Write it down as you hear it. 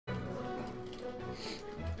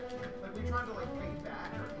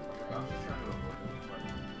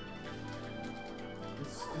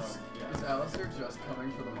Alistair just coming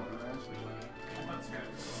for the money actually winning?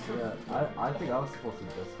 Yeah, I think I was supposed to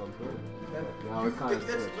just come through. Now it's kind of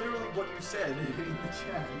That's literally what you said in the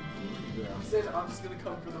chat. Yeah. You said, I'm just gonna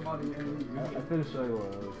come for the money and leave. I finished showing what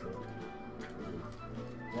I was saying.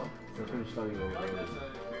 What? So I finished showing what I was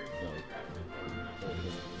saying.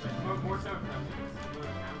 More so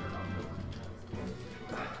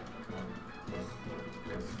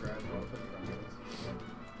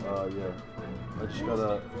yeah. I just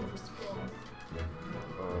gotta.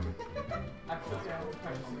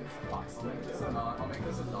 I'll make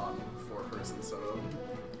this a non-4-person setup.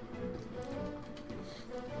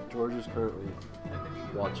 George is currently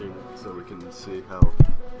watching so we can see how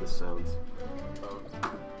this sounds. Oh.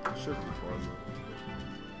 It should be fun.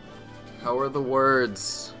 How are the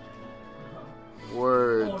words?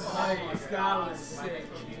 Words. Oh, nice. That was sick.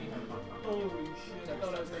 Holy shit. I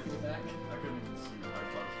thought I was taking it back. I couldn't even see.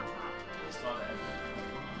 I saw that.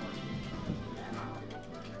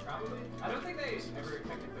 Probably. I don't think they ever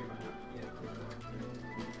technically went out yet.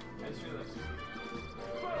 I just feel like.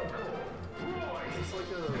 Is this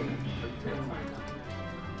like a...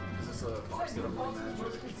 Is this a Fox Get Up match?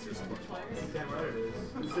 Damn right it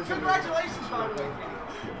is. Congratulations, by the way.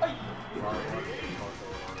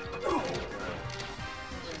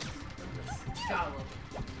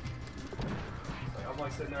 I'm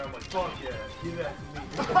like sitting there, I'm like, fuck yeah, give that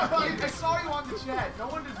to me. I saw you on the chat. No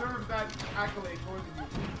one deserves that accolade more than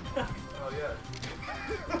you. Oh yeah.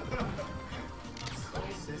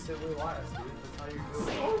 Consistently last, dude. That's how you do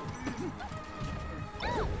it.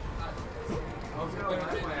 I was gonna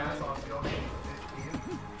laugh my ass off, y'all. 15.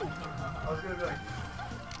 I was gonna be like,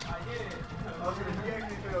 I did it. I was gonna, he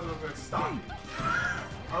actually think I was gonna stop you.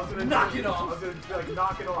 I was gonna knock it off. I was gonna be like,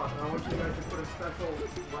 knock it off. And I want you guys to put a special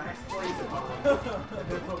last place in on it. And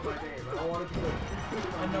then put my name. I don't want to be like,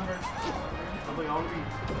 my number. I'm like, I want to be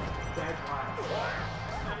dead last.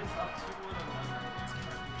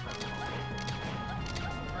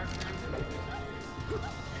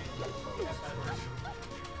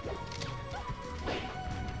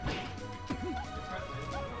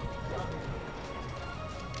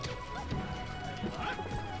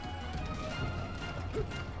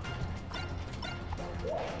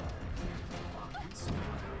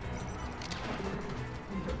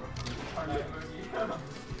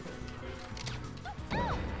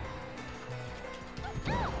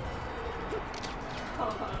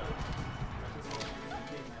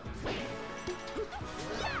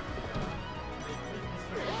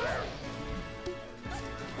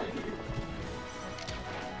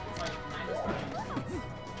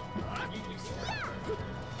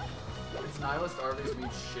 Nihilist Armies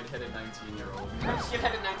means shit-headed 19-year-old.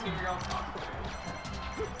 Shit-headed 19-year-old.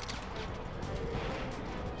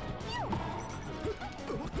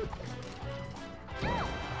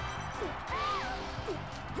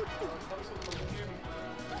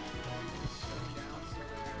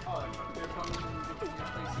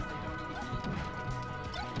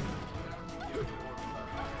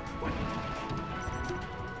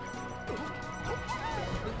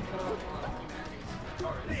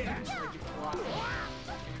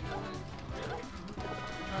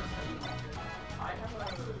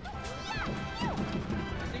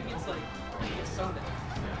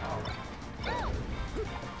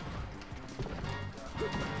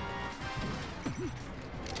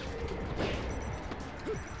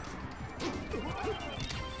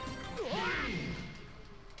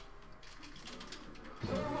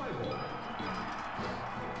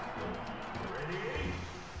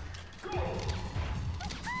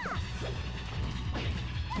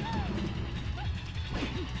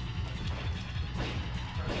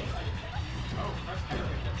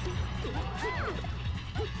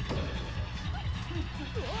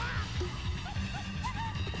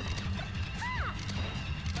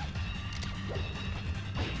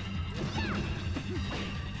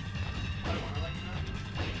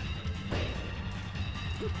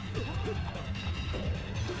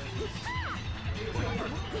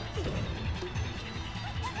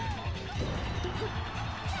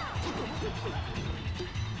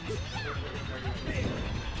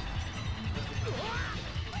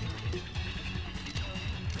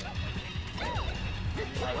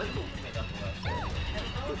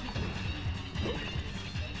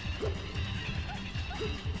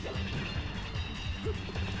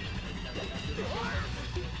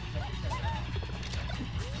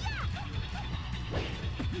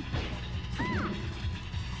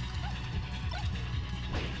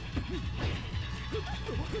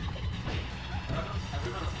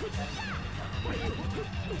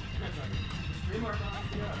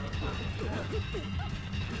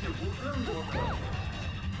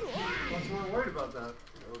 What's more worried about that?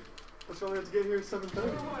 Let's only have to get here at 7:30.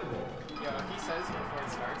 Yeah, if he says before it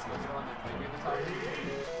starts, let's go on the play the top.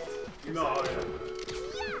 No, yeah.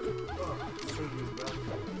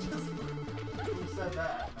 Who said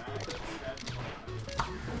that?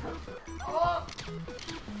 Oh!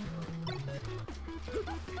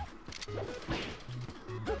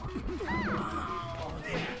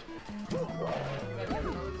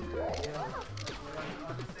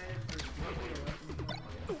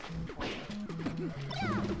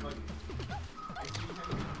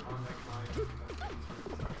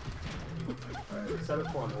 Set it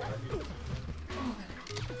for him,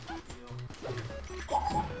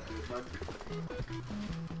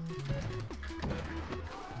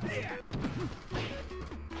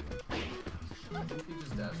 I think he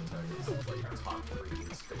just dash attack is like top 3 in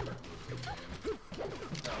his favorite movie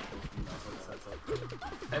game.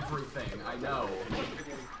 Everything, I know.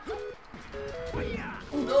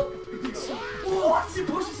 Oh no! What? He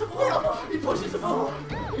pushes him off! He pushes him off!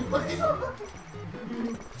 He pushes him off!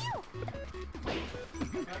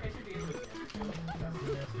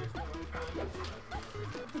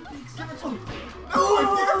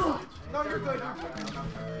 No, you're good.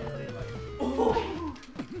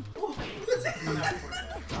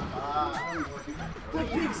 The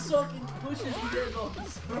big sucking pushes the egg off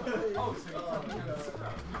his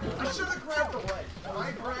I should have grabbed the ledge. When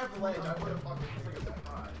I grabbed the ledge, I would have fucking figured that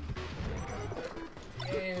out.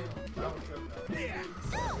 Damn. That was good though.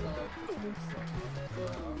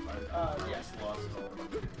 Yes, lost all.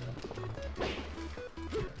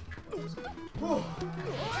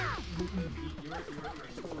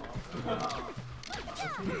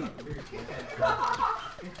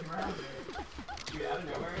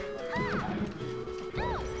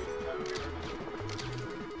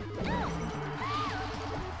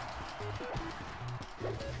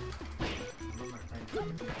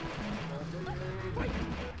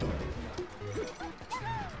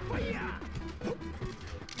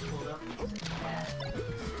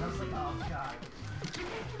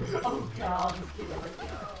 Oh god, this kid is like,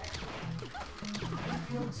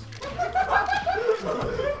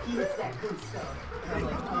 he eats that good stuff. And I'm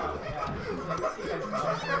like, oh god.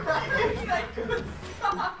 He eats that good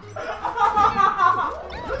stuff.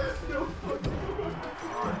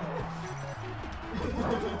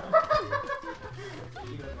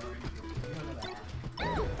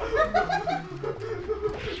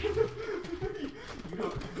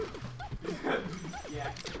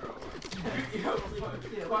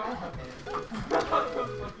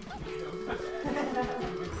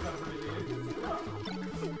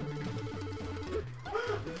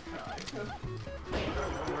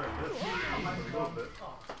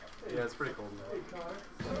 Yeah, it's pretty cold now.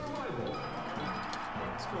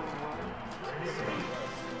 It's cool.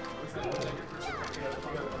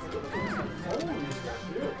 Holy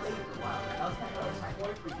shit.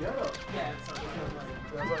 Quite the getup. Yeah, it's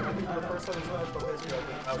I think for the first time in national history I've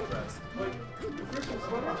been outdressed. Like, the Christian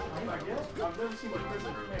sweater, I guess? I've never seen a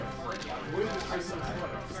Christian pants. When is Christian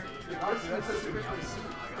sweater? That says Christmas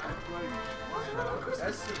suit.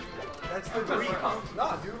 That's the dream.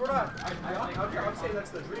 Nah, dude, we're not. I'm saying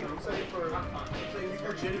that's the dream. I'm saying you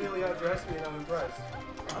legitimately outdressed me and I'm impressed.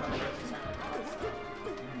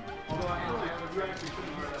 Although you actually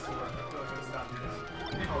couldn't wear that to work. I feel like it's not this.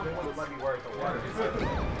 Oh, they wouldn't let me wear it to work.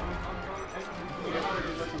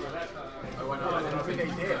 I went on. I don't think they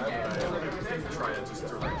did. Try it just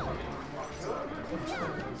direct.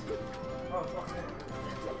 Oh, fuck it.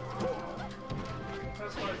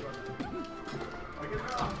 That's fine.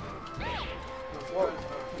 Well,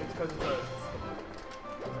 it's because it's a...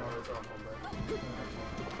 it's on home bed.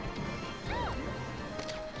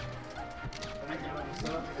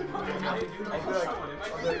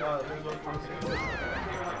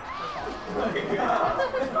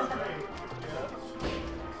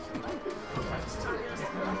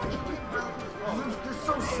 You're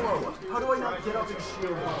so slow. How do I not get up and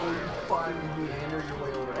shield before you finally meander your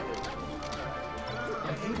way over to him? I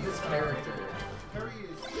hate this character. Harry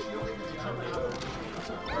is shielding the jumping out.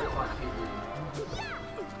 Alright, fine, I hate you.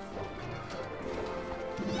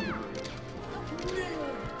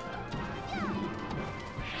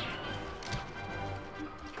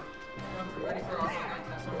 ready for our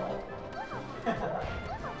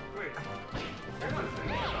Wait. You're not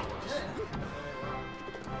thinking about what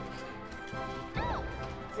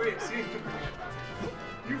Wait, see?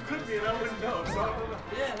 You could be and I wouldn't know, so I don't know.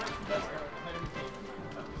 Yeah, that's the best part.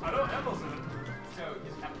 I know Emma's in it. So,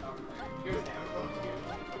 he's a power player. He goes down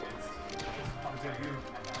against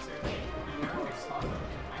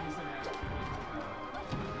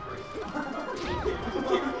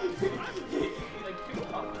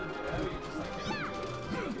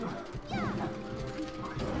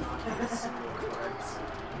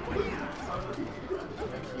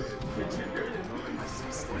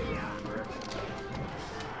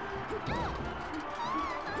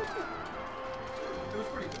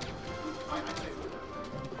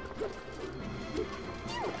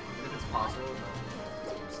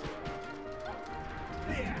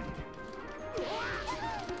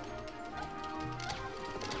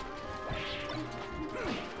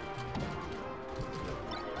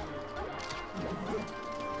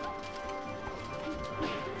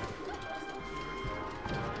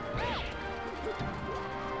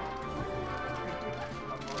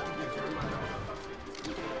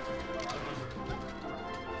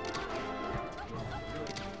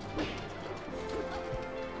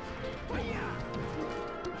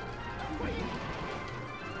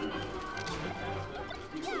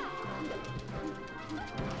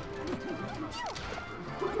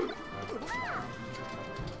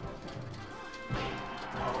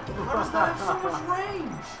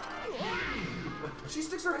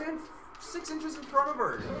sticks her hand 6 inches in front of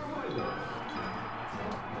her.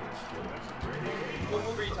 What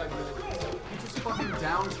move are you talking about? He just fucking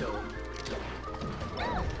down tilt.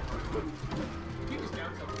 He was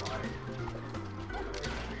down so far.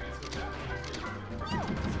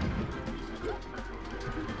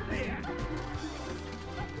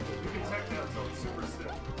 You can tech down tilt. Super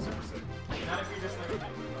sick. Super sick. Not if you're just like.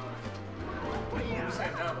 I'm just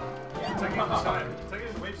saying now though. Taking the shot. Taking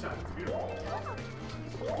his wave shot. It's beautiful.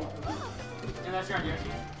 And that's your idea.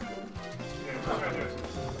 Yeah, that's right there.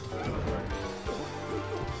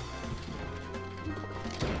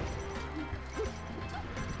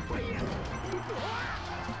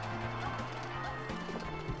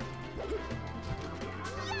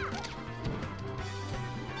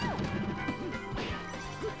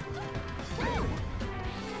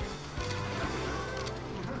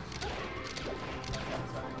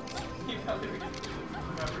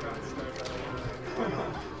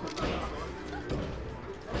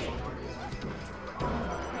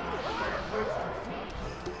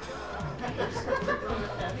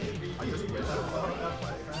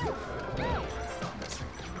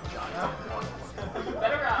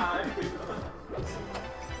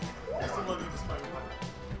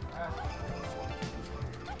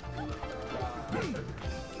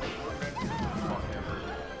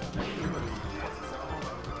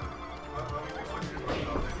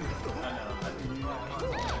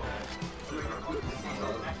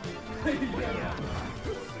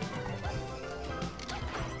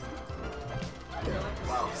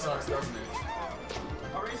 Wow, sucks, doesn't it?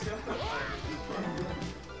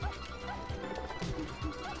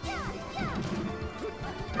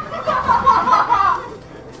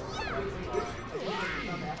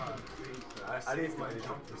 I need my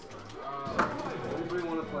jump this time. Anybody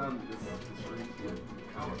want to play on this stream?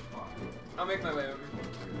 I'll make my way over.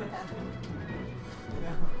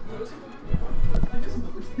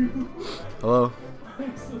 Hello?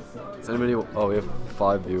 Is anybody? Oh, we have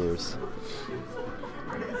 5 viewers.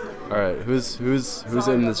 All right, who's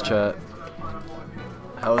in this chat?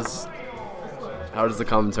 How does the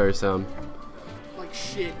commentary sound? Like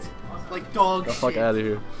shit. Like dog Get the shit. fuck out of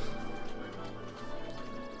here.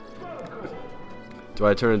 Do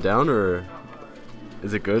I turn it down, or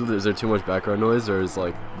is it good? Is there too much background noise, or is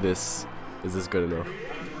this good enough?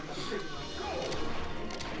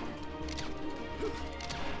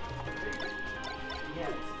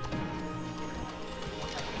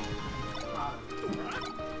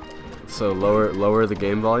 So lower the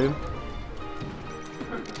game volume.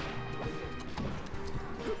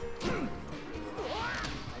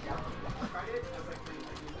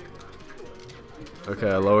 Okay,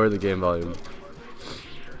 I lowered the game volume.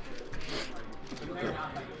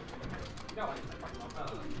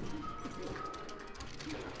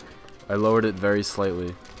 I lowered it very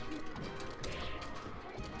slightly.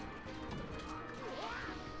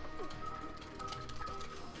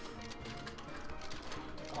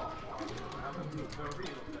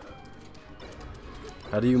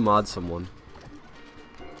 How do you mod someone?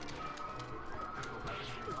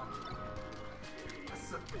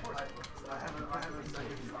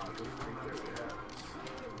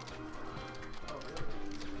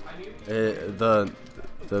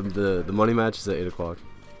 The money match is at 8 o'clock.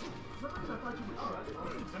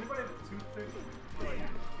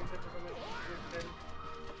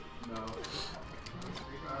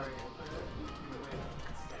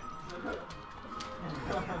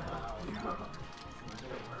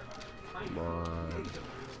 Come on.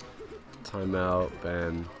 Timeout,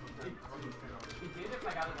 ban.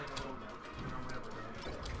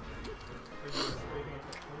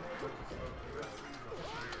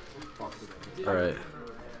 Alright.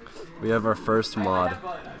 We have our first mod.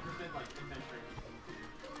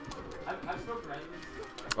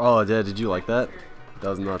 Oh, did you like that? That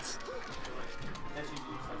was nuts.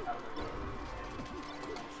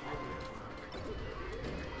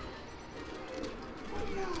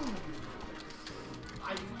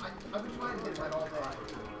 I've been trying to hit that all day.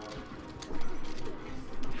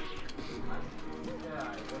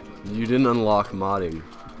 You didn't unlock modding.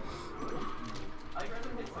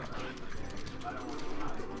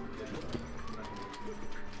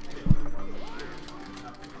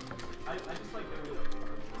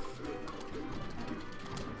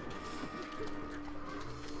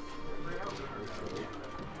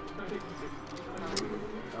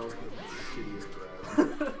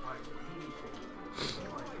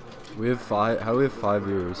 We have 5. How do we have 5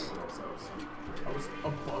 viewers? I was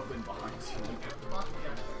above and behind you.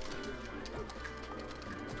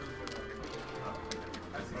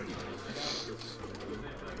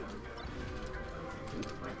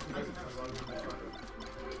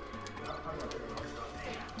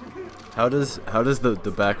 How does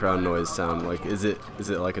the background noise sound? Like, is it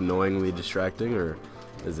like annoyingly distracting, or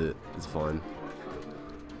is it's fine?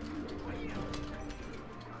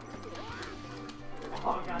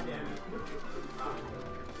 Oh, goddamn.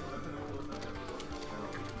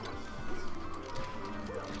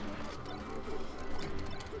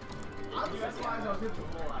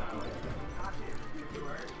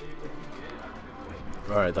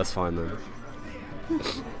 All right, that's fine then.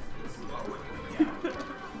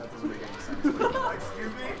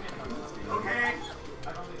 Excuse me? Okay.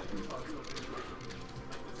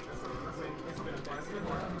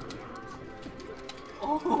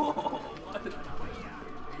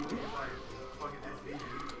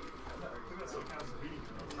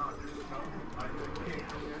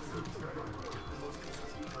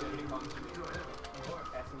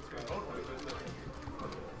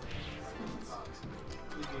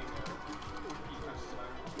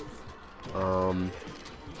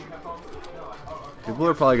 People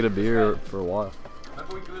are probably gonna be here for a while. My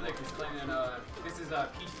boy Gulick is claiming this is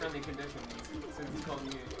peach-friendly conditions since he's calling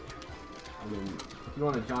you. I mean, if you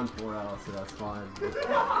want a John 4 Alistair, that's fine.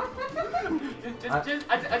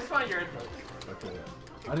 I just want your input. Okay.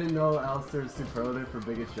 I didn't know Alistair's superlative for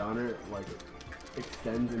biggest genre like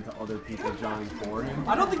extends into other people drawing for him.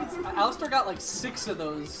 I don't think it's. Alistair got like 6 of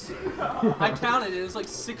those. I counted it. It was like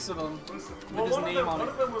 6 of them with his name on it. One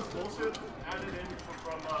of them was bullshit added in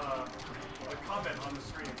from a comment on the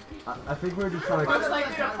screen. I think we're just trying Most to.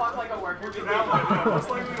 likely to fuck like a worker. That one, yeah, most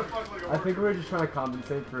likely to fuck like a I think we're just trying to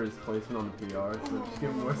compensate for his placement on the PR, so just give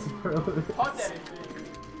him more superlatives. Fuck that.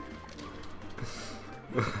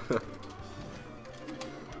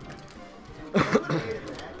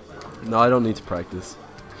 No, I don't need to practice.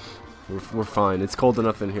 We're fine. It's cold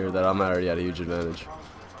enough in here that I'm already at a huge advantage.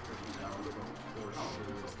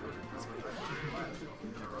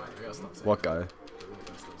 What guy?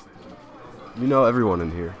 You know everyone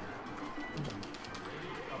in here.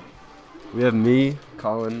 We have me,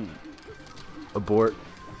 Colin, Abort,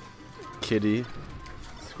 Kitty,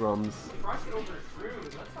 Scrums,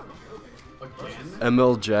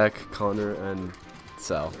 ML, Jack, Connor, and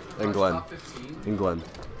Sal, and Glenn. And Glenn.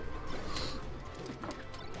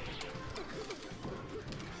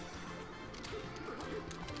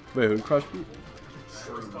 Wait, who Crush beat?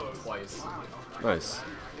 Twice. Nice.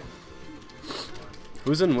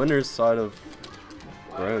 Who's in winner's side of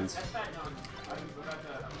brands?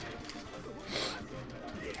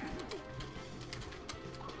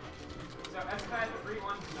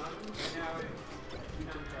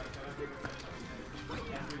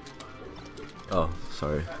 Oh,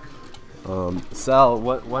 sorry. Sal,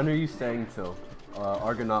 when are you staying till?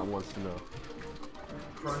 Argonaut wants to know.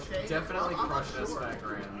 Definitely crush SFAT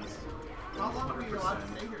grands. How long are you allowed to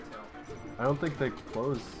stay here till? I don't think they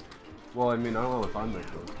close. Well, I mean, I don't know if I'm there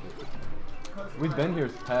close. We've been here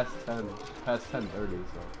past 10:30, so.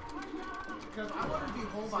 Because I want to be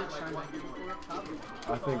home by like what,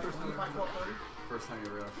 I think. First time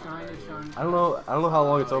you ever Shine. I don't know how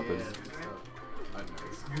long it's open.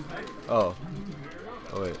 Oh.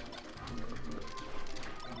 Oh wait.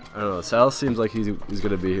 I don't know. Sal seems like he's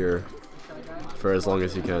gonna be here for as long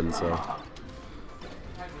as he can. So.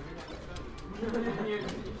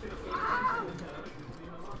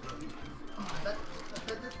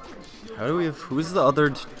 How do we have? Who's the other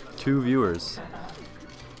 2 viewers?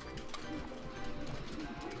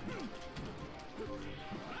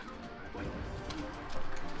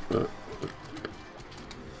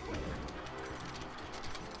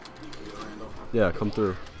 Yeah, come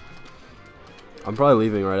through. I'm probably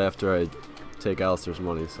leaving right after I take Alistair's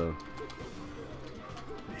money, so.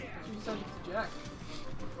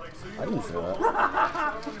 I didn't say that.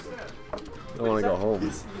 I want to go home.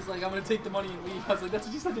 He's like, I'm gonna take the money and leave. I was like, that's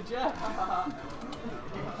what you said to Jack.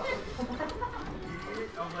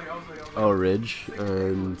 Oh, Ridge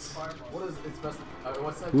and What is its best?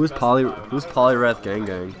 What's that? who's Polyrath Gang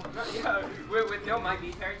Gang? Yeah, with no my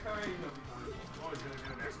B territory.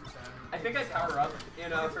 I think I power up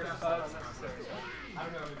in first spots. I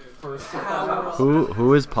don't know who did. First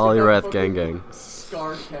Who is Polyrath Gang Gang?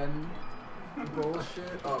 Scar Ken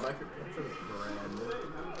bullshit. Oh, that could brand.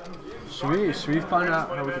 Should we find out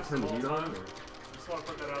how we can turn the heat on? Just want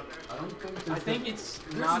to put that out there. I don't think I think it's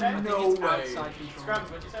not. no I think it's way. outside control. Scrubs,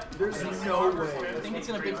 what'd you say? There's no way. I think it's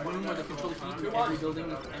in a big room where they control heat in every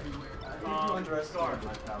building everywhere. Star.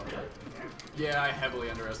 Yeah, I heavily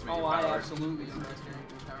underestimated Oh, your I power. absolutely underestimate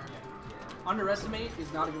your power. Underestimate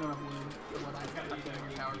is not a good enough word for what I think your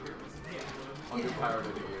power is. Underpowered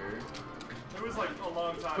of the year. It was like a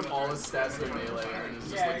long time. Put all his stats in melee and it's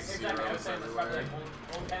just Yeah, like exactly. I was zeros saying that's probably everywhere.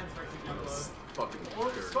 like old pens versus young It's blood. fucking Well,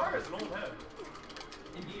 dirt. Star is an old head.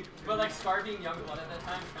 Indeed. But like Scar being young blood at that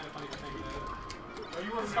time is kind of funny to think about. No,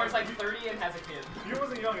 you wasn't Scar's young. like 30 and has a kid. You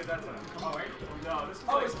wasn't young at that time. Oh, right? No, this was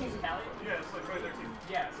Oh, like, it's King's Cali? yeah, it's like 2013.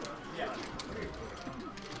 Yeah, so, yeah.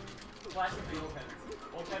 Flash of the old heads.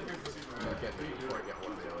 Old head versus I'm Superman. gonna get me before I get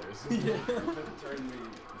one of the others. Turn me,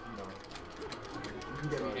 you know. You can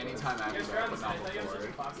get So me anytime after Yes, that, you're on but the not side. Like, before,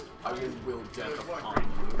 it's Fox. I will death upon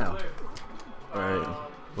you. Ow. Alright.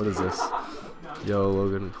 What is this? Yo,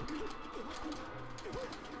 Logan.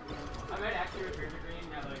 I might actually return to green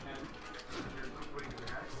now that I can.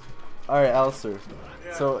 Alright, Alistair.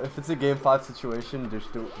 Yeah. So if it's a game 5 situation, do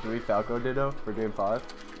we Falco Ditto for game 5?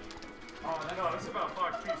 Oh, no, this is about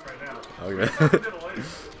Fox Peach right now. Okay. Ditto later.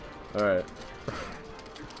 Alright.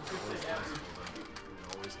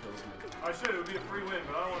 Always kills me. I should, it would be a free win,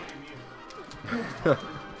 but I don't want to be mean.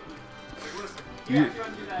 Like, listen. Yeah, if you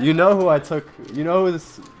want to do that. You know who I took, you know who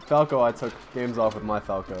this Falco I took games off with my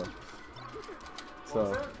Falco. What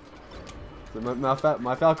was So, that?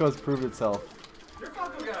 my Falco's proved itself. Your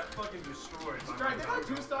Falco got fucking destroyed. Right, did I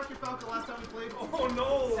two-stock your Falcon last time we played? Oh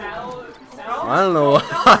no! Sal, I don't know,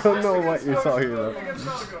 I don't know what you're talking Falco about. against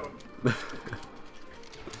Falco.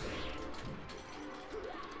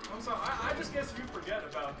 I'm sorry, I just guess you forget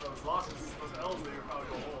about those losses, those L's that your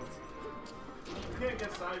Falco holds. You can't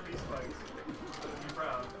get side B spikes. Be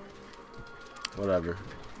proud. Whatever.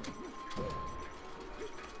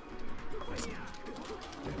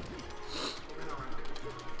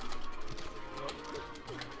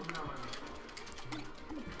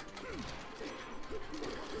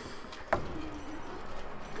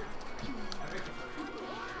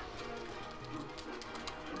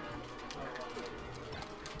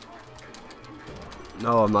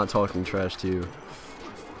 No, I'm not talking trash to you.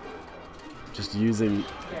 Just using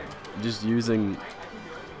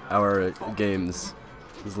our games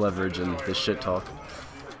as leverage and this shit talk.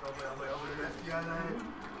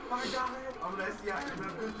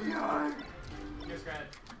 Yes, Grant.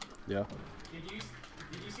 Yeah. Did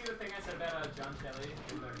you see the thing I said about John Shelley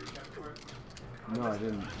in the recap before? No, I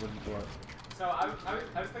didn't. What? So I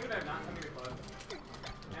was thinking about not coming to club,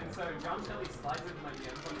 and so John Shelley slides into my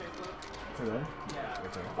DMs on Facebook. Today? Yeah.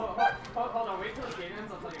 Okay. Hold on, wait till the game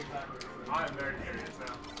ends. I'll tell you exactly. I am very curious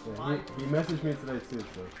now. Yeah, he messaged me today too,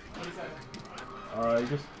 so. What he said? He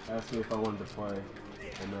just asked me if I wanted to play,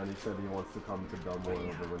 and then he said he wants to come to Belmore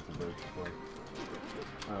over winter break to play.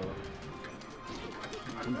 I don't know.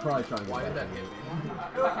 I'm probably trying to get Why did back that in. hit me? I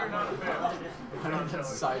feel like you're not a fan. How did that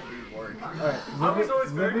side B work? Alright, I was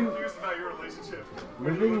always very living, confused about your relationship.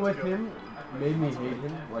 when you living lived with together. him made me hate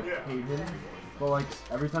him, like Yeah. hate him. But like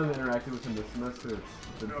every time I interacted with him this semester,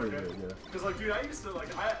 it's been pretty Okay. good, yeah. Because like, dude, I used to like,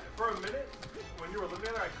 for a minute when you were living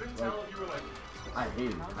together, I couldn't tell if you were like, I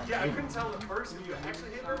hate him. yeah, I couldn't tell at first if you actually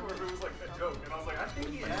hate him or if it was like a joke. And I was like, I think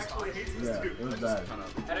he actually hates this Yeah, dude. it was bad.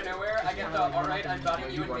 Out of nowhere, I get the alright, I'm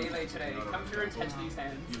botting you in melee today. Come through and catch these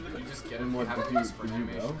hands. You just get And it. what, You have did a you whisper go?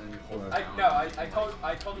 animation and you hold Or- it No,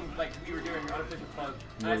 I told him like we were doing unofficial club,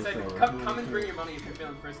 and I said, come and bring your money if you're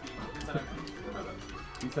feeling frisky. He said,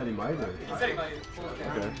 He said he might, or? he said he might.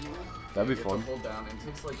 Okay. That'd be You have fun. to hold down, and it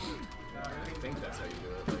takes like, I think that's how you do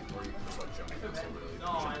it, like, or you can just like jump in so really. No,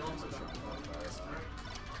 I don't so fast.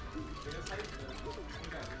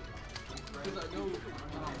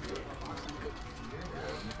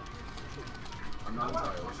 I'm not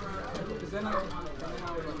entirely sure. Because then I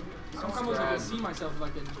would like see myself if I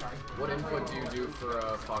can try. What input do you do for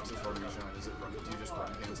Fox's run shine? Is it run? Do you just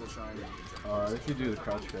run cancel shine? Or do you If you do the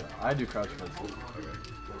crouch cancel. I do crouch cancel. okay.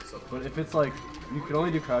 So, But if it's like, you can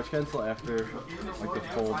only do crouch cancel after like the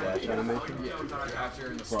full dash animation. yeah, after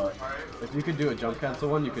you're in the But if you could do a jump cancel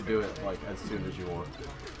one, you could do it like as soon as you want.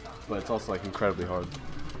 But it's also like incredibly hard.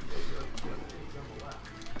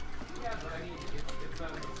 Yeah, but I mean, it's an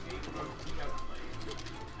escape from peak outplaying.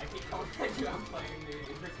 I keep calling you outplaying me,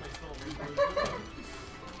 it hurts my soul.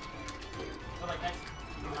 But like, that's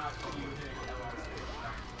not you hitting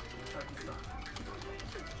LS.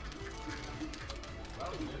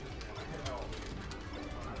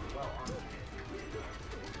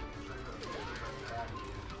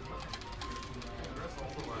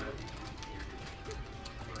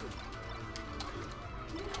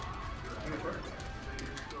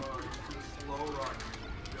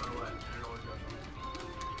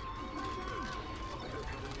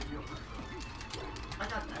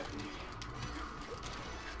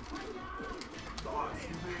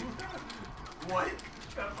 What?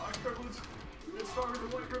 Got Fox privilege? It's stronger than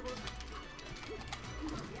white privilege?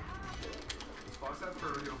 Does Fox have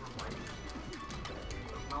priority over white?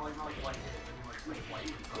 Not like white. I mean like white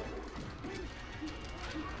itself.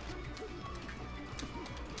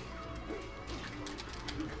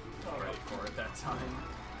 Alright. for it. at that time.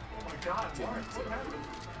 Oh my god, what happened?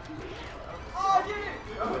 Oh, I did it!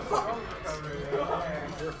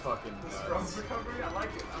 You're fucking Strong nuts. recovery? I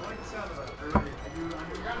like it. I like the sound of that.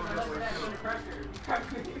 Under pressure.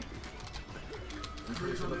 I'm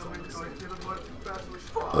pretty sure that's all I'm saying.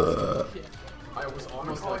 I was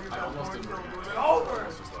almost like, I almost didn't bring it. Over!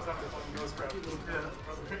 It's just like, I was like,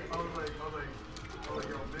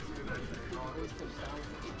 yo, missing that shit.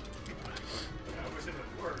 Yeah, I wish it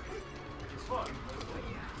didn't work. It's fun.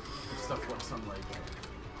 stuff works on like,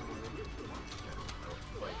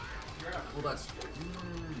 well that's, no,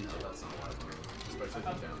 that's not what I mean. Especially if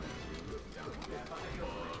you're down there.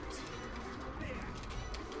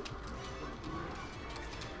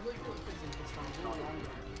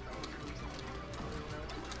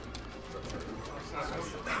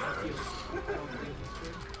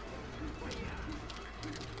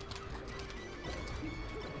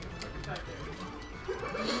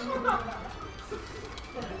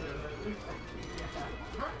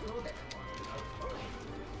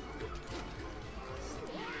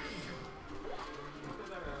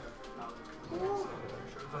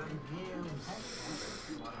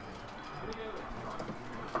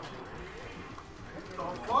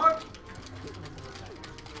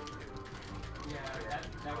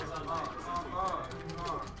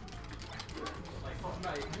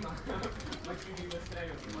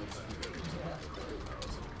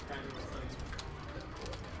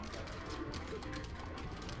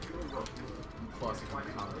 Plus, if I'm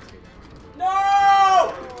commentating. No!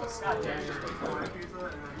 God damn.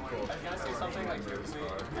 I gotta say something like seriously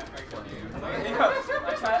after I kill you.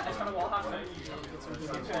 I try to wall hop you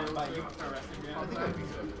by you for wrestling game. I think I'd be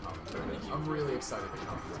good at commentating. I'm really excited to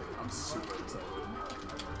commentate. I'm super excited.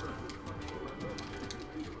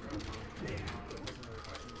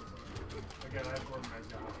 Again, I have Gordon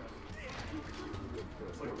Ramsay on my side.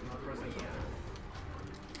 It's like not present.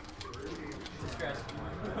 Scratch.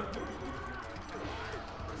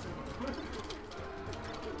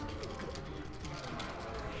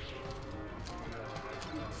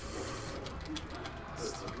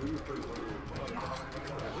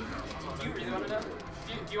 Do you really want to know?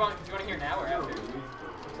 Do you want to hear now or after? Are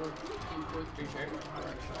you sure?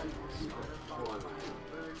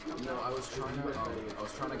 No, I was trying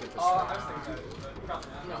to get the Oh, I strike. was thinking that, but probably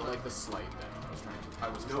not. Not like the slight down. I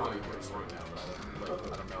was trying to get a slight down, but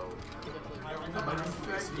like, I don't know. I might be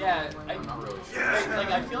facing it. Yeah, I'm not really sure.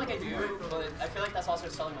 like I feel like I do, but I feel like that's also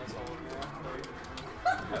selling my soul. You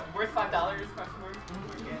know? Worth $5? Question mark.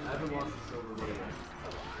 I haven't lost a silver money match.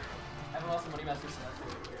 I haven't lost a money match since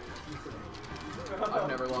I've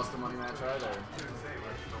never lost a money match either.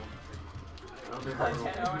 I don't think I I've ever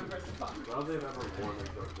won won. a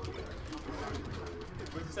dark money match.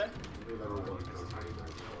 What'd you say? I don't think I've ever won a tiny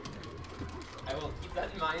match. I will keep that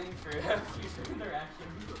in mind for future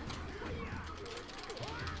interactions.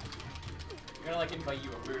 I'm gonna like invite you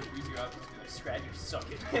over, squeeze you out, and be like, Scrag, you suck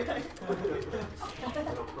it.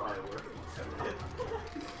 It'll probably work.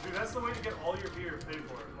 Dude, that's the way to get all your beer paid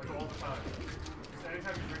for, like all the time. Just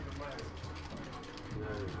anytime you drink the glass.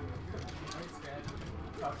 Thanks, Scrag.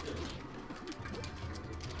 Talk to you.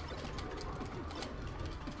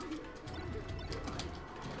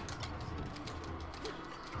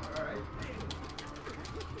 Alright.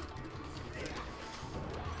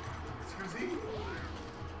 Scusi?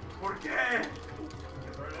 ¿Por qué?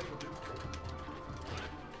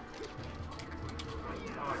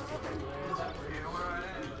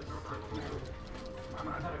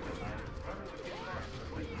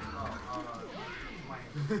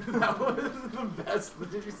 That was the best.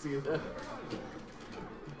 Did you see that?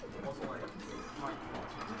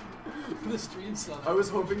 The stream stuff. I was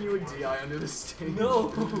hoping you would DI under the stage.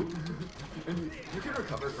 No. And you can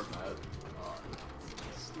recover from that.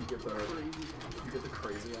 You get the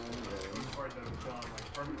crazy end.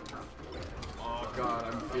 Oh god,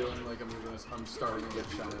 I'm feeling like I'm starting to get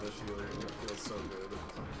shot at a shield. It feels so good.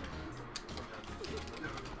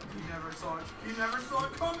 He never saw it. He never saw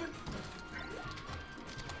it coming.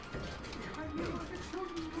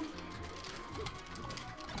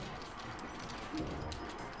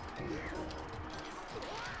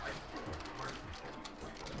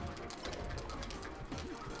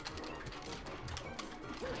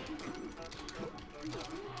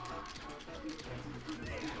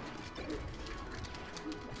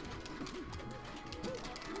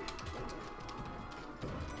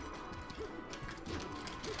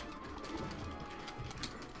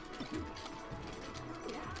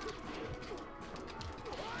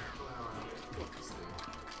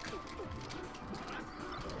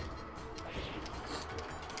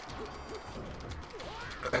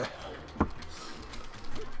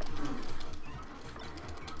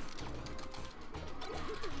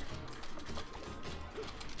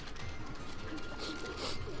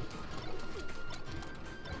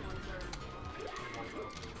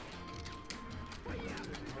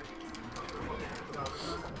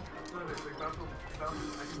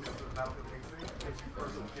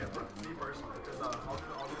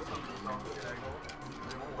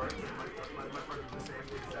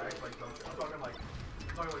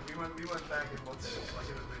 back and looked at it, like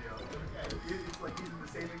in the video. It's like he's in the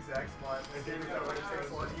same exact spot, the same exact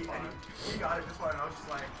spot. He got it just fine. I was just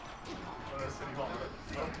like, City Hall.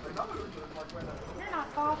 Like, I'm really good. Like, right now. You're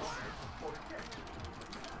not Paltz.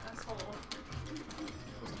 Asshole.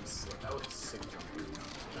 That was a sick jump.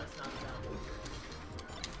 That's not bad.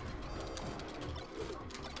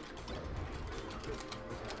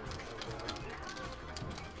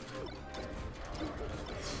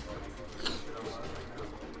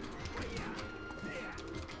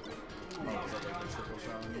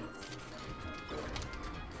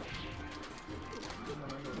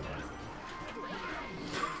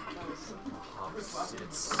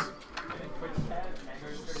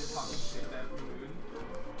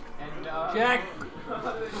 Jack!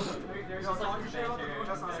 There's also like banter, and it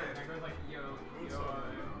goes like,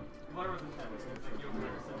 what was intense? It's like,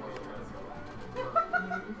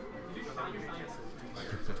 you shine your science.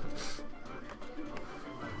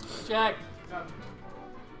 Jack! Are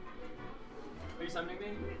you summoning me?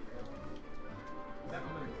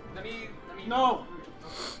 Let me. No!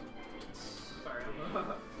 Sorry.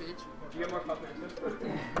 Bitch. You get more puff matchup?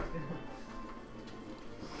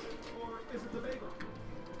 Or is it the bagel?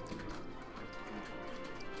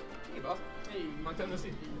 Hey, boss. Hey, long time no see.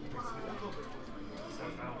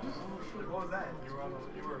 What was that? You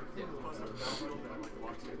were close to download that I like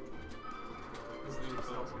watched.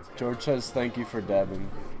 George says thank you for dabbing.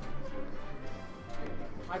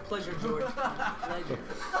 My pleasure, George. Pleasure.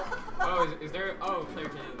 Oh, is there? Oh, player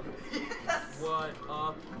cam. What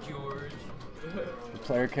up, George? The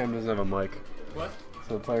player cam doesn't have a mic. What?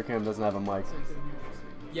 So the player cam doesn't have a mic.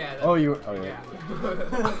 Yeah. Oh, you. Oh, yeah.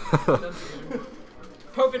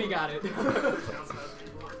 Hoping he got it.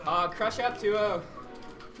 Crush up 2-0.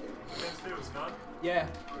 Against who? Snug? Yeah.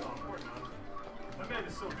 Oh, poor Snug. My man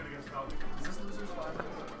is so good against Snug. Is this loser's 5?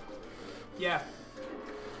 Yeah.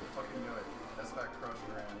 Fucking do it. That's that crush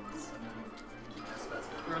rounds. And then yes, that's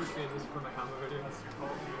it. Run stream is for my combo video. That's your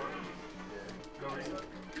call. Go reset.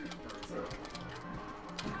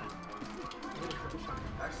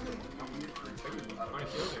 Actually, I'm weird for On a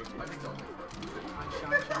shield or? I just don't think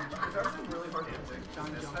Shine. it's actually really hard to predict.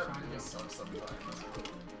 Shine, This jump, map shine, really jump. sucks sometimes.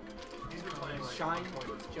 He's been playing like Shine,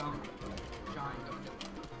 jump. Shine, jump.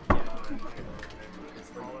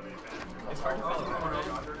 It's hard to follow Fortnite,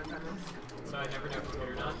 so I never know if it's good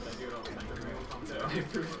or not, but I do it all the time. So I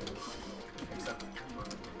approve. Except,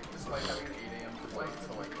 despite having an 8 a.m. flight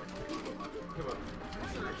to like.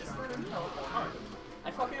 I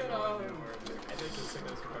fucking I think it's sick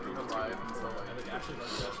as recovery to Arrive until I like. like actually love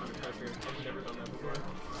that under pressure. I've never done that before.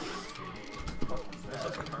 That's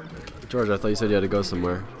such a hard thing. George, I thought you said you had to go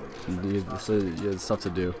somewhere. You said you had stuff to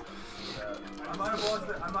do. I might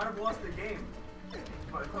have lost the game,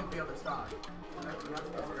 but I took the other side.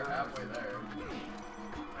 We're halfway there.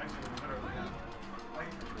 Actually, better than that.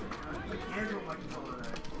 I handled my controller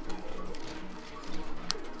there.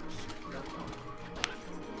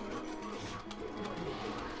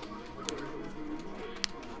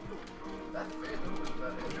 That fandom was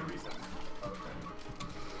that in No reason. Okay.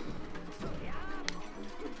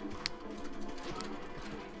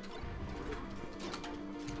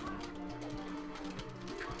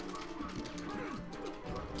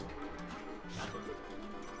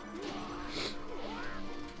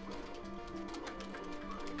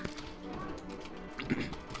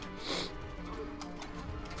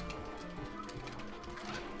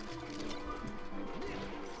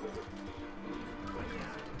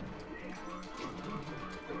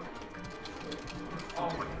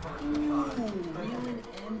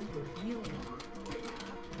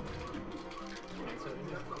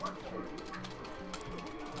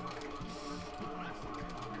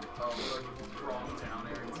 Wrong down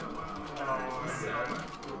air until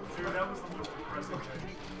Dude, that was the most depressing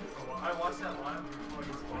thing. I watched that live before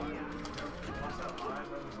this fun. I watched that live,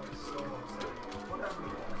 that was like so upsetting. What happened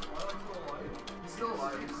to him? Why like still alive? he's still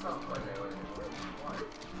alive, he just doesn't play melee anymore. Why?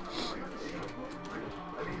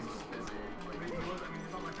 I think he's just busy.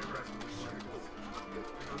 He's not my favorite wrestler.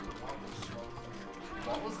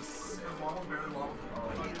 Wobbles is sick. Wobble barely wobbles.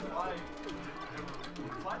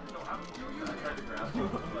 Fly didn't know how to do it. I tried to grab him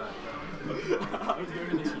for that. I was doing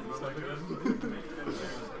the cheat stuff again.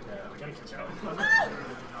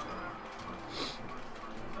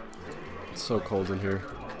 It's so cold in here.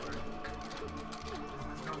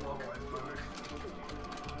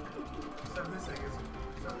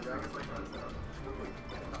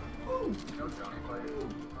 You know Johnny fight?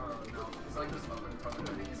 No. He's like this up and coming. I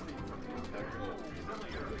think he's speaking from the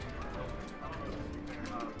integrity.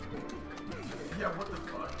 Yeah, what the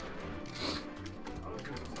fuck?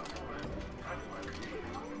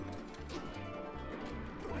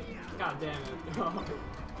 God damn.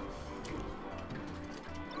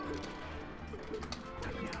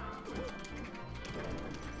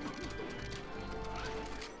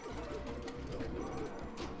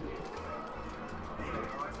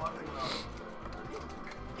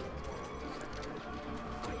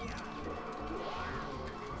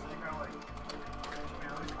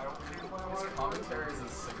 Commentary is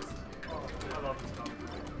as sick as his game. I love this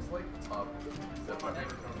commentary. He's like top. That's my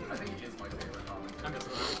favorite commentary. I think he is my favorite commentary. I'm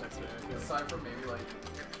missing that next day. Aside from maybe like,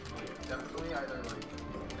 definitely either like,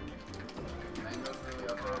 Mango's really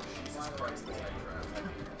up there. Jesus Christ, this head trap.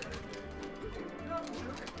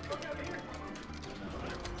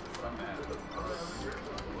 But I'm mad.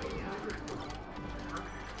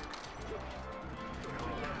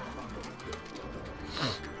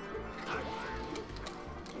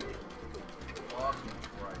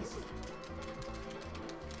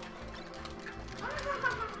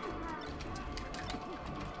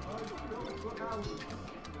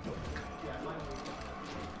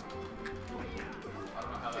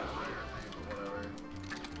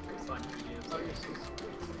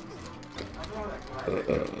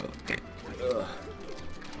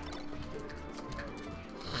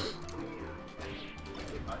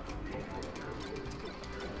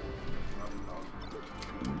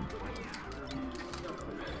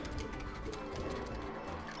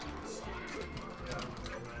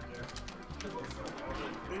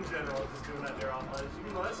 In general, just doing that there on ledge.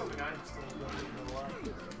 Even though that's something I'm still doing a lot.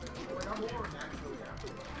 Like, I'm more naturally after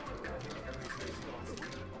that. I think everything's going to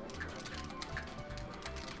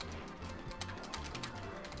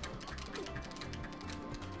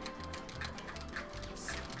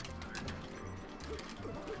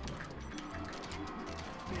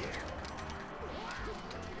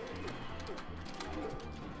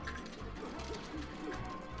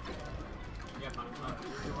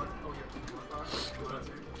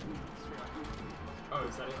Oh,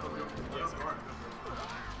 is that it? Yeah, sorry.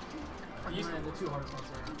 The two hardest ones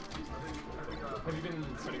are. Have you been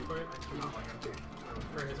studying for it?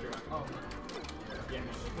 For history? Oh, yeah.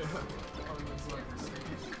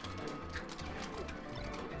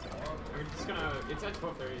 We're just gonna. It's at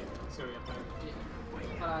 12:30, so we have time.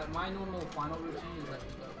 yeah. My normal final routine is like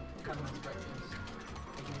kind of inspections.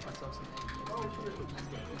 I make myself some eggs. Oh, shit.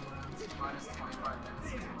 Minus 25 minutes.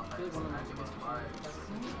 I feel like one of my biggest tests.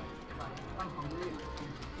 If I'm hungry,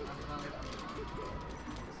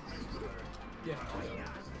 Yeah.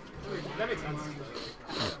 That makes sense.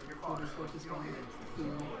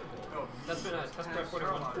 That's been a test prep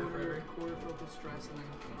 41 for forever. Quarter focus stress and then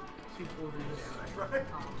 2 quarters.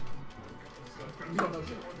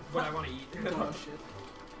 What I want to eat. Oh shit.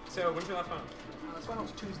 So, when's your last final? This one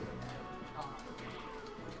was Tuesday.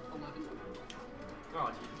 11. Oh,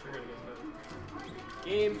 jeez, we're gonna get to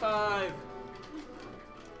Game 5! 5!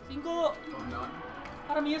 I'm done.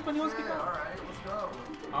 Para mí español es Yeah, alright, let's go.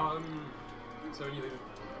 So when you leave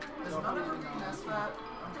Does none of them finesse that?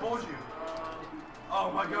 I told you.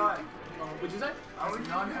 Oh my god. What'd you say? I was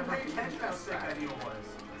none ever pay attention how sick that needle was.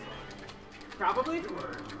 Probably? I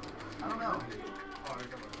don't know.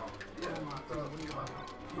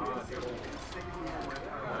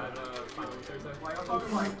 Final Thursday? Like, I'm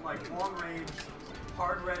talking like long range,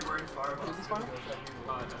 hard red range fire. Business final?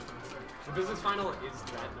 No. The business final is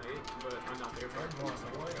that night, but I'm not there for it.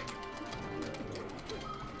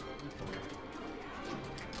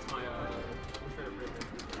 My, I'm sure to break it.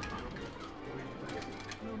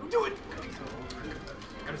 Do it!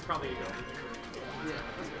 And it's probably a go. Yeah.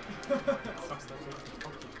 Sucks that shit.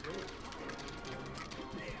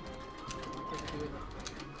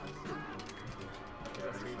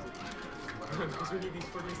 Because we need these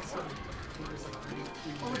 4 days to study.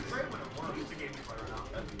 Oh, it's great when it works. It's a game you play right now.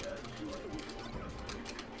 That'd be it.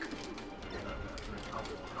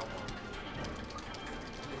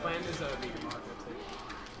 The plan is a meeting mod, that's it.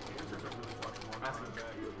 Ask him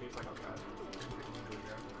back. He's like, okay.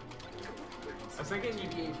 I was thinking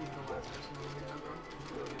you'd be...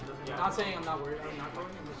 Yeah. Not saying I'm not worried. I'm not going.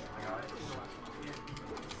 I'm just.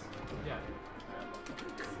 Yeah.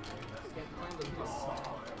 Get plan doesn't cost.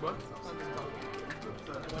 What? Plan doesn't cost.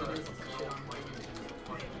 What it is shit on like.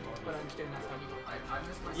 But I understand that's how you go. I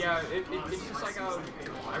miss my Yeah, it's just like I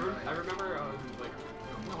remember like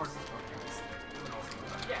No hard stuff.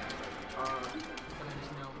 yeah But I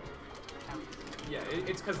just know. yeah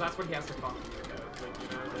it's because that's what he has to talk to me about, like, you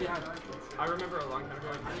know, like, Yeah. I remember a long time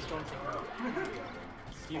ago I just don't think about it.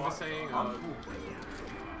 he was saying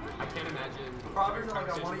I can't imagine Probably like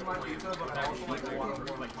I want to eat my pizza, but I that also like to want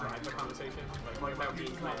to like drive the conversation like without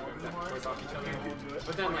being kind of back and forth off each other,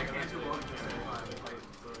 but then like eventually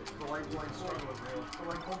the like struggle is real. So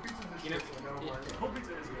like whole pizza is You know, shit, so like I don't mind. Whole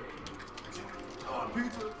pizza is good. It's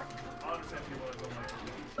pizza. I understand people that don't like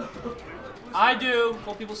pizza. I do.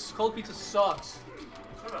 Cold pizza sucks.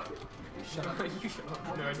 Shut up. Shut up. You shut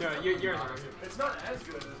up. No, you're not. It's not as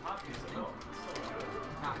good as hot pizza, no. It's still good.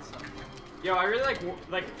 Not so. Yo, I really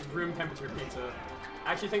like room temperature pizza.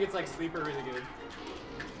 I actually think it's like sleeper really good.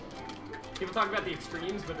 People talk about the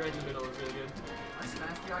extremes, but right in the middle is really good. I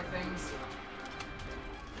smash guy things.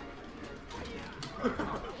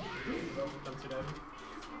 Dumps it out.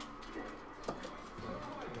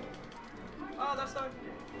 Oh, that's not.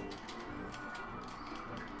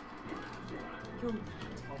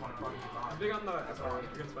 Oh my fucking god. Big on the SR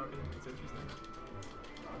against Falcon. It's interesting.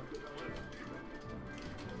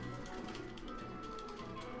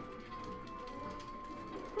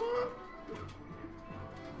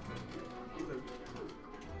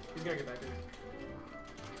 He's gonna get back in.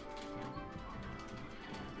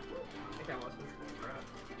 I can't watch this.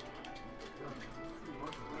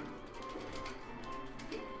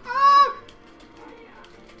 Ah!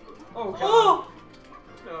 Oh god. Oh!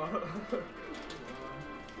 No.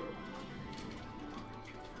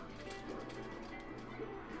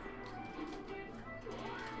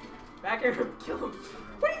 Back air, kill him.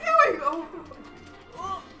 What are you doing? Oh.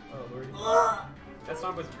 Oh lord. That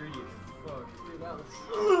song was greedy. Fuck. Dude, that was.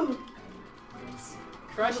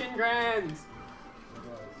 Crushing grands.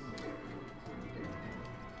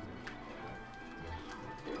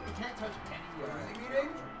 You can't touch any of What it. is he eating?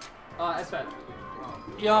 SFET.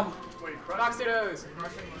 Yum. Wait, Fox Dittos.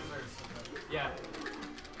 Russian losers. Yeah.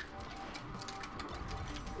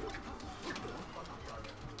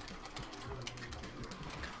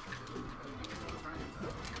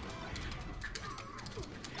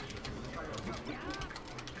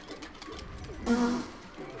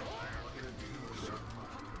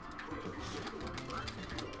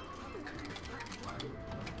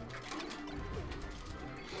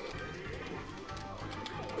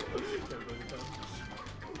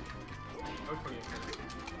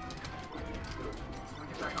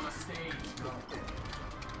 Get back on the stage.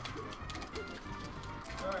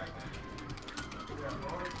 Alright. Yeah,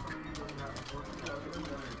 more for you than that.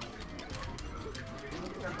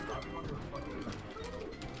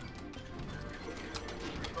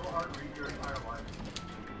 So hard to read your entire life.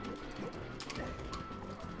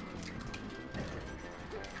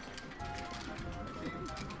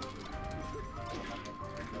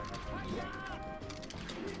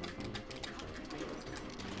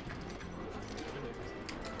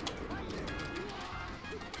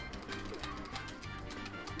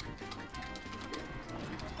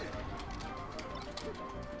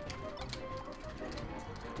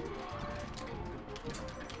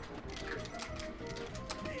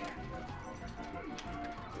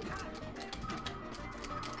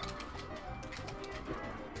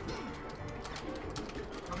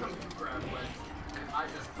 Sometimes you grab legs. I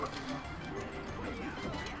just fucking.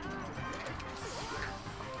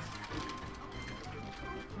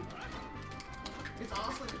 It's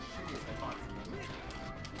honestly the shittiest hip-hop.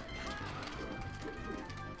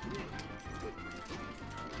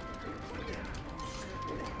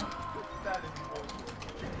 That is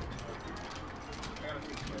bullshit. I gotta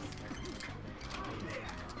fix this.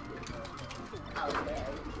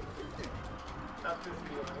 That pissed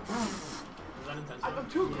me off. Is that intentional? I'm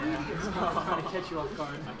too greedy. I'm trying to catch you off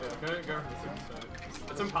guard. Okay, go for the super side.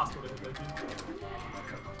 It's impossible to hit that dude.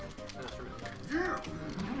 That's true. Yeah.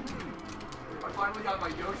 I finally got my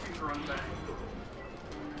Yoshi to run back.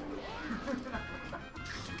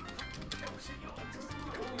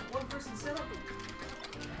 One person set up.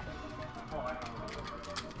 Oh, I don't know.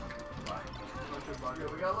 Yeah,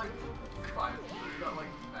 we got like 5. We got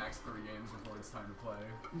like max 3 games before it's time to play.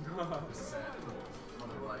 The set.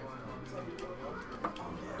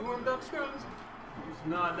 You want duck scrums?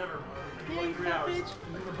 Nah, never. Yeah, you 3 fat hours. bitch.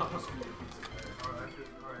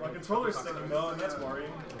 My controller's sticking though, and that's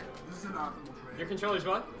worrying. This is an optimal trade. Your controller's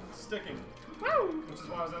what? Sticking. Woo! Which is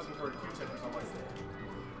why I was asking for a Q-tip or something like that.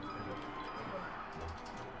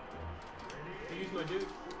 You use my dude.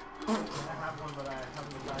 I have one, but I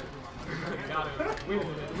haven't decided who I'm Got it.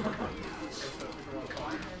 Wielded it.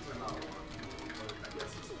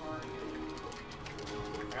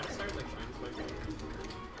 I gotta start like shiny swiping.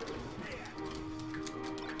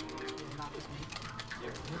 not just me.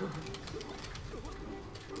 Yeah.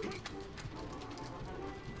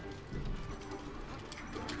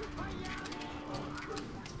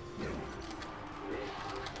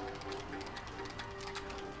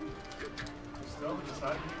 Still haven't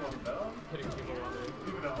decided who you want to bet on? Hitting people while they're.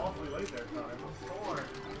 Even an awfully late there time. Torn.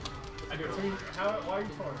 I do it. Why are you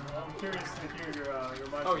torn? I'm curious to hear your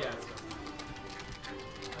mind. Oh yeah. I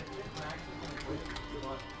think Max is going to win,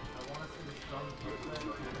 but I want to see the struggle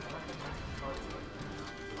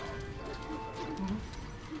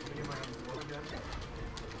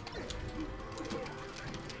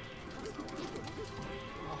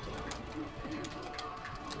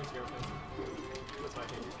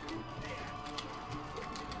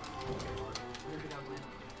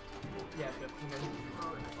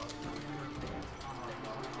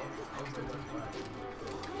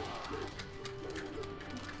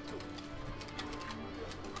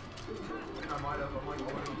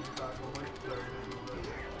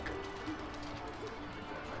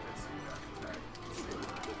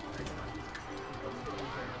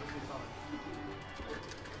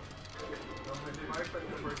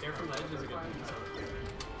Air from the edge is a good thing.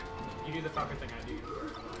 You do the fucker thing I do.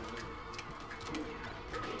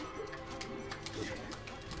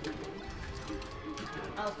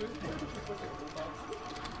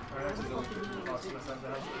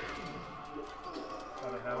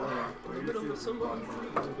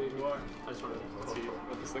 I just wanted to see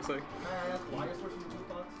what this looks like.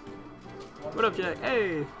 What up, Jack?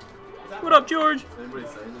 Hey! What up, George? Anybody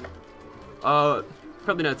saying it?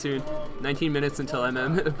 Probably not soon. 19 minutes until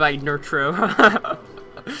MM by Nurtro.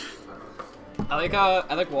 I like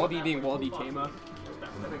Wallby being Wallby Kama.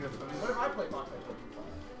 What if I play box?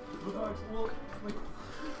 Well, like,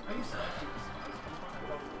 I used to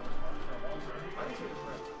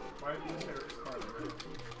my favorite is card, right?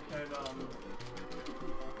 And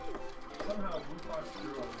somehow Blue Fox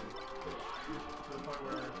grew up to the point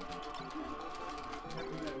where him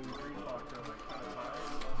and Green Fox are like kind of high.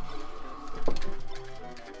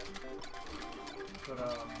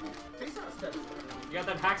 But You got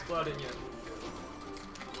that Hax blood in you.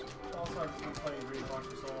 also I've been playing Green Fox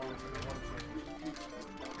for so long, it's been one change.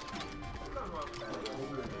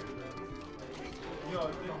 You know,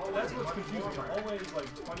 that's what's confusing. I'm always like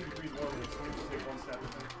 20 degrees warmer as soon as you take one step in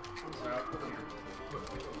there. Right?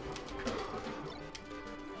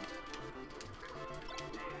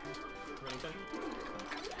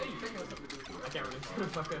 I can't really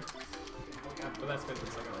fuck it. But that's because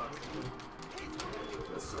it's like a box.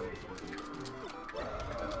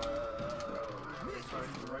 Sorry,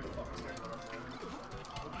 to the right fucking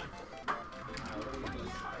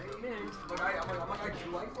I'm like, I do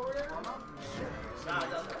like for it. I'm not. Nah, it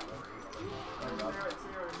doesn't.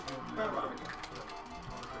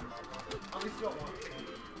 At least you don't want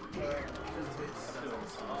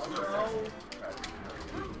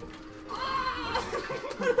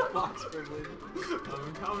Box privilege.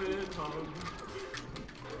 I'm coming home.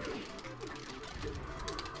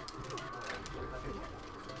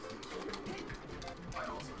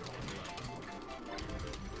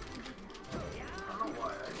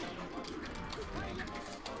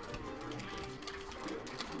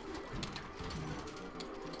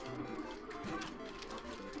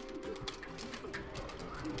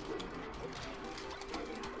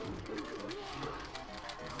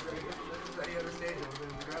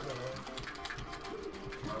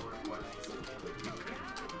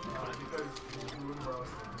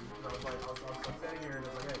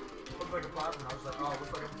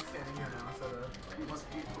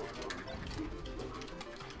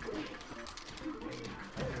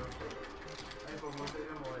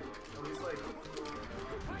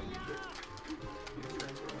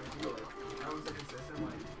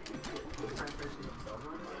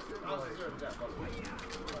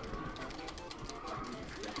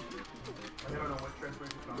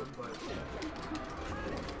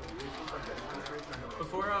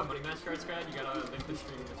 Before Money Match starts, grad, you gotta link the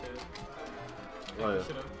stream to it. Oh, yeah.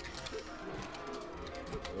 Should've.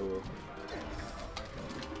 Oh, well.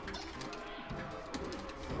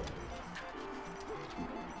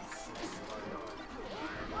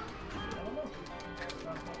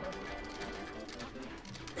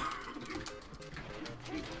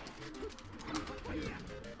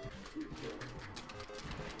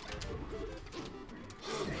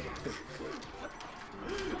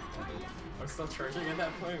 I'm still charging at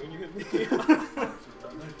that point when you hit me.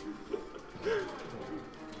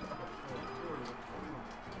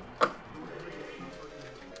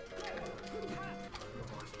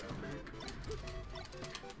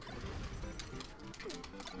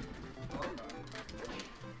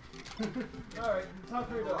 Alright, top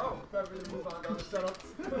 3 to Beverly move on to other setups.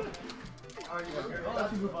 Alright, I'll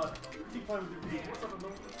let you move on. Keep playing with your feet. What's up,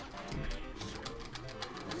 Bill?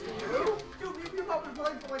 Dude, you've been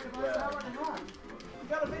playing for like the last hour and a half. You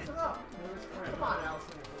gotta mix it up. Come on,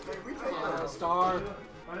 Allison. Star.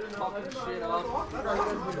 I didn't know. Fucking shit up.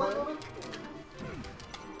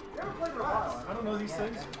 You ever played for a while? I don't know these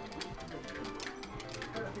things.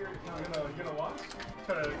 here. You gonna watch?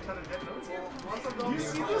 Try to get notes here? Once I'm Do done you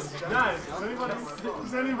see with this? Guys,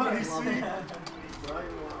 does anybody see?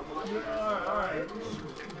 Alright.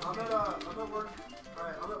 I'm at work.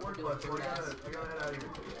 Alright, I'm at work, but so I gotta head out of here.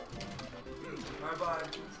 Alright, bye.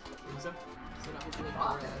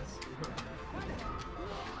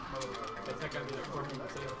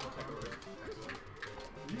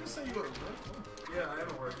 You just say you go to work? Yeah, I am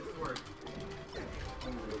at work. This is work.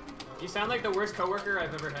 You sound like the worst coworker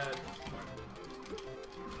I've ever had.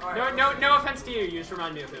 Alright, No offense to you. You just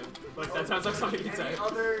remind me of him. Like that sounds like something you'd say. Any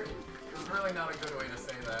other... It's really not a good way to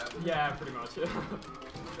say that. Yeah, pretty much. Any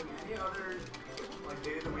other like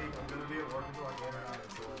day of the week, I'm gonna be at work until I get out.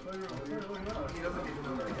 So he doesn't need to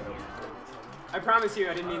know that I get out. I promise you,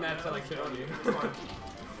 I didn't mean that to like shit on you. It's fine.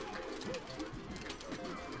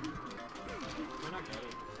 Why not get it?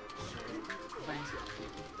 Thanks.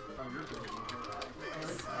 Oh, you're good.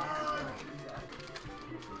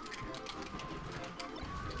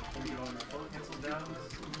 Cancels down.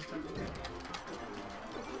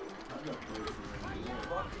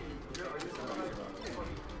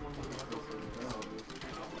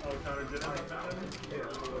 Oh, Connor did it? Yeah.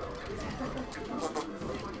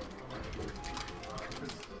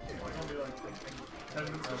 It's only like 10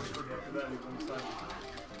 minutes after that, he's on side.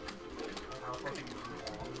 How fucking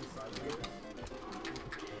long the side is.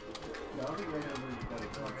 I don't think right now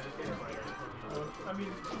I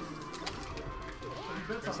mean,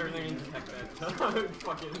 I certainly didn't detect that.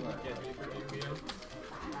 Fucking get me for you, Mio. I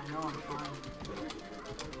know I'm fine.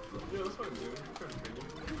 Yeah, that's what I'm doing. I'm trying to train you.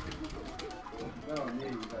 no, me,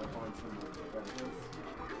 you gotta find some benefits.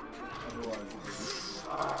 Otherwise, it's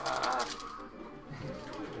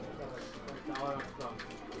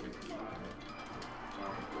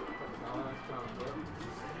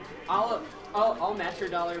I'll match your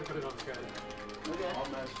dollar and put it on the credit. Okay.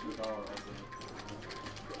 I'll match the dollar.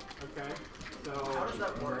 Okay. So How does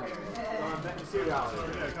that work? $2. so yeah,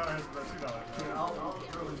 Connor has about $2. I'll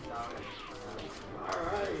throw in dollars.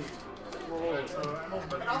 Alright, so Emil's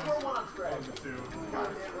betting I'll throw one on Fred.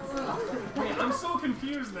 Wait, I'm so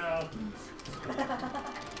confused now.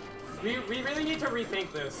 we really need to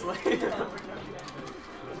rethink this. Like, That's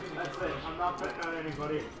it. I'm not betting on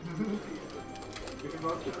anybody. You can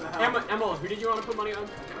both get the house. Emil, who did you want to put money on?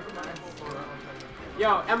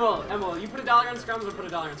 Yo, Emil, you put $1 on Scrums or put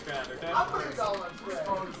 $1 on Scrad, okay? I'll put $1 on Fred. Whose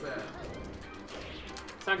phone is that?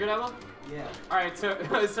 Sound good, Emil? Yeah. All right, so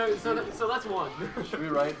that's one. Should we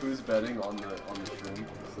write who's betting on the stream?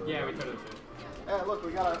 So Yeah, we could have. Hey, look,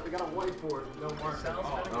 we got a whiteboard. No marks. Sounds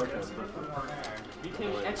Okay. We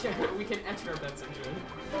can etch our bets into it.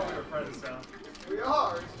 Oh, your friend is down. We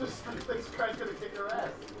are. It's just I think Fred's gonna kick our ass.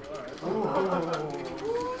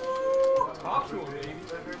 Talk to him, baby.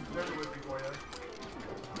 There's a whiskey for you.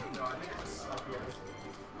 No, I think it's This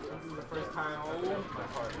is the first time. My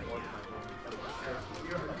heart was my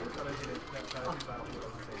You're gonna hit it next time you battle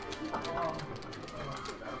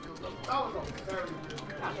that was a very good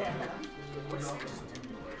What's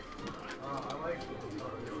I like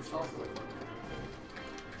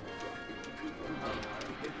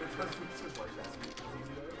it's because like that. It's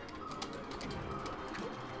easy there.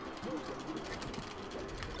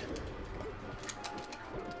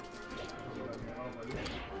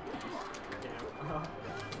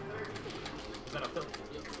 Is that uphill?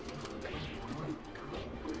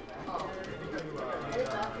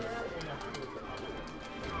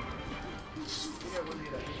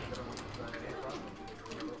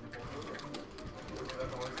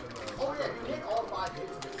 Oh yeah, you hit all 5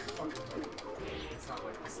 hits and it's fucking it's not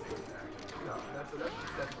like the stage attack. no, that's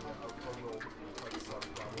definitely a real like suck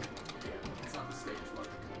problem. Yeah, it's not the stage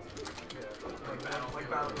fucking. Yeah, like battle.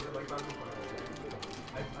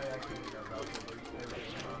 I actually got battle.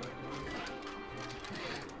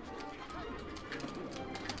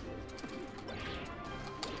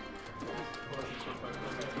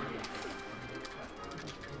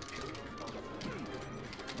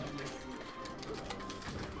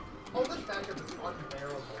 Oh, this matchup is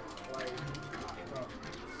unbearable.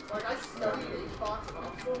 Like I studied Xbox and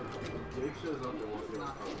also. Jake shows up and wants to get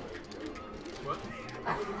What?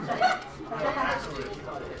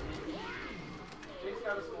 Jake's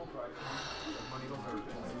got a school prize.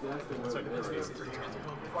 It's like this makes it pretty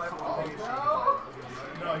technical.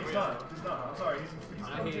 No, he's not. He's not. I'm sorry. He's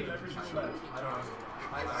coaching every single match. I don't know.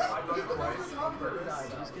 I've done it twice on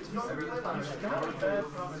purpose. Every time. Not a bad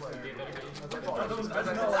promise there. As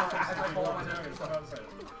I follow my narrative, step outside.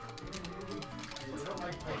 Oh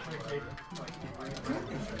my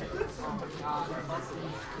god.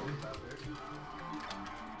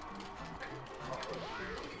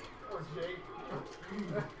 Poor Jake. He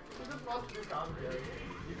just lost his commentary.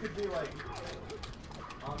 could be like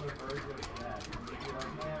on the verge of that. And you'd be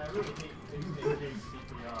like, man, I really hate fixing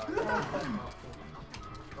CPR.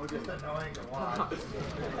 Oh, just annoying to watch.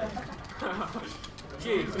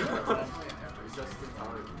 Jeez. He's just in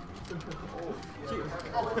time.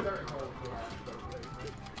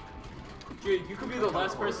 Dude, you could be the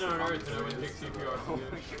last person on earth that I would take CPR from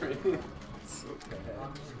you. So bad.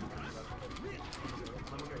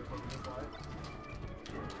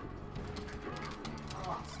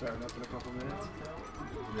 Starting up in a couple minutes.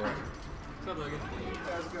 Yeah. What's up, Logan?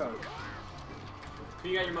 Let's go. Who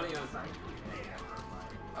you got your money on?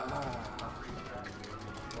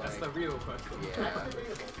 That's the real question. You have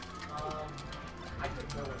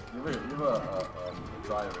a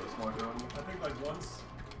dry erase marker on you? I think like once.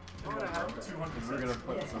 We're gonna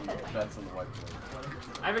put some bets on the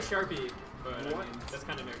whiteboard. I have a Sharpie, but I mean, that's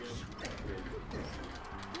kind of no good.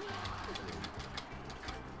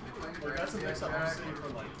 Like, that's a mix up I'll see for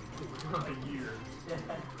like a year.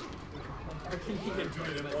 Or can you They're get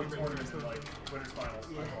doing it in one tournament in like winter's finals.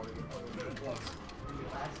 Plus.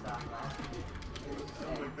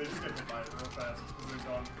 Like, they just get hit by it real fast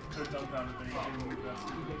because they're dumbfounded they ain't doing the best.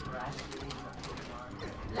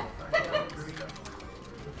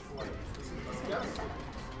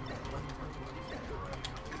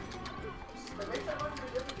 It makes that much of a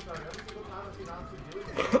difference though. Every single time if you're not to do it,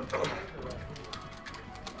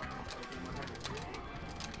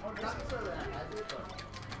 not necessarily that has it, but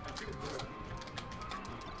I think it's good.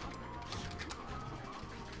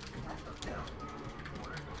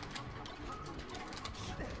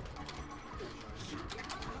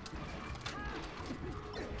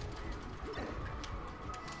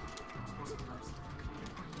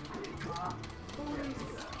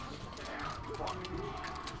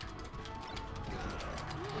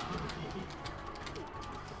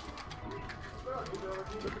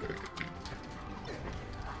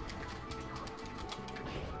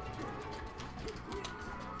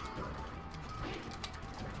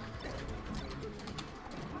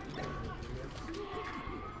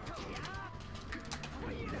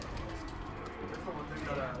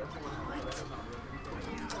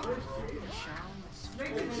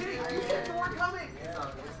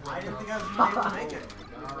 I didn't think I was going to be able to make it.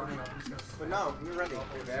 But no, you're ready.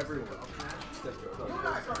 If everyone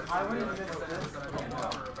I wouldn't have been this.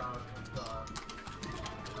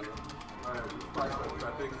 I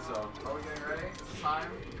think so. Are we getting ready? It's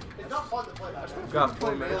time. It's not fun to play that. We've got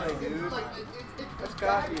 4 minutes. dude. Like, it's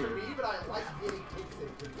bad for me, but I like getting kicks in.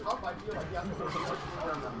 It's tough, I feel like you have to work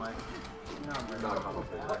Not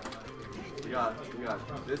complicated. We got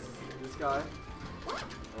this guy. I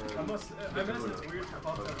imagine it's weird for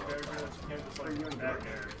Paltz to have a character that you can't just like back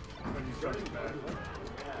air when he's running back.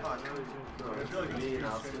 I feel like Me and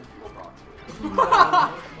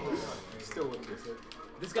it's Still wouldn't miss it.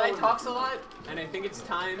 This guy talks a lot, and I think it's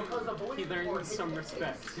time he learns some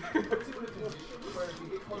respect. where if you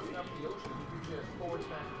get close enough to the ocean, you can just forward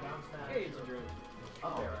smash or down smash. Hey, it's a drone.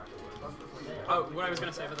 Up there. Oh, what I was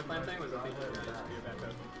gonna say about the clan thing was I think you're gonna be a bad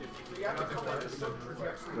coach. You have to come out of the trajectory.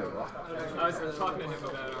 I was talking to him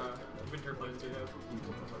about winter plans he has.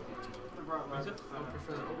 What is it?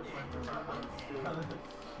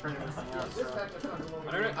 This match is not a little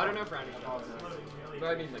I don't know if Randy knows. But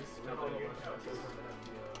I mean, like,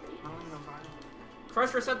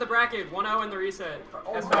 Crush reset the bracket. 1-0 in the reset.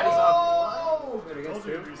 S-Fat is up. Oh! told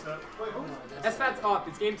you to reset. S-Fat's up.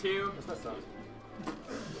 It's game 2. What the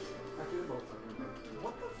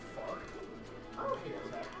fuck? I don't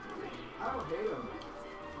hate that. I don't hate him.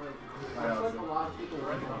 Like, I feel like a lot of people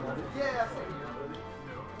ready on that. Yeah,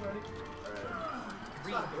 We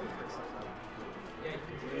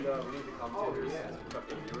need the commentators.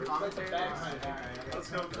 Let's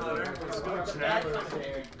go, Connor. Let's go, Jack.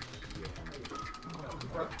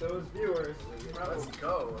 Fuck those viewers. Let's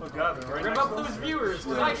go. Oh god, they're right Rev next up to those us. viewers.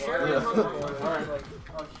 Cause I share Yeah. them.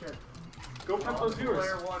 Oh shit. Go pump those viewers.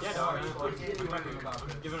 Yeah, no, I'm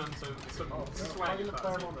giving them some swag. You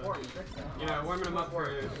know, warming them up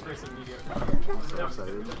for some media. That's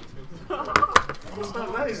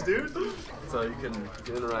not nice, dude. So you can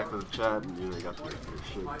interact with the chat and you got to do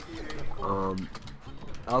your shit.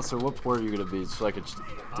 Alistair, what port are you gonna be so I could just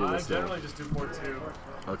do I this now? generally just do port 2.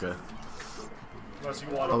 Okay. Unless you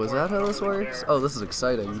want Oh, is that how this works? Oh, this is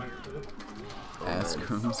exciting. Ass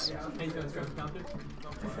Askrums.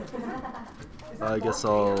 I guess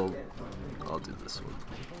I'll do this one.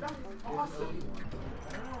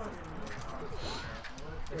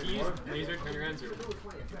 If you use laser, turn your hands. Yo,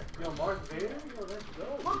 Mark Vader?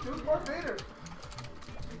 Look, dude, Mark Vader!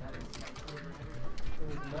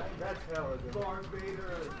 That's hella good. Mark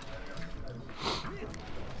Vader.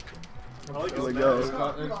 Here we go.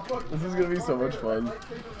 This is gonna be so much fun.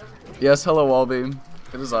 Yes, hello Walby.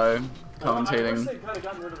 It is I, commentating,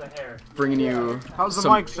 bringing you How's the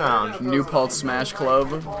some mic sound? new Paltz Smash Club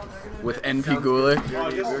with NP Gulick.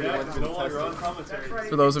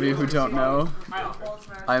 For those of you who don't know,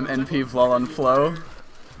 I'm NP Vlalon Flow.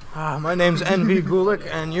 My name's NP Gulick,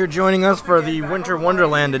 and you're joining us for the Winter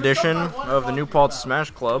Wonderland edition of the new Paltz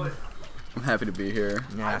Smash Club. I'm happy to be here.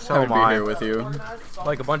 Yeah, so Happy to am be I. here with you.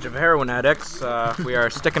 Like a bunch of heroin addicts, we are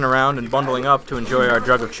sticking around and bundling up to enjoy our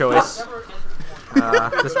drug of choice.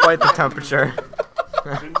 Despite the temperature.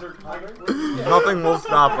 Nothing will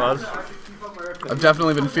stop us. I've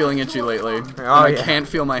definitely been feeling itchy lately. Oh, I yeah. can't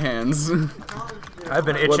feel my hands. I've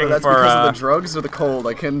been Whether itching that's for, because of the drugs or the cold,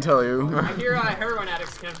 I couldn't tell you. I hear heroin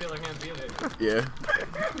addicts can't feel their hands either. Yeah.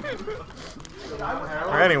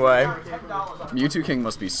 Anyway. Mewtwo King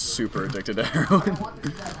must be super addicted to heroin.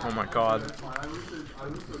 Oh my god.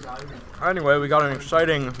 Anyway, we got an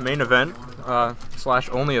exciting main event, slash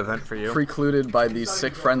only event for you. Precluded by these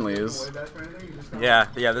sick friendlies. Yeah,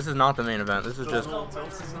 this is not the main event. This is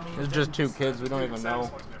just two kids we don't even know.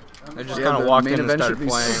 They just kind of the walked main in and event started should be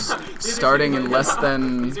playing. starting in less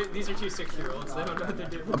than These are two 6-year-olds. They don't know what they're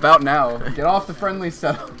doing. about now. Get off the friendly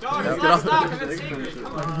stuff. No, Get it's off not stuck. It's sacred.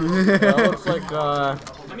 Well, it looks like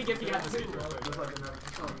Let me get you guys this.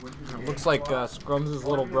 Scrums'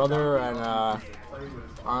 little brother and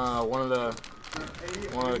one of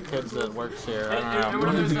the kids that works here. I And don't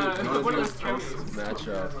one know. of those parents. Match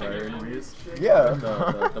player interviews. Yeah.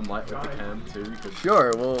 The mic with the cam too.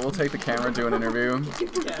 Sure, we'll take the camera, do an interview.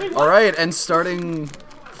 All right, and starting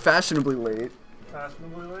fashionably late.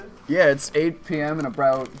 Yeah, it's 8 p.m. in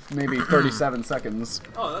about maybe 37 seconds.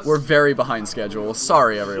 We're very behind schedule.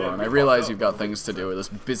 Sorry, everyone. I realize you've got things to do with this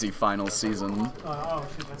busy final season.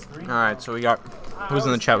 Alright, so we got, who's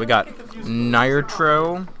in the chat? We got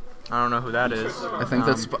Nitro. I don't know who that is. I think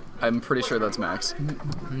I'm pretty sure that's Max.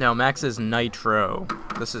 No, Max is Nitro.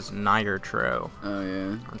 This is Nitro. Oh,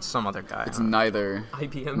 yeah. It's some other guy. It's neither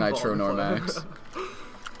IBM Nitro nor Max.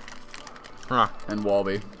 Huh. And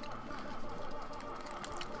Walby.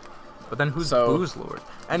 But then who's So- Booze Lord?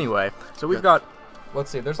 Anyway, so we've got, let's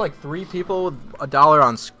see, there's like 3 people with $1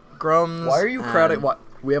 on Scrums. Why are you and- crowding? What?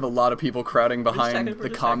 We have a lot of people crowding behind the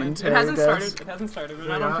It commentary hasn't desk. started. It hasn't started. We're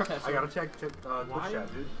not on professional. I gotta check Twitch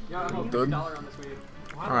chat, dude. Yeah, I'm Good. $1 on this week.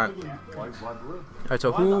 Alright. Alright,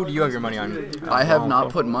 so who do you have your money on? I have not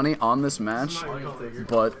put money on this match,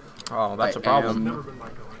 but Oh, that's I a problem.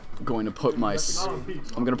 am going to put my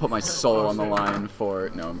I'm gonna put my soul on the line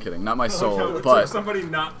for no, I'm kidding, not my soul, but Somebody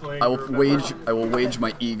not playing. I will wage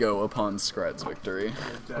my ego upon Scrat's victory.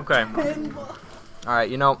 Okay.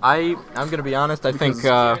 Alright, you know, I'm gonna be honest, I think,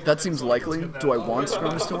 That seems likely. Do I want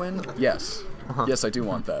Scrums to win? Yes. Yes, I do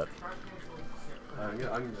want that.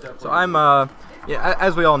 so I'm, yeah,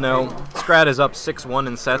 as we all know, Scrat is up 6-1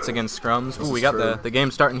 in sets against Scrums. Ooh, we got the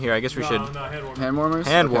game starting here. I guess we should, Hand warmers?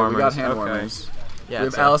 Hand Okay, we got warmers, hand okay. warmers. yeah. We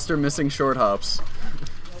have so- Alistair missing short hops.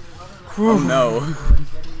 Oh no.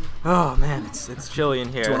 Oh man, it's chilly in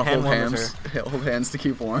here. Do you want to Hand hold warmers hands? Hold hands to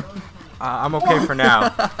keep warm. I'm okay for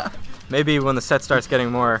now. Maybe when the set starts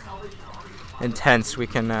getting more intense, we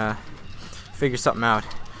can figure something out.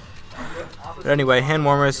 But anyway, hand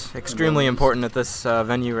warmers extremely important at this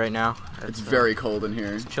venue right now. It's very cold in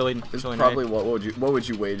here. chilly. It's chilly probably night. what would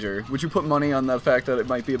you wager? Would you put money on the fact that it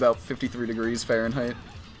might be about 53 degrees Fahrenheit?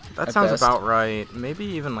 That at sounds best? about right. Maybe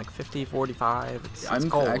even like 50, 45. It's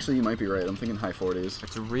cold. Actually, you might be right. I'm thinking high 40s.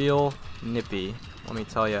 It's real nippy, let me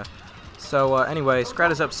tell you. So anyway,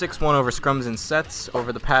 Scrat is up 6-1 over Scrums in sets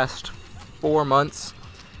over the past 4 months,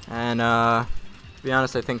 and to be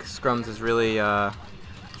honest, I think Scrums is really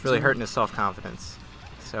hurting his self-confidence.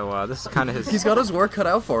 So this is kind of his. He's got his work cut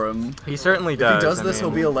out for him. He certainly If does. he does I this, he'll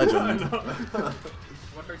mean- be a legend.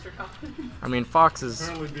 What hurts your confidence? I mean, Fox is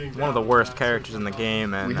one of the worst characters in the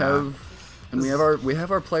game, and we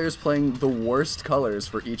have our players playing the worst colors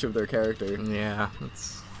for each of their character. yeah,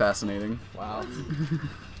 it's. Fascinating. Wow.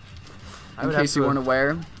 In case you weren't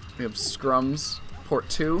aware, we have Scrums Port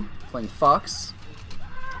 2 playing Fox,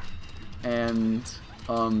 and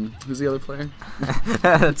who's the other player?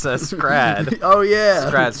 That's Scrad. Oh yeah.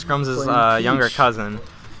 Scrad, Scrums' Playing younger Peach. cousin.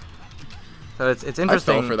 So it's I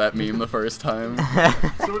interesting. fell for that meme the first time.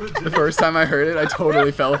 The first time I heard it, I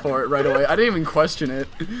totally fell for it right away. I didn't even question it.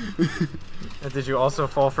 Did you also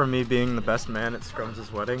fall for me being the best man at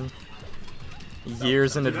Scrums' wedding?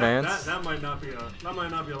 Years in advance? That might not be a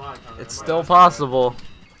lie. Connor. It's still possible.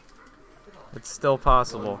 It's still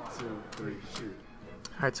possible.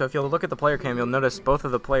 Alright, so if you'll look at the player cam, you'll notice both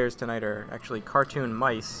of the players tonight are actually cartoon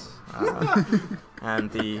mice.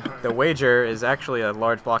 And the wager is actually a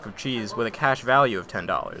large block of cheese with a cash value of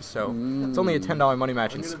 $10. So it's only a $10 money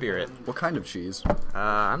match in spirit. What kind of cheese?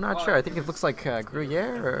 I'm not sure. I think it looks like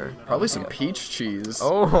Gruyere or... Probably some peach cheese.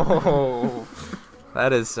 Oh!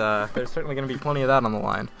 That is, there's certainly going to be plenty of that on the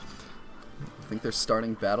line. I think they're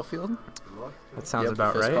starting Battlefield. That sounds Yep,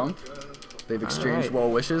 about fist right. bump. They've exchanged well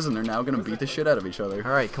wishes, and they're now going to beat the shit out of each other.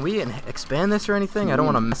 All right, can we expand this or anything? I don't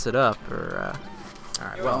want to mess it up. Or all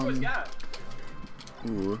right, well.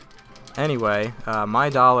 Ooh. Anyway, my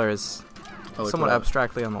dollar is Oh, somewhat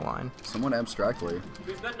abstractly on the line. Somewhat abstractly.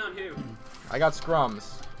 Who's betting on who? I got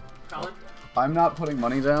scrums. Colin? I'm not putting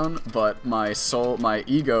money down, but my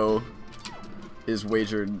ego is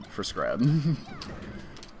wagered for Scrad.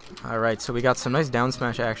 All right, so we got some nice down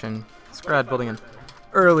smash action. Scrad building an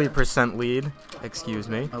early % lead. Excuse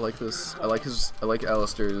me. I like this. I like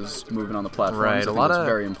Alistair's moving on the platforms. Right, I think that's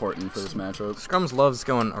very important for this matchup. Scrums loves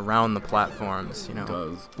going around the platforms, you know. It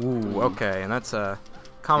does. Ooh, okay, and that's a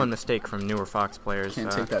common mistake from newer Fox players.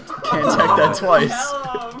 Can't take that. Can't take that twice.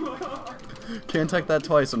 Can't take that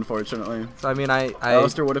twice, unfortunately. So I mean,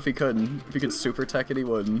 Alistair would if he could. If he could super tech it, he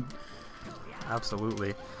would.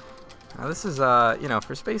 Absolutely. Now this is, you know,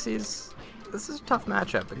 for Spaceys, this is a tough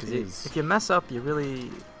matchup because if you mess up, you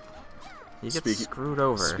get screwed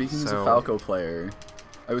over. Speaking as a Falco player,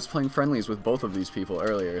 I was playing friendlies with both of these people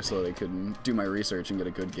earlier so that I could do my research and get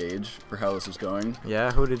a good gauge for how this was going.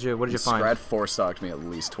 Yeah, what did you find? Scrad 4-stocked me at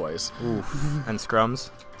least twice. Oof. And Scrums?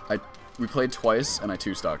 We played twice, and I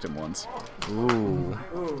 2-stocked him once. Ooh.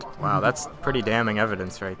 Wow, that's pretty damning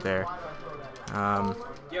evidence right there.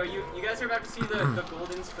 Yo, you guys are about to see the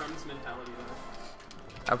golden Scrums mentality,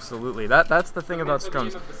 though. Absolutely. That's the thing about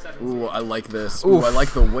Scrums. Ooh, I like this. Oof. Ooh, I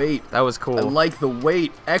like the weight. That was cool. I like the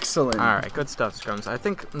weight. Excellent. All right, good stuff, Scrums. I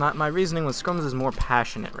think my reasoning with Scrums is more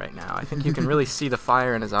passionate right now. I think you can really see the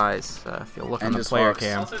fire in his eyes if you look on the player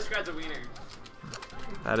cam. Also, Scrad's a wiener.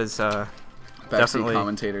 That is definitely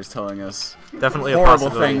commentators telling us definitely horrible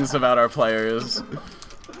things about our players.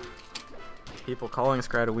 People calling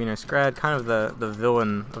Scrad a wiener. Scrad kind of the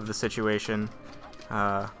villain of the situation,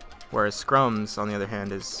 whereas Scrums, on the other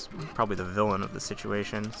hand, is probably the villain of the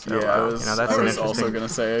situation. So yeah, that's I was also gonna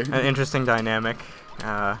say an interesting dynamic.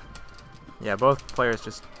 Yeah, both players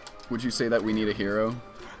just. Would you say that we need a hero?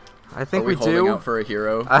 I think we do. Holding out for a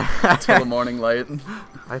hero until the morning light.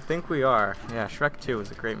 I think we are. Yeah, Shrek 2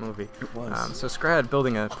 was a great movie. It was. So Scrad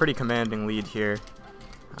building a pretty commanding lead here.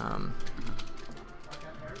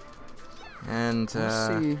 And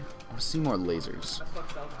I see more lasers.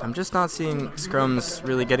 I'm just not seeing Scrums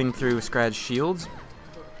really getting through Scrad's shields.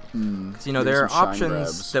 Because, you know, there are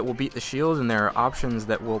options that will beat the shield, and there are options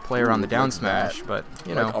that will play around the down smash. But,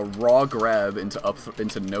 you know, like a raw grab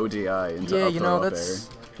into no DI into yeah, up you know, throw, that's.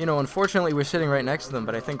 You know, unfortunately, we're sitting right next to them,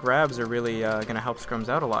 but I think grabs are really going to help Scrums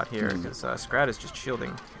out a lot here, because Scrad is just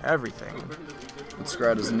shielding everything. But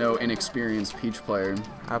Scrad is no inexperienced Peach player.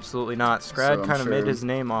 Absolutely not. Scrad kind of made his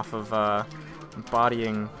name off of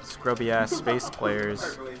embodying scrubby-ass space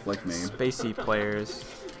players. Like me. Spacey players.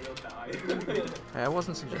 I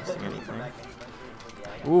wasn't suggesting anything.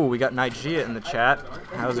 Ooh, we got Nigeria in the chat.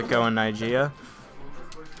 How's it going, Nigeria?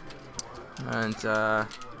 And,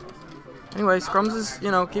 anyway, Scrums is, you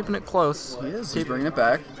know, keeping it close. He is. He's bringing it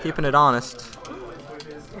back. Keeping it honest.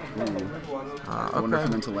 I wonder if he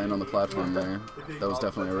meant to land on the platform there. That was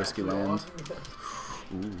definitely a risky land.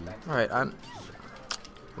 Alright,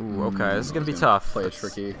 Ooh, okay, this is going to be tough. Play it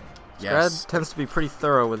tricky. Scrad tends to be pretty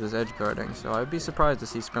thorough with his edge guarding, so I'd be surprised to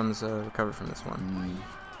see Scrums recover from this one.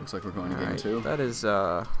 Looks like we're going to game 2. That is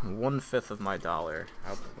 1/5 of my dollar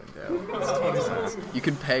out the window. That's 20 cents. You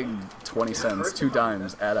could peg 20 cents, 2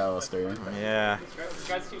 dimes at Alistair. Yeah.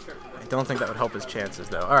 I don't think that would help his chances,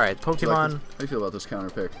 though. Alright, Pokemon. How do you feel about this counter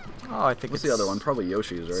pick? Oh, I think What's the other one? Probably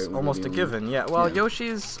Yoshi's, right? It's almost a given, yeah. Well,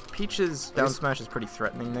 Yoshi's, Peach's down smash is pretty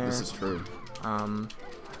threatening there. This is true.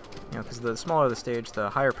 You know, because the smaller the stage, the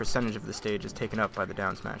higher percentage of the stage is taken up by the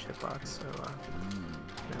down smash hitbox. So,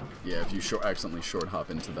 you know. Yeah, if you accidentally short hop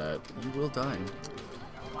into that, you will die.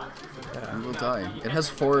 Yeah. You will die. It has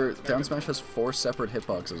 4. Down smash has 4 separate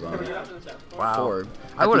hitboxes on it. Wow. 4.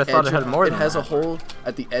 I would have thought it had more than that. It has that. a whole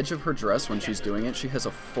at the edge of her dress when she's doing it. She has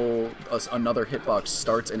a full another hitbox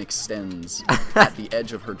starts and extends at the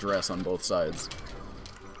edge of her dress on both sides.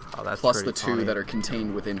 Oh, that's plus the funny. 2 that are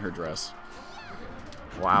contained within her dress.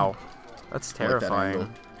 Wow, that's terrifying. Like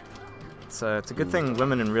that it's a good thing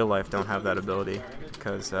women in real life don't have that ability,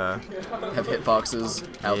 because have hitboxes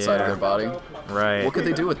outside of their body. Right. What could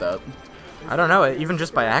they do with that? I don't know, even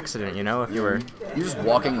just by accident, you know, if you were You're just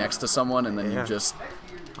walking next to someone and then Yeah. you just...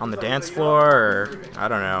 on the dance floor, or I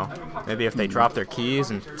don't know, maybe if they drop their keys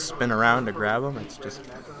and spin around to grab them. It's just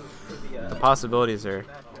the possibilities are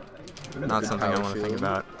not something I want to think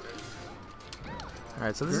about. All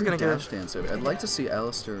right, so this is gonna dash get. dancer. I'd like to see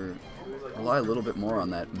Alistair rely a little bit more on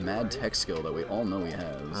that mad tech skill that we all know he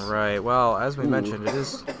has. Right. Well, as we mentioned, it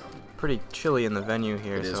is pretty chilly in the venue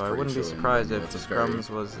here, It is so I pretty wouldn't be chilly in the surprised venue. if It's a very- Scrums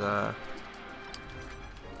was.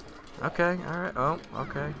 Okay. All right. Oh.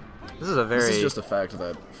 Okay. This is a very. This is just a fact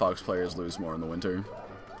that Fox players lose more in the winter.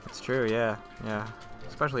 It's true. Yeah. Yeah.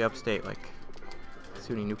 Especially upstate, like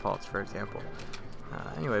SUNY New Paltz, for example.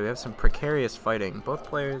 Anyway, we have some precarious fighting. Both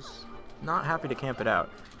players not happy to camp it out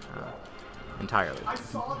entirely.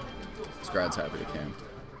 Scrad's happy to camp.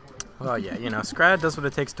 Well, yeah, you know, Scrad does what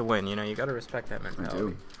it takes to win. You know, you got to respect that I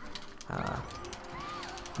mentality.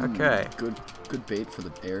 do. Okay, Good bait for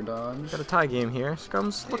the air dodge. got a tie game here.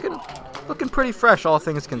 Scrum's looking pretty fresh, all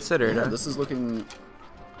things considered. Yeah, this is looking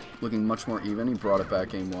much more even. He brought it back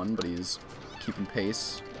game 1, but he's keeping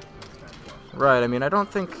pace. Right. I mean, I don't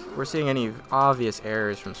think we're seeing any obvious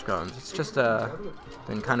errors from Scrums. It's just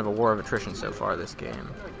been kind of a war of attrition so far this game.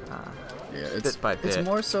 Yeah, bit by it's bit.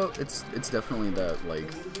 more so. It's definitely that like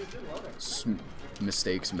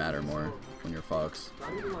mistakes matter more when you're Fox,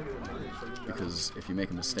 because if you make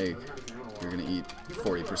a mistake, you're gonna eat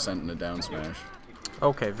 40% in a down smash.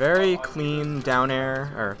 Okay, very clean down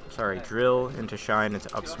air, or sorry, drill into shine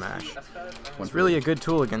into up smash. It's really a good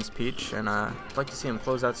tool against Peach, and I'd like to see him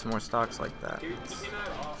close out some more stocks like that.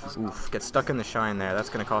 Oof, get stuck in the shine there. That's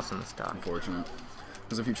going to cost him the stock. Unfortunate.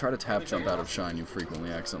 Because if you try to tap jump out of shine, you frequently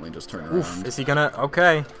accidentally just turn Oof, around. is he going to...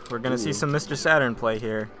 Okay, we're going to see some Mr. Saturn play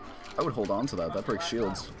here. I would hold on to that. That breaks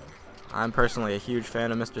shields. I'm personally a huge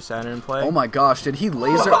fan of Mr. Saturn play. Oh my gosh, did he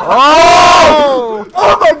laser? Oh!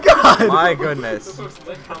 Oh my god! My goodness.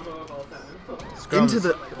 Into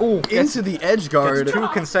the edge guard. Gets 2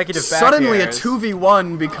 consecutive back Suddenly airs. a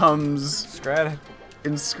 2v1 becomes Scrad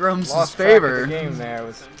in Scrums' lost track of favor. the game there.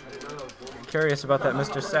 Was curious about that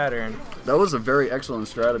Mr. Saturn. That was a very excellent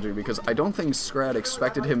strategy because I don't think Scrad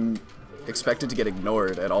expected to get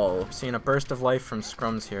ignored at all. Seeing a burst of life from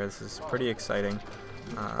Scrums here. This is pretty exciting.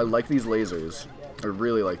 I like these lasers. I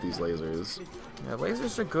really like these lasers. Yeah,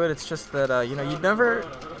 lasers are good. It's just that you know, you never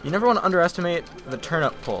want to underestimate the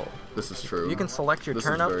turn-up pull. This is true. You can select your This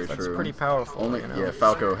turn-up. is very That's true. pretty powerful. Only you know? yeah,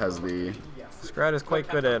 Falco has the. Scrad is quite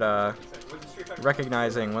good at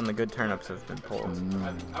recognizing when the good turn-ups have been pulled.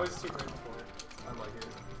 I was super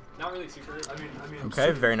not really super.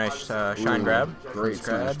 Okay, very nice shine grab. from Great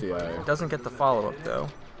smash Scrad. DI. Doesn't get the follow-up though.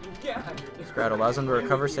 Scrad allows him to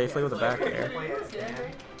recover safely with a back air.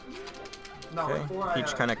 Okay,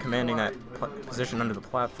 Peach kind of commanding that position under the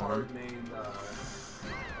platform.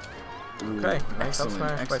 Okay, nice up excellent,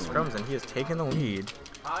 smash by excellent. Scrums, and he has taken the lead.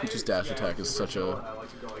 Peach's dash attack is such a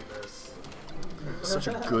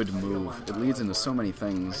good move. It leads into so many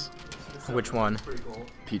things. Which one?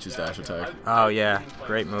 Peach's dash attack. Oh yeah,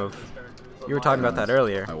 great move. You were talking about that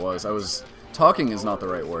earlier. I was. Talking is not the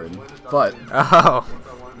right word, but Oh,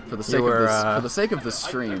 for the sake were, of this, for the sake of this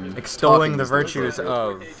stream, extolling talking the is right virtues word.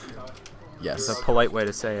 of. Yes, It's a polite way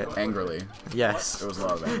to say it. angrily. Yes. There was a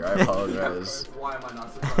lot of anger. I apologize, Why am I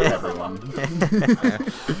not surprised? everyone.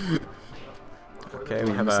 Okay,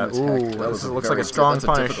 we have Missing a. the tech. Ooh, That was this a looks like very a strong that's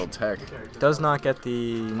punish. A difficult tech. Does not get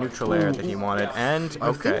the neutral air that he wanted, and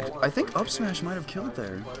okay. I think up smash might have killed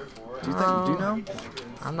there. Do you think? Do you know?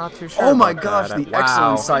 I'm not too sure. Oh my about gosh, that. the Wow.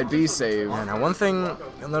 excellent side B save. Yeah, now one thing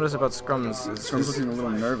you'll notice about Scrums is Scrum's looking a little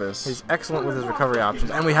nervous. he's excellent with his recovery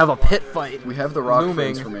options, and we have a pit fight. We have the rock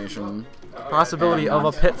looming. transformation. Possibility of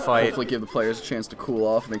a pit fight. Hopefully give the players a chance to cool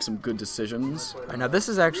off, make some good decisions. Right, now this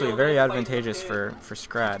is actually very advantageous for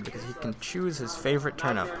Scrad because he can choose his favorite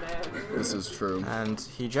turn-up, This is true. and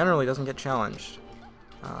he generally doesn't get challenged.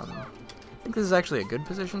 I think this is actually a good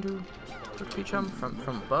position to Peach him from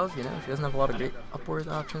above. You know, if he doesn't have a lot of great upward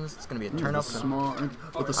options, it's going to be a turn-up.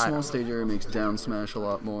 But the small stage area makes down smash a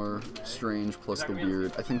lot more strange. Plus the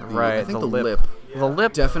weird. I think the, Right, I think the the lip. lip. The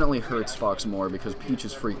lip. Definitely hurts Fox more because Peach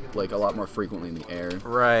is a lot more frequently in the air.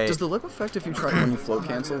 Right. Does the lip affect if you try when you float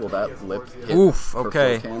cancel? Will that lip hit Oof, for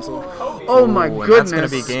okay. float cancel? Oh my Ooh, and goodness!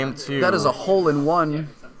 that's gonna be game 2. That is a hole in 1.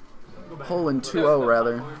 Hole in 2-0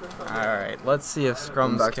 rather. Alright, let's see if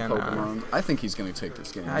Scrums Back to can... Pokemon. I think he's gonna take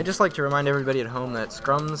this game. I just like to remind everybody at home that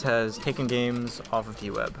Scrums has taken games off of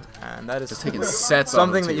D-Web, and that is taken sets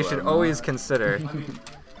something off of that you should D-Web. always consider.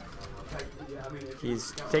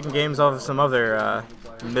 He's taken games off of some other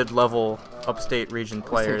mid-level upstate region He's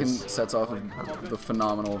players. taking sets off of the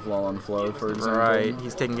phenomenal Vlaw on Flow, for example. Right,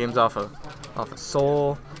 he's taking games off of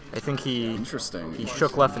Soul, I think he Interesting. he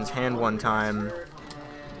shook Leffen's hand one time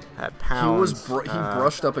at pounds. He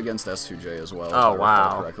brushed up against S2J as well. Oh, if I wow.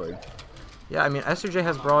 recall correctly. Yeah, I mean, S2J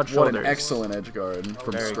has broad shoulders. What an excellent edge guard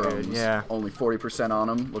from Very Scrums. good, yeah. Only 40% on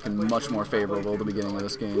him, looking much more favorable at the beginning of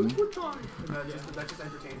this game. That just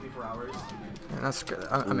entertains me for hours. And that's good.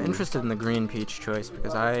 I'm interested in the green peach choice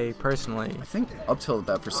because I personally... I think up till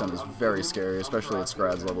that percent is very scary, especially at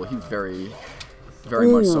Scrad's level. He very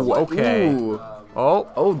much so. Okay. Ooh.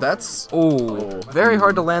 Oh, That's... very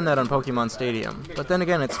hard to land that on Pokemon Stadium. But then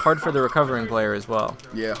again, it's hard for the recovering player as well.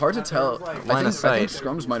 Yeah, hard to tell. I Line of think sight.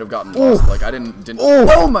 Scrums might have gotten lost. Like, I didn't...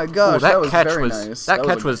 Oh my gosh, that was catch very was nice. that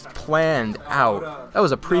catch was planned out. That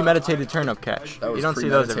was a premeditated turnip catch. That was You don't see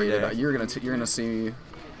those every premeditated. day. You're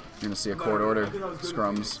gonna see a court order,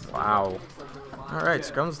 Scrums. Wow. All right,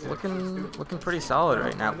 Scrums looking pretty solid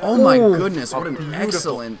right now. Oh my goodness, what an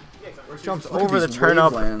excellent... Jumps Look at over the these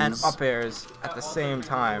turnip wavelands. and up airs at the same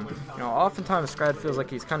time. You know, oftentimes Scrad feels like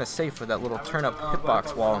he's kind of safe with that little turnip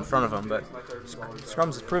hitbox wall in front of him, but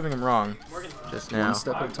Scrums is proving him wrong just now. One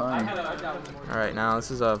step at a time. All right, now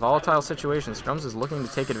this is a volatile situation. Scrums is looking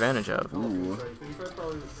to take advantage of. Ooh.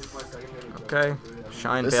 Okay,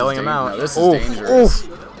 Shine This bailing is him now out. this is dangerous.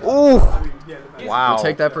 Wow. We'll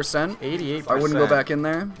take that percent. 88%. I wouldn't go back in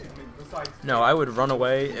there. No, I would run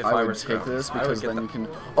away if I I were would take Scrums. this I would because get then the- you can...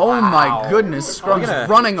 Oh my goodness, Scrums gonna-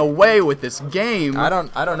 running away with this game. I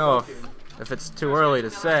don't know if it's too early to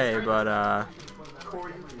say, but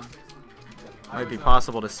might be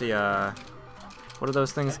possible to see a what are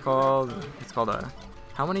those things called? It's called a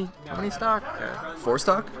how many stock? 4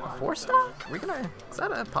 stock? 4 stock? Is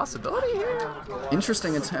that a possibility here?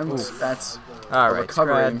 Interesting attempt. That's All a right,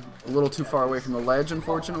 recovery. Scrad. A little too far away from the ledge,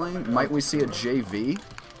 unfortunately. Might we see a JV?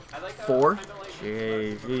 4?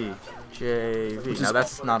 JV. Now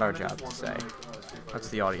that's not our job to say. That's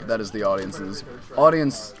the audience. That is the audience's.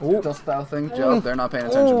 Audience, dost thou think, Joe? They're not paying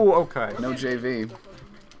attention. Oh, okay. No JV.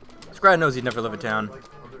 Scrad knows he'd never live it down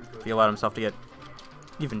if he allowed himself to get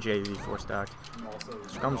even JV 4 stock.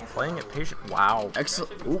 Scrum's playing it patient. Wow.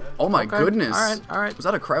 Excellent. Oh my Okay, goodness. alright. Was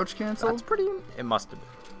that a crouch cancel? That's pretty. It must have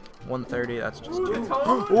been. 130. That's just.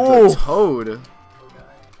 The Toad.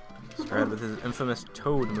 Scrad with his infamous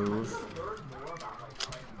Toad move.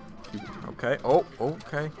 Okay. Oh.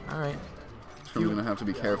 Okay. All right. I'm gonna have to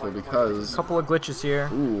be careful because. Couple of glitches here.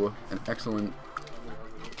 Ooh, an excellent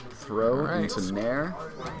throw Alright. into Nair.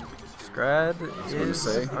 Scrad gonna is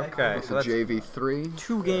say. okay. So that's JV3.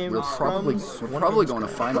 2 games. We're probably Scrums, going to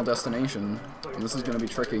Final Destination. And this is gonna be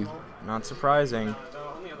tricky. Not surprising.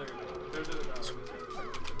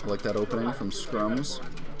 I like that opening from Scrums.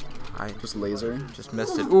 I Just laser. just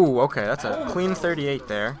missed it. Ooh. Okay. That's a clean 38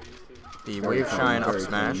 there. The Very wave clean, shine up very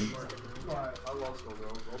smash. clean.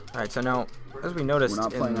 All right. So now, as we noticed, We're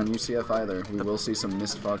not playing in on UCF either. We will see some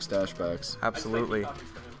missed Fox dashbacks. Absolutely.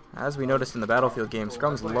 As we noticed in the Battlefield game,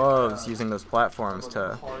 Scrums loves using those platforms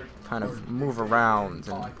to kind of move around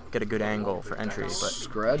and get a good angle for entry, but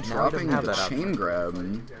Scrad now he dropping doesn't have the that option. chain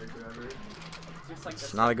grab.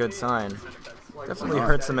 It's not a good sign. Definitely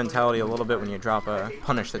hurts the mentality a little bit when you drop a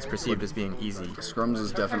punish that's perceived as being easy. Scrums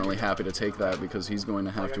is definitely happy to take that because he's going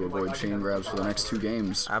to have to avoid chain grabs for the next 2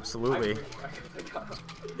 games. Absolutely.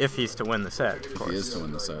 If he's to win the set, of If course. he is to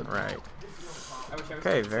win the set. Right.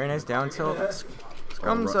 Okay, very nice down tilt.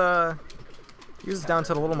 Scrums uses down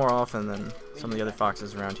tilt a little more often than some of the other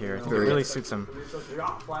foxes around here. I think it really suits him.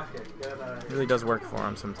 It really does work for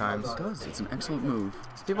him sometimes. It does. It's an excellent move.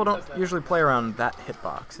 People don't usually play around that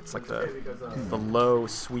hitbox. It's like the low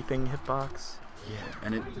sweeping hitbox. Yeah,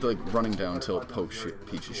 and it like running down tilt pokes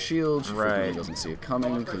Peach's shield. She frequently doesn't see it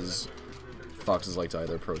coming because foxes like to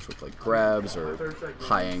either approach with like grabs or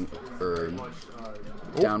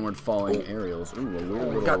downward falling aerials. Ooh, a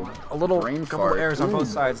little Got a little brain couple fart. airs on Ooh. both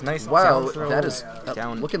sides. Nice Wow, down throw. that is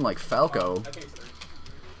down. looking like Falco.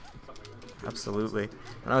 Absolutely.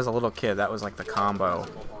 When I was a little kid, that was like the combo.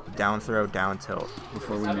 Down throw, down tilt.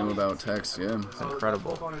 Before we knew about text, yeah. It's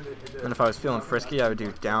incredible. And if I was feeling frisky, I would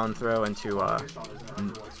do down throw into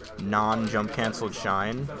non-jump canceled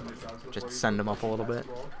shine. Just send them up a little bit.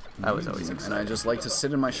 That was always And exciting. I just like to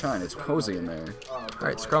sit in my shine. It's cozy in there.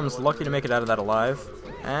 Alright, Scrum's lucky to make it out of that alive.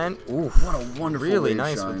 And, ooh, What a wonderful really wave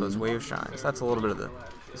nice shine. with those wave shines. That's a little bit of the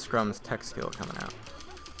Scrum's tech skill coming out.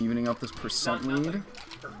 Evening up this percent lead.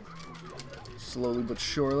 Slowly but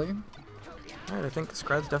surely. Alright, I think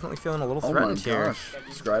Scrad's definitely feeling a little Oh my threatened here. gosh.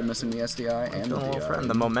 Scrad missing the SDI and the Feeling a little DI. threatened.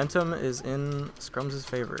 The momentum is in Scrum's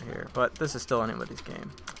favor here, but this is still anybody's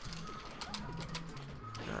game.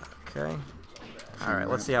 Okay. Alright,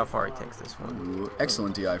 let's see how far he takes this one. Ooh,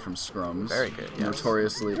 excellent DI from Scrums. Very good, yes.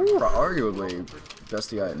 Notoriously, arguably,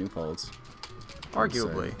 best DI at New Paltz.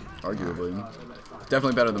 Arguably. Arguably.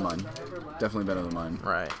 Definitely better than mine. Definitely better than mine.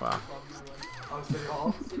 Right, wow.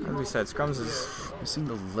 As we said, Scrums is... I've seen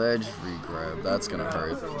the ledge regrab. That's going to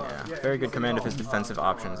hurt. Yeah, very good command of his defensive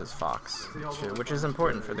options as Fox, which is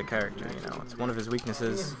important for the character, you know. It's one of his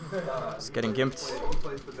weaknesses. It's getting gimped.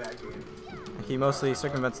 And he mostly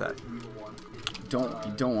circumvents that.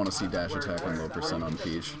 You don't want to see dash attack on low percent on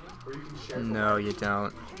Peach. No, you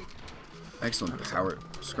don't. Excellent power.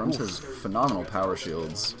 Scrums has phenomenal power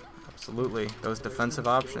shields. Absolutely. Those defensive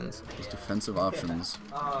options. His defensive options.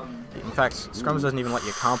 In fact, Scrums doesn't even let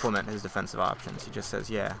you compliment his defensive options. He just says,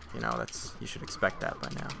 yeah, you know, you should expect that by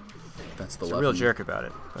now. That's the He's a real jerk about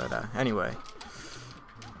it. But anyway.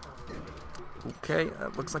 Okay,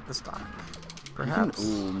 that looks like the stock. Perhaps.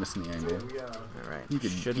 Ooh, missing the angle. Alright. He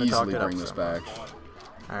could easily bring this back.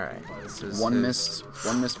 Alright. This is one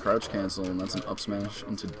missed crouch cancel, and that's an up smash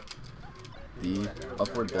into the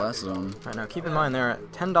upward blast zone. Right, now keep in mind there are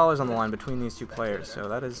 $10 on the line between these two players, so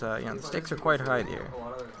that is, you know, the stakes are quite high here.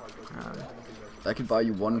 That could buy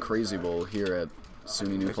you one Crazy Bowl here at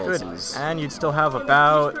SUNY New Paltz. And you'd still have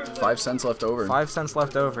about 5 cents left over. 5 cents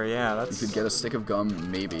left over, yeah. That's. You could get a stick of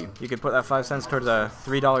gum, maybe. You could put that 5 cents towards a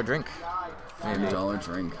 $3 drink. $3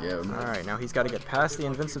 drink, yeah. Alright, now he's got to get past the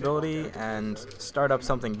invincibility and start up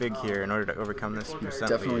something big here in order to overcome this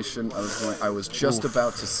percent Definitely lead. shouldn't. I was just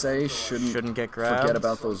about to say shouldn't get grabbed. Forget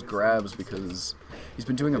about those grabs because he's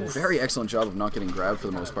been doing a very excellent job of not getting grabbed for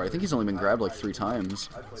the most part. I think he's only been grabbed like 3 times.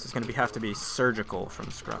 This is going to have to be surgical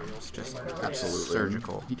from Scrums. Just absolutely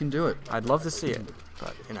surgical. He can do it. I'd love to see it,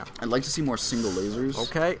 but you know. I'd like to see more single lasers.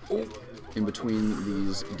 Okay. In between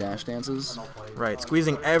these dash dances. Right,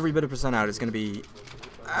 squeezing every bit of percent out is going to be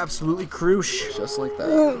absolutely crucial. Just like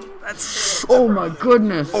that. That's. Oh my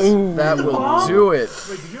goodness! That will do it.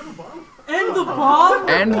 End the bomb.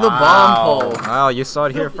 End the bomb pole. Wow, you saw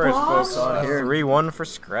it here first, folks. Saw it here. 3-1 for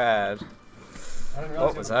Scrad.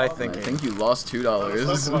 What was I thinking? I think you lost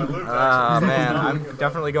 $2. Ah, man, I'm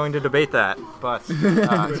definitely going to debate that, but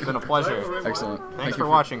it's been a pleasure. Excellent. Thanks for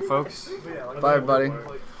watching, folks. Bye, everybody.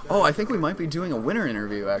 Oh, I think we might be doing a winner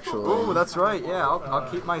interview, actually. Oh, that's right. Yeah, I'll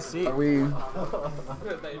keep my seat. Are we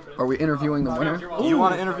interviewing the winner? Do you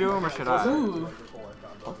want to interview him, or should I?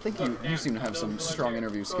 I think you seem to have some strong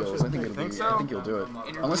interview skills. I think you'll do it.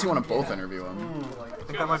 Unless you want to both interview him. I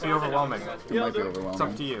think that might be overwhelming. It might be overwhelming. It's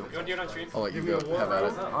up to you. I'll let you go. Have at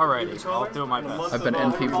it. Alrighty, I'll do my best. I've been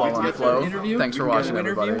NP Flow on Flow. Thanks for watching,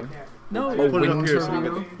 everybody. No, put it up here.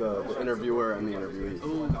 The interviewer and the interviewee.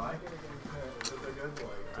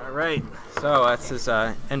 Alright, so that's his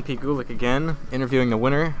NP Gulick again, interviewing the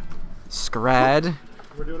winner, Scrad.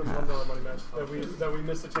 We're doing a $1 money match that we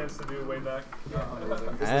missed a chance to do way back.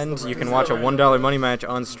 And you can watch a $1 money match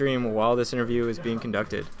on stream while this interview is being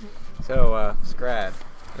conducted. So, Scrad,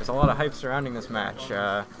 there's a lot of hype surrounding this match.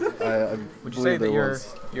 Would you say that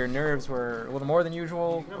your nerves were a little more than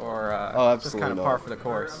usual, or just kind of par for the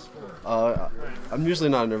course? I'm usually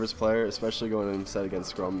not a nervous player, especially going in set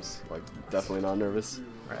against Scrums. Like, definitely not nervous.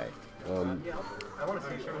 Right.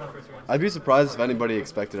 I'd be surprised if anybody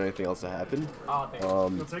expected anything else to happen.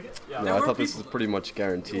 Yeah, I thought this was a pretty much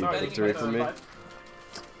guaranteed victory for me.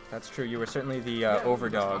 That's true. You were certainly the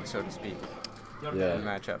overdog, so to speak. Yeah. In the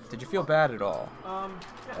matchup. Did you feel bad at all?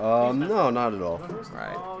 No, not at all.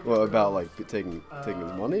 Right. What about like taking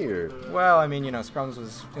the money or? Well, I mean, you know, Scrums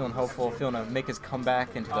was feeling hopeful, feeling to make his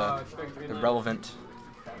comeback into the relevant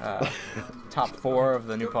top 4 of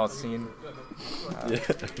the New Paltz scene.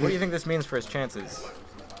 What do you think this means for his chances?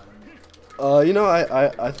 You know,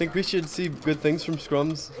 I think we should see good things from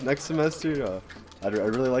Scrums next semester. I'd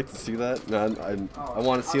really like to see that. I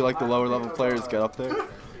want to see like the lower level players get up there.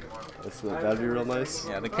 That'd be real nice.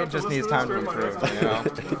 Yeah, the kid just needs time to improve, you know?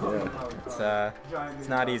 Yeah. It's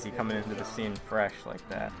not easy coming into the scene fresh like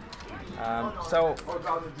that.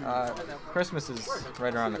 Christmas is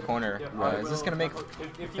right around the corner. Is this going to make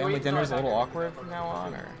family dinners a little awkward from now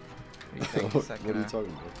on, or what do you think? What are you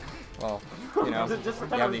talking about? Well, you know,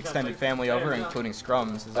 you have the extended family over, including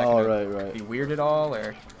Scrums. Is that going to be weird at all,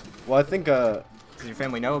 or? Well, I think. Does your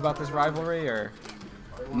family know about this rivalry, or?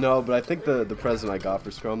 No, but I think the present I got for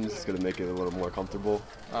Scrums is going to make it a little more comfortable.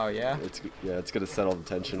 Oh, yeah? It's going to settle the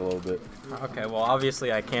tension a little bit. Okay, well,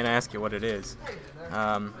 obviously I can't ask you what it is.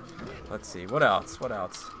 Let's see, what else?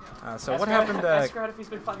 So what happened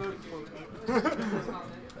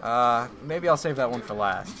maybe I'll save that one for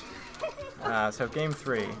last. So game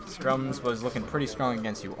 3, Scrums was looking pretty strong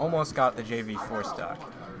against you. Almost got the JV4 stock.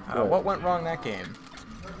 What went wrong that game?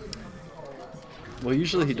 Well,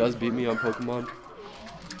 usually he does beat me on Pokemon.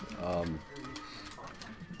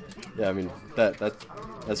 Yeah, I mean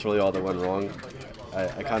that's really all that went wrong.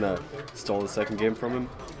 I kind of stole the second game from him.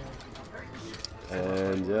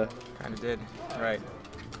 And yeah. Kind of did, right.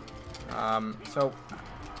 So,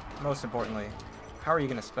 most importantly, how are you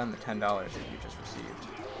going to spend the $10 that you just received?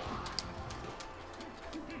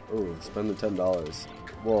 Oh, spend the $10.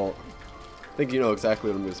 Well, I think you know exactly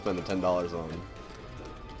what I'm going to spend the $10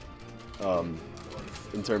 on.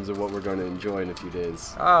 In terms of what we're going to enjoy in a few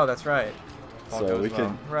days. Oh, that's right. So we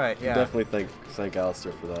can yeah. definitely thank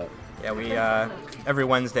Alistair for that. Yeah, we every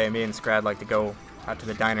Wednesday, me and Scrad like to go out to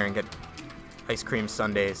the diner and get ice cream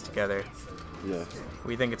sundaes together. Yeah.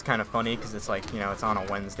 We think it's kind of funny because it's like, you know, it's on a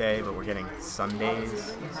Wednesday, but we're getting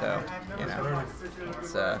Sundays, so, you know,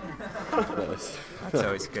 it's that's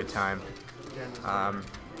always a good time. All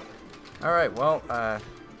right, well, I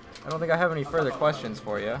don't think I have any further questions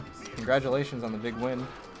for you. Congratulations on the big win.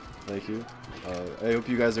 Thank you. I hope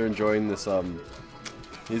you guys are enjoying this. I think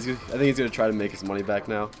he's gonna try to make his money back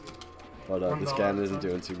now, but this cannon isn't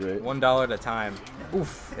doing too great. $1 at a time.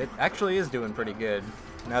 Oof! It actually is doing pretty good.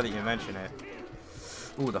 Now that you mention it.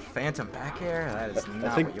 Ooh, the phantom back air. That is not what you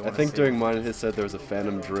want to see. I think during mine and his set there was a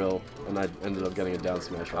phantom drill, and I ended up getting a down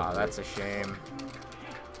smash. Oh, that's a shame.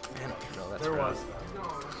 Phantom drill. That's there rough. was.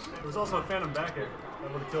 There was also a phantom back air.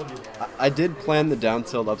 That would have killed you. I did plan the down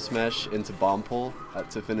tilt up smash into bomb pull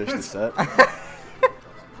to finish the set.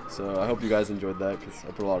 So I hope you guys enjoyed that because I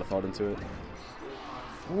put a lot of thought into it.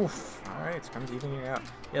 Oof. Alright, Scrum's evening it out.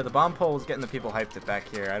 Yeah, the bomb pole was getting the people hyped it back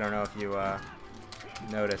here. I don't know if you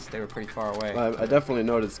noticed. They were pretty far away. I definitely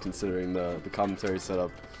noticed considering the commentary setup.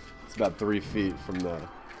 It's about 3 feet from the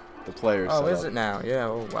player's Oh, setup. is it now? Yeah,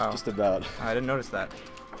 oh wow. Just about. I didn't notice that.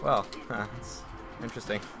 Well, it's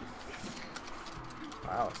interesting.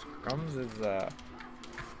 Wow, Scrums is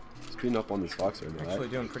speeding up on this Fox right now. actually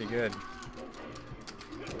doing pretty good.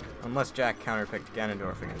 Unless Jack counterpicked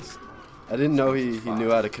Ganondorf against. I didn't know he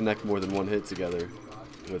knew how to connect more than one hit together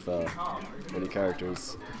with many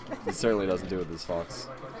characters. He certainly doesn't do it with his Fox.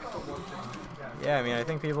 Yeah, I mean, I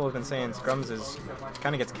think people have been saying Scrums is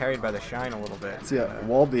kind of gets carried by the shine a little bit. So yeah,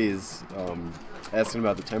 Walby is asking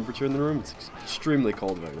about the temperature in the room. It's extremely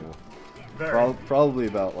cold right now. Probably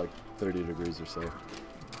about like 30 degrees or so. It's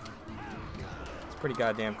pretty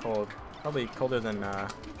goddamn cold. Probably colder than,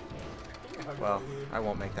 well, I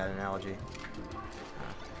won't make that analogy,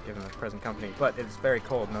 given the present company, but it's very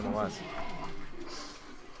cold nonetheless.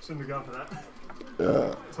 Shouldn't have gone for that.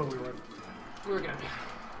 Yeah. Totally went. We're good.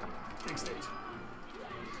 Big stage.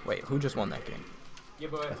 Wait, who just won that game? Yeah,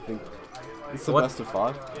 boy. I think it's the What? best of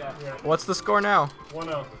 5. Yeah. What's the score now?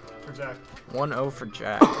 1-0 for Jack. 1-0 for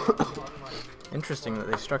Jack. Interesting that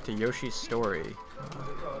they stuck to Yoshi's story.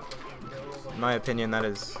 In my opinion, that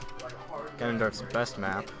is Ganondorf's best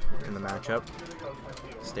map in the matchup.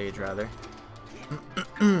 Stage, rather.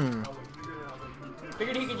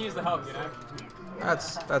 Figured he could use the help, you know?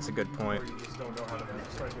 That's a good point. Just don't know how to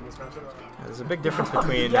strike in this matchup. There's a big difference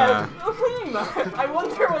between I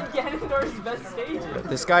wonder what Ganondorf's best stage is.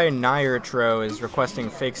 this guy Nyrotro is requesting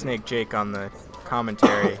Fake Snake Jake on the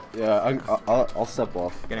commentary. Yeah, I'll step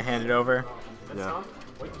off. Gonna hand it over. Yeah.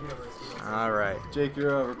 All right. Jake,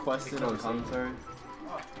 you're requested on commentary.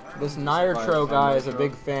 This Nyrotro guy is a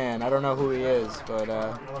big fan. I don't know who he is, but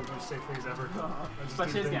I don't do safe things ever.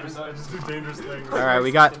 I just do dangerous things. all right,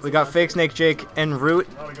 we got Fake Snake Jake en route.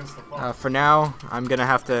 Not against the fun. For now, I'm gonna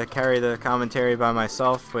have to carry the commentary by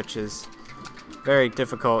myself, which is very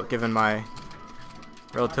difficult given my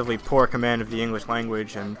relatively poor command of the English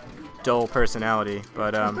language and dull personality.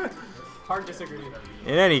 But Hard disagree.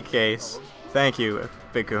 in any case, thank you,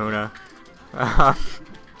 Big Kahuna. If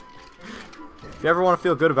you ever want to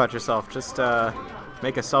feel good about yourself, just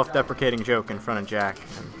make a self-deprecating joke in front of Jack,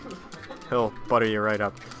 and he'll butter you right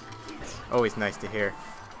up. It's always nice to hear.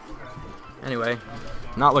 Anyway,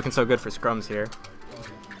 not looking so good for Scrums here.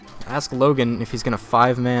 Ask Logan if he's gonna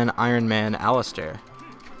 5-man Iron Man Alistair.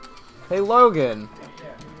 Hey Logan,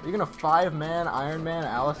 are you gonna 5-man Iron Man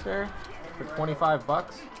Alistair for $25? $25?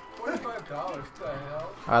 What the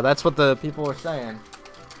hell? That's what the people are saying.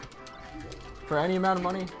 For any amount of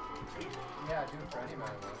money? Yeah, do it for any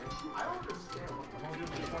amount of money. I don't understand. I'm gonna do it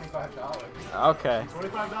for $25. Okay.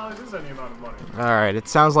 $25 is any amount of money. Alright, it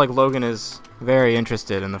sounds like Logan is very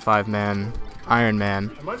interested in the 5-man Iron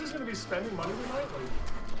Man. Am I just gonna be spending money tonight?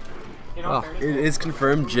 Well, It is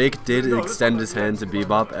confirmed Jake did extend his hand to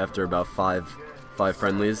Bebop after about five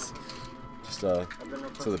friendlies. Just so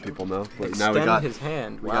that people know. But now we got his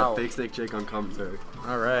hand. we Wow. got Fake Snake Jake on commentary.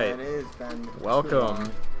 Alright.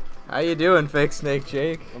 Welcome. How you doing, Fake Snake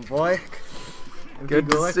Jake? Boy, Good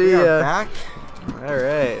to see ya. Back.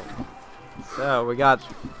 Alright. So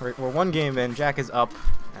we're one game in, Jack is up,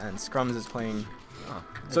 and Scrums is playing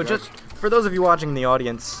So just for those of you watching in the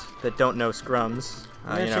audience that don't know Scrums,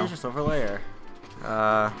 you know, change this overlay or?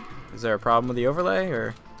 is there a problem with the overlay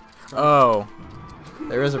or? Oh,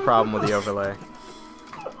 there is a problem with the overlay.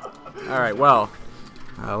 All right, well,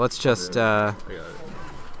 let's just. All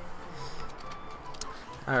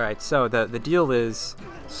right, so the deal is,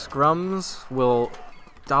 Scrums will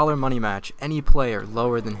dollar money match any player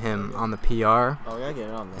lower than him on the PR. Oh, yeah, get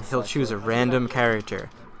it on this. He'll choose a random character,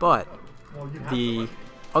 but the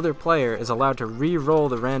other player is allowed to re-roll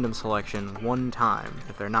the random selection one time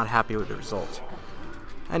if they're not happy with the result.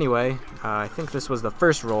 Anyway, I think this was the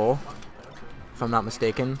first roll, if I'm not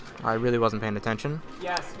mistaken. I really wasn't paying attention.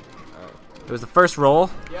 Yes. It was the first roll.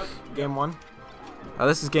 Yep. Game 1.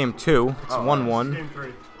 This is game 2. It's 1-1. Game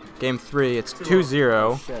 3. Game 3, it's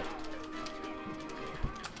 2-0. Shit.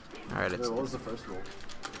 Alright, it's... What was the first roll?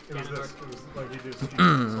 It was this. It was like you just.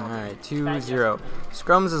 Alright, 2-0.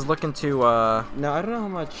 Scrums is looking to, No, I don't know how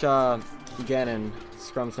much Ganon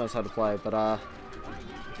Scrums knows how to play, but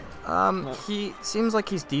he seems like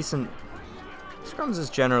he's decent. Scrums is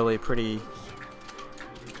generally pretty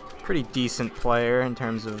decent player in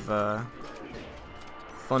terms of,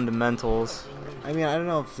 fundamentals. I mean, I don't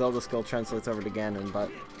know if Zelda skill translates over to Ganon, but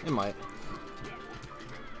it might.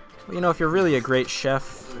 Well, you know, if you're really a great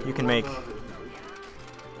chef, you can make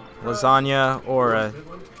lasagna or a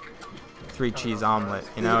 3-cheese omelet.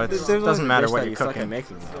 You know, it doesn't matter what you're cooking. It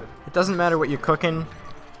doesn't matter what you're cooking.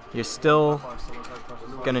 You're still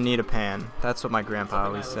gonna need a pan. That's what my grandpa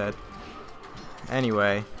always said.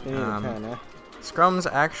 Anyway, You need a pan, eh? Scrums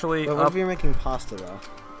actually But what if you're making pasta, though?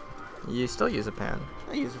 You still use a pan.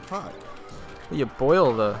 I use a pot. You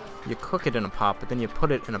cook it in a pot, but then you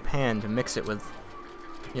put it in a pan to mix it with,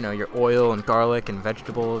 you know, your oil and garlic and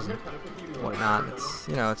vegetables and whatnot. It's,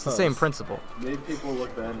 you know, it's the same principle. Made people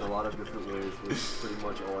look bad in a lot of different ways, which is pretty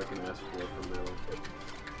much all I can ask for from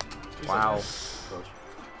the Wow. Crush.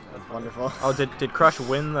 That's wonderful. Oh, did Crush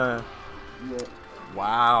win the... Yeah.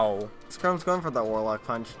 Wow. Scrum's going for that Warlock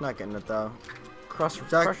punch. Not getting it, though. Crush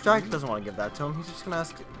Jack doesn't want to give that to him. He's just going to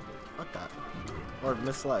ask, fuck that. Or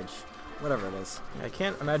Miss Sledge. Whatever it is. I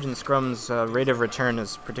can't imagine Scrum's rate of return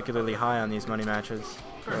is particularly high on these money matches.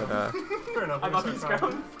 But, Fair enough. I love you,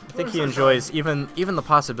 Scrums. I think he enjoys even the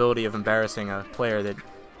possibility of embarrassing a player that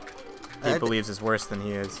he believes is worse than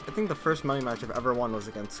he is. I think the first money match I've ever won was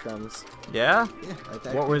against Scrums. Yeah? Yeah, I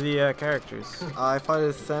think. What were the characters? I fought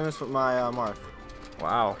as Samus with my Marth.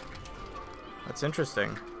 Wow. That's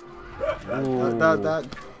interesting. That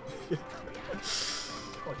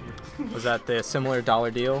Was that the similar dollar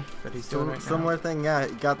deal that he's doing right now? similar thing, yeah.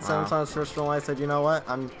 He got Wow. Samus on his first roll. I said, you know what?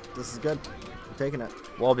 This is good. I'm taking it.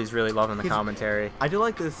 Walby's really loving the commentary. I do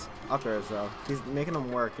like this up airs though. He's making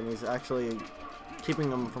them work, and he's actually keeping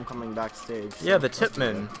them from coming backstage. Yeah, so the that's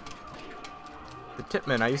Tipman. The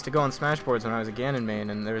Tipman. I used to go on Smash Boards when I was a Ganon main,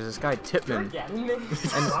 and there was this guy Tipman.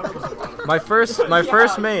 And my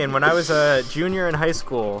first main when I was a junior in high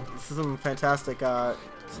school. This is some fantastic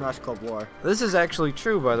Smash Club lore. This is actually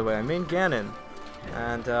true, by the way. I main Ganon,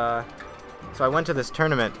 and so I went to this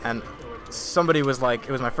tournament, and somebody was like,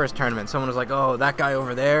 it was my first tournament. Someone was like, "Oh, that guy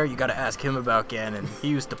over there, you got to ask him about Ganon. He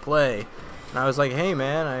used to play." And I was like, "Hey,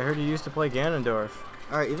 man, I heard you used to play Ganondorf."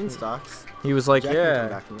 All right, even stocks. He was like, Jack can come "Yeah."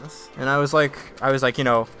 back from this. And I was like, you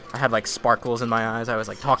know, I had like sparkles in my eyes. I was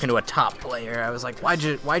like talking to a top player. I was like, why'd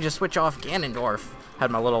you switch off Ganondorf? Had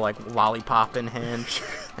my little like lollipop in hand,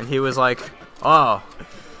 and he was like, "Oh,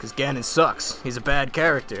 because Ganon sucks. He's a bad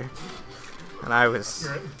character." And I was,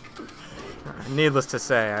 needless to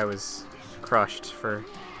say, I was crushed for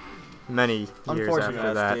many years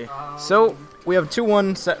after that. So we have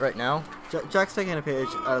 2-1 set right now. Jack's taking a page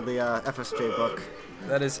out of the FSJ book.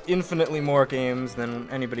 That is infinitely more games than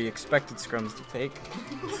anybody expected Scrums to take.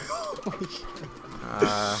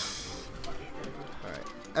 Alright.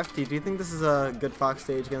 FT, do you think this is a good Fox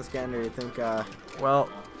stage against Ganon, or do you think, Well,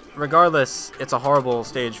 regardless, it's a horrible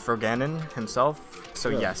stage for Ganon himself, so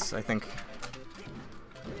Really? yes, I think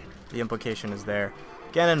the implication is there.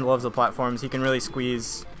 Ganon loves the platforms. He can really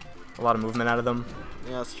squeeze a lot of movement out of them.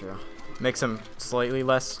 yeah, that's true. Makes him slightly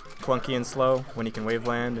less clunky and slow when he can wave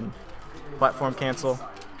land and platform cancel.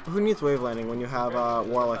 Who needs wave landing when you have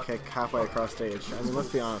Warlock kick halfway across stage? I mean, let's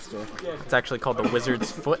be honest here. It's actually called the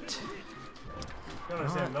Wizard's Foot. You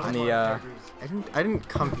understand, none And of the, my characters, I didn't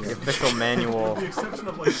come The here. official manual. with the exception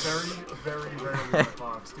of like very rarely in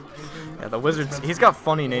Fox, do anything. Yeah, the Wizard's. He's got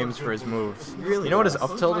funny names for his moves. Really? You know what his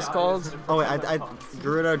up tilt is called? Oh wait, I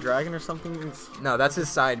Gerudo Dragon or something? No, that's his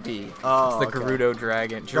side B. Oh, It's the okay. Gerudo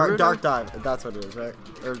Dragon. Gerudo? Dark Dive. That's what it is, right?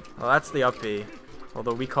 Or Well, that's the up B.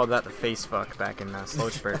 Although we called that the face fuck back in Slow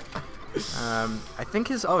Spurt. I think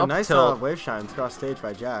his Oh, up nice tilt wave shines cross stage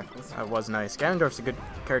by Jack. was nice. Ganondorf's a good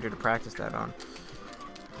character to practice that on.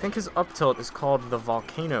 I think his up tilt is called the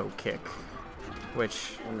volcano kick,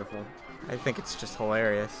 which Wonderful. I think it's just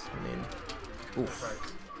hilarious. I mean, oof.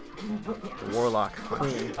 The Warlock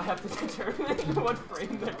punch. I have to determine what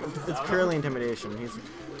frame that comes It's out. purely intimidation. He's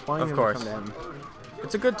wanting Of him course. to come down.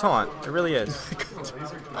 It's a good taunt. It really is.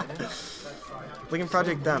 Like in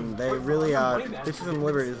Project Dem, they really they took some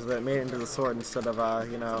liberties that made it into the sword instead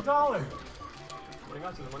of you know,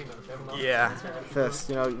 Yeah. fist.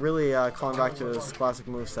 You know, really calling back to his classic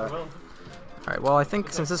moveset. Alright, well, I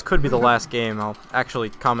think since this could be the last game, I'll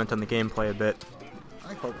actually comment on the gameplay a bit.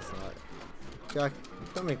 I hope it's not. Jack,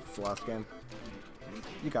 don't make this the last game.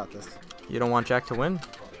 You got this. You don't want Jack to win?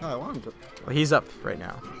 No, I want him to. Well, he's up right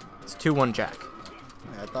now. It's 2-1 Jack.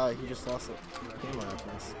 I thought he just lost it. Game last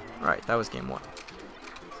nice. Alright, that was game 1.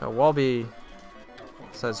 So Walby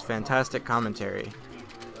says fantastic commentary.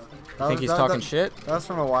 You think he's talking shit? That was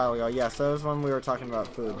from a while ago. Yes, that was when we were talking about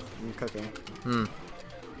food and cooking. Hmm.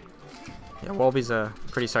 Yeah, Walby's a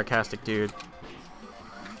pretty sarcastic dude.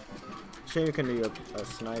 Shame you couldn't do a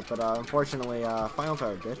snipe, but unfortunately, finals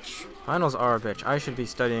are a bitch. Finals are a bitch. I should be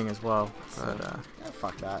studying as well, but Yeah,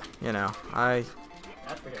 fuck that. you know, I've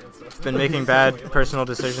been making bad personal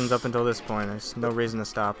decisions up until this point. There's no reason to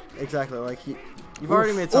stop. Exactly. Like you've Oof.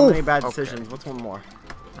 already made so many bad Okay. decisions. What's one more?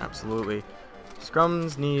 Absolutely.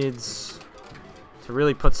 Scrums needs to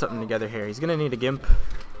really put something together here. He's gonna need a gimp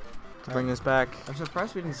to bring this back. I'm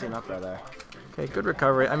surprised we didn't see an up there. Okay, good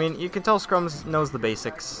recovery. I mean, you can tell Scrums knows the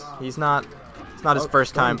basics. It's not his Oh,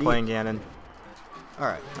 first time going deep. playing Ganon. All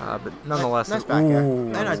right. But nonetheless, Nice back air.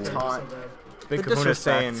 ooh. And a taunt. Big The Kahuna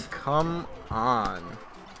saying, disrespect. "Come on."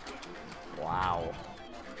 Wow.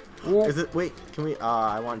 Is it? Wait, can we?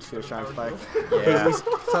 I want to see a shine spike. Yeah. He's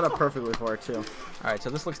set up perfectly for it too. All right, so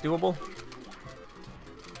this looks doable.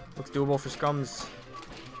 Looks doable for Scrums.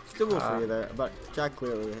 Still good for you there, but Jack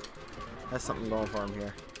clearly has something going for him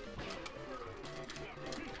here.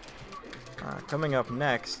 Coming up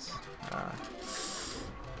next,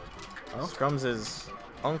 Scrums'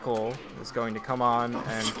 uncle is going to come on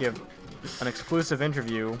and give an exclusive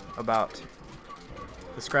interview about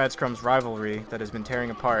the Scrad Scrums rivalry that has been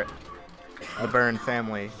tearing apart the Byrne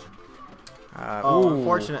family.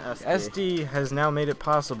 Unfortunate SD. SD has now made it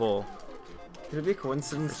possible. Could it be a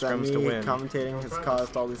coincidence For that Scrums me to win. commentating has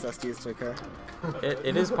caused all these SDs to occur?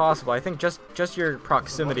 It is possible. I think just your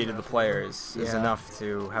proximity to the players is Yeah. enough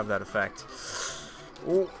to have that effect.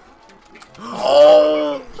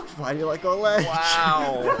 Oh! Why do you like go ledge?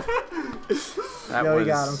 Wow. That Yo, was we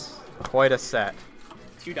got him. quite a set.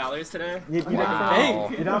 $2 today? You Wow.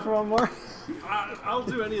 down for one more? I'll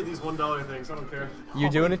do any of these $1 things. I don't care. You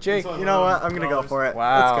doing it, Jake? You know what? I'm gonna go for it.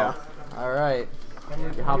 Wow. Let's go. All right.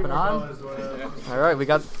 You hopping on? All right, we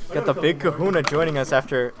got the big Kahuna joining us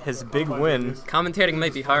after his big win. Commentating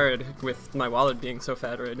might be hard with my wallet being so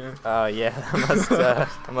fat right now. Yeah, that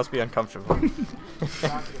must be uncomfortable. Hey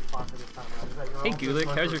Gulick,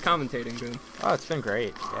 how's your commentating been? Oh, it's been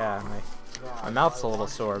great. Yeah, my mouth's a little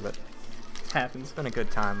sore, but Happens. it's been a good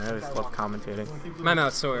time. I always love commentating. My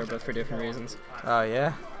mouth's sore, but for different reasons. Oh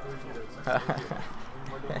yeah.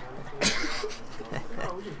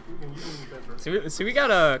 So we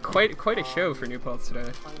got quite a show for New Paltz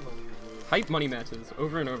today. Hype money matches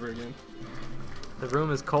over and over again. The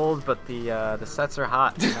room is cold, but the sets are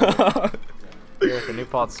hot tonight here at the New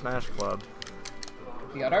Paltz Smash Club.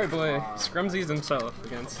 We got our boy Scrumsies himself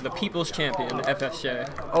against the People's Champion FSJ.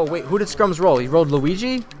 Oh wait, who did Scrums roll? He rolled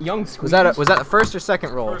Luigi? Young Squeeze. Was that the first or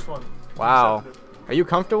second roll? First one. Wow. Are you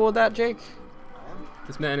comfortable with that, Jake?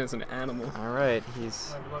 This man is an animal. All right,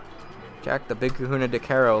 he's Jack the Big Kahuna de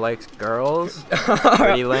Caro likes girls.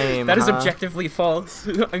 Pretty lame. That is huh? objectively false.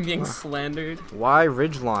 I'm being slandered. Why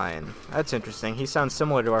Ridgeline? That's interesting. He sounds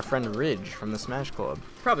similar to our friend Ridge from the Smash Club.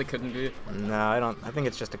 Probably couldn't be. No, I don't. I think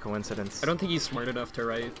it's just a coincidence. I don't think he's smart enough to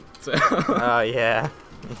write. So. Oh yeah.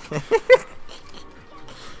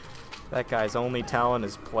 That guy's only talent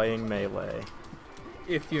is playing melee.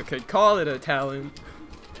 If you could call it a talent.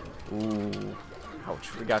 Ooh. Ouch.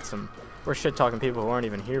 We're shit talking people who aren't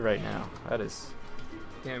even here right now. That is.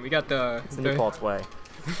 Yeah, we got the. It's the New Paltz way.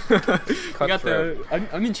 We got Cutthroat.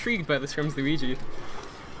 I'm intrigued by the Scrums Luigi.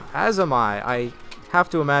 As am I. I have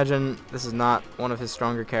to imagine this is not one of his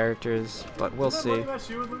stronger characters, but we'll see. That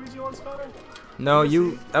you with Luigi once, Connor? No,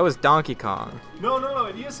 that was Donkey Kong. No,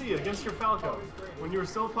 at ESE against your Falco when you were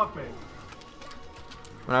still Puff main.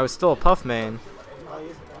 When I was still a Puff main.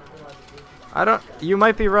 You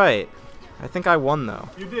might be right. I think I won though.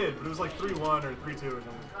 You did, but it was like 3-1 or 3-2 or something.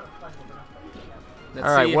 Let's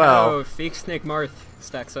All right, see well. how Fake Snake Marth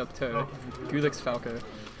stacks up to Gulix Falco.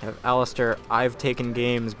 Have Alistair, I've taken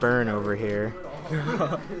games burn over here.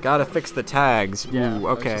 Gotta fix the tags. Yeah, Ooh,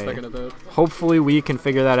 I was just okay. thinking of that. Hopefully we can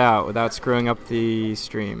figure that out without screwing up the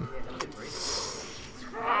stream.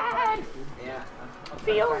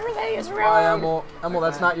 The overlay is Hi, Emil. Emil,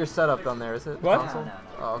 that's not your setup down there, is it? What? Console?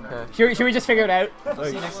 Oh, okay. Should we just figure it out?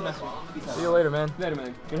 See you next semester. See you later, man. Later,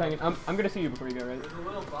 man. Good hanging. I'm gonna see you before you go, right?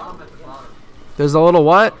 There's a little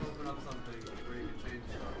what?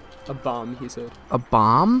 A bomb, he said. A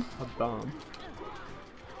bomb? A bomb.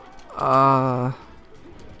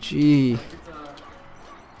 Gee.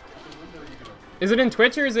 Is it in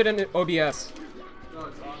Twitch or is it in OBS?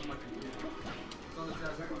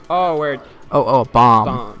 Oh, where? Oh, a bomb.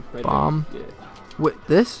 Bomb. Right Bomb? there. Yeah. What,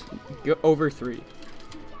 this? Go over 3.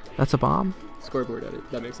 That's a bomb? Scoreboard edit.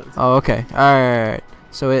 That makes sense. Oh, okay. Alright.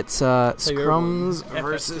 So it's Player Scrums one.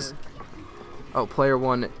 versus... Oh, player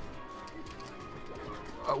 1...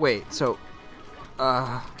 Oh, wait, so...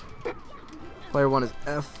 Player 1 is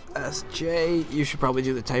FSJ. You should probably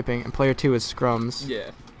do the typing. And player 2 is Scrums.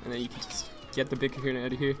 Yeah, and then you can just get the big kahuna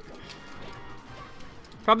out of here.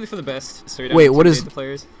 Probably for the best, so you don't Wait, what is... intimidate the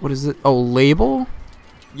players. What is it? Oh, label?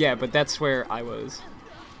 Yeah, but that's where I was.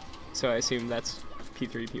 So I assume that's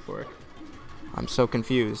P3, P4. I'm so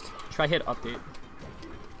confused. Try hit update.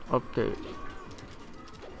 Update.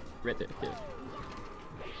 Right there, yeah.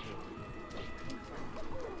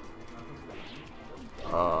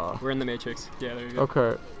 We're in the Matrix. Yeah, there you go.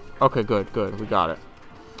 Okay. Okay, good, good. We got it.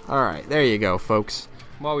 Alright, there you go, folks.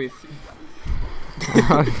 While we've...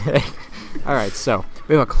 Okay. Alright, so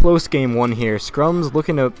we have a close game 1 here. Scrums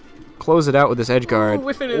looking to close it out with this edge guard. Oh,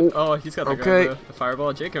 whiffing it. Oh, he's got the, okay. the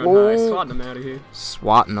fireball. Jake going high, swatting him out of here.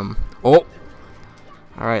 Swatting him. Oh!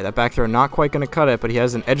 Alright, that back throw not quite going to cut it, but he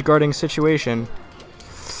has an edge guarding situation.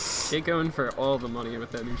 Jake going for all the money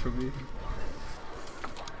with that neutral B.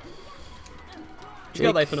 He's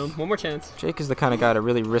got life in him. One more chance. Jake is the kind of guy to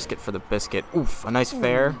really risk it for the biscuit. Oof, a nice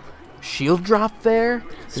fair. Shield drop there?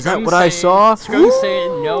 Is that what I saw? Scrum's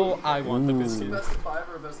saying, no, I want the biscuit. Best of 5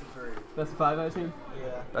 or best of 3? Best of 5, I assume?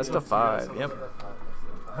 Yeah. Best of 5, yep.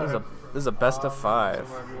 This is a best of 5.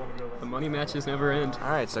 The money matches never end.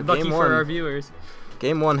 Alright, so Lucky game for 1. our viewers.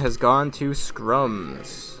 Game 1 has gone to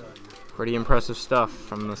Scrums. Pretty impressive stuff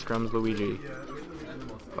from the Scrums Luigi.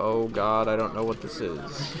 Oh god, I don't know what this is.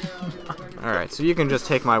 Alright, so you can just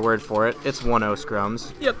take my word for it. It's 1-0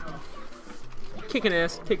 Scrums. Yep. Kicking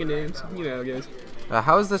ass, taking names. You know how it goes.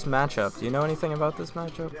 How is this matchup? Do you know anything about this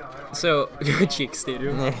matchup? So, Cheek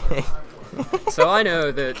Stadium. So I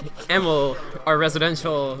know that Emil, our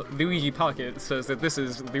residential Luigi pocket, says that this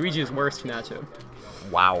is Luigi's worst matchup.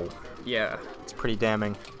 Wow. Yeah. It's pretty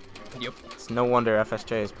damning. Yep. It's no wonder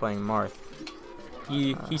FSJ is playing Marth.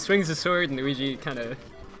 He swings the sword and Luigi kind of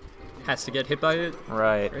has to get hit by it.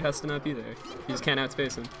 Right. Or it has to not be there. You just can't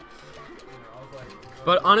outspace him.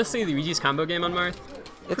 But honestly, Luigi's combo game on Marth,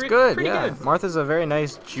 It's good, pretty yeah. good. Marth is a very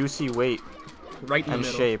nice, juicy weight Right in and the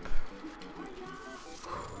middle. shape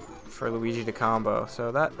for Luigi to combo,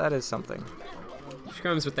 so that is something.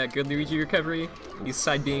 Scrums with that good Luigi recovery. He's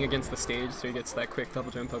side being against the stage, so he gets that quick double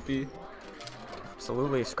jump up B.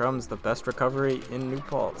 Absolutely, Scrums the best recovery in New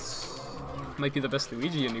Paltz. Might be the best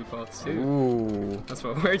Luigi in New Paltz too. Ooh. That's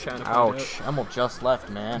what we're trying to find out. Ouch. Emil just left,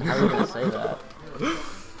 man. How are you going to say that?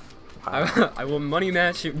 I will money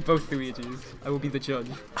match both Luigis. I will be the judge.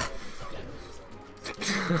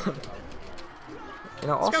 You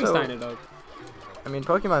know, Scrum's also, tying it up. I mean,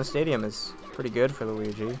 Pokemon Stadium is pretty good for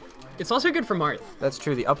Luigi. It's also good for Marth. That's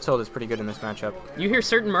true, the up tilt is pretty good in this matchup. You hear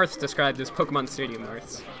certain Marths described as Pokemon Stadium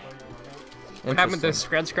Marths. What happened with the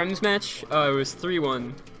Scrad Scrums match? It was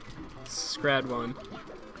 3-1. Scrad won.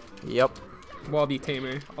 Yep. Wallaby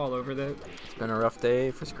Tamer all over that. It's been a rough day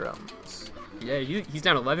for Scrums. Yeah, he's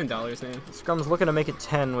down $11 now. Scrums looking to make it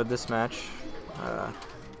 10 with this match.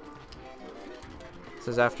 This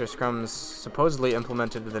is after Scrums supposedly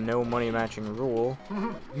implemented the no money matching rule,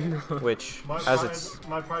 which,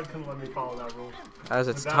 my pride couldn't let me follow that rule. As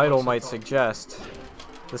its title might suggest,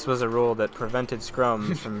 this was a rule that prevented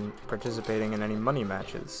Scrums from participating in any money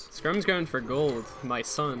matches. Scrum's going for gold, my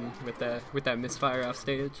son, with that misfire off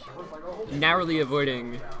stage, narrowly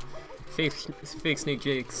avoiding Fake Snake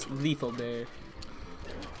Jake's lethal dare.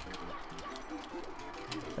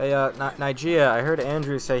 Hey, Nigeria, I heard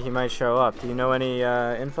Andrew say he might show up. Do you know any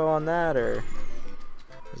info on that, or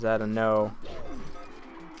is that a no?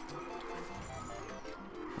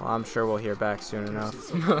 Well, I'm sure we'll hear back soon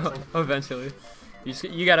enough. Eventually.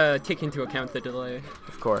 You gotta take into account the delay.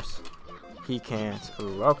 Of course. He can't.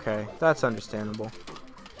 Ooh, okay. That's understandable.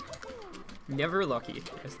 Never lucky,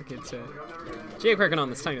 as the kids say. Jake working on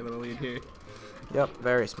this tiny little lead here. Yep,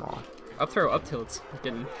 very small. Up throw, up tilts.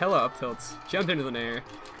 Getting hella up tilts. Jump into the nair.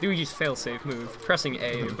 Luigi's fail-safe move. Pressing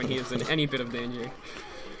A when he is in any bit of danger.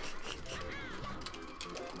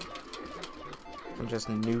 And just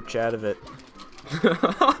nooch out of it.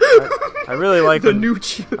 I really like the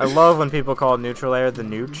nooch. I love when people call neutral air the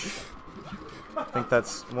nooch. I think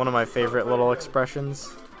that's one of my favorite little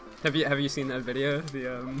expressions. Have you seen that video?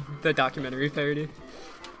 The documentary parody?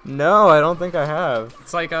 No, I don't think I have.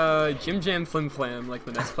 It's like Jim Jam Flim Flam, like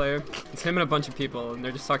the NES player. It's him and a bunch of people, and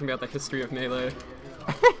they're just talking about the history of Melee.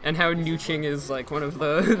 And how nooching is like one of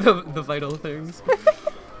the vital things.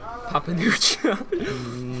 Papa nooch.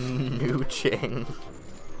 Nooching.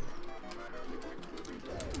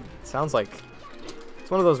 Sounds like it's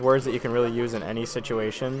one of those words that you can really use in any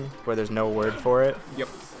situation where there's no word for it. Yep,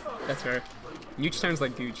 that's fair. Nooch sounds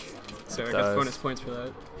like gooch, so I got bonus points for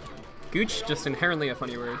that. Gooch, just inherently a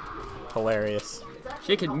funny word. Hilarious.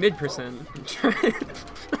 Jake at mid%.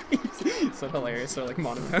 So hilarious, so like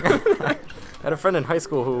monotone. I had a friend in high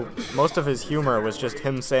school who most of his humor was just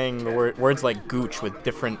him saying the words like gooch with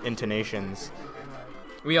different intonations.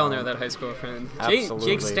 We all know that high school friend. Absolutely.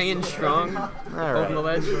 Jake staying strong, holding the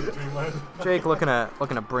ledge. Jake looking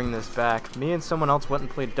to bring this back. Me and someone else went and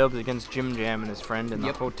played dubs against Jim Jam and his friend in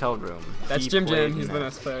the hotel room. That's Jim Jam. He's the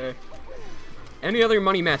best player. Any other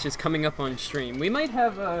money matches coming up on stream? We might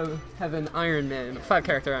have an Iron Man, a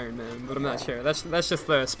 5-character Iron Man, but I'm not sure. That's just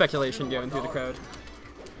the speculation going through the crowd.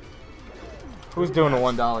 Who's doing a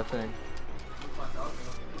 $1 thing?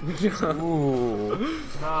 Ooh.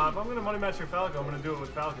 Nah, if I'm gonna money match your Falco, I'm gonna do it with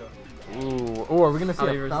Falco. Ooh, are we gonna see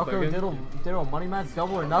a Falco diddle money match,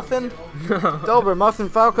 double or nothing? Double or muffin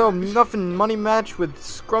Falco, nothing money match with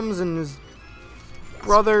Scrums and his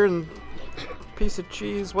brother and piece of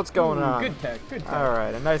cheese. What's going on? Good tech, good tech. All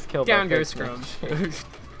right, a nice kill. Down goes Scrums.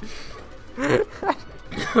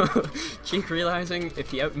 Jake realizing if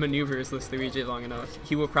he outmaneuvers this Luigi long enough,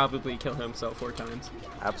 he will probably kill himself 4 times.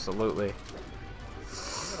 Absolutely.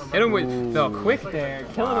 Hit him with the quick there,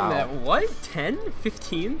 killing him at what? 10?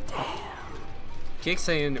 15? Damn. Jake's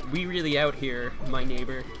saying, "We really out here, my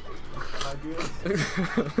neighbor."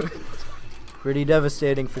 Pretty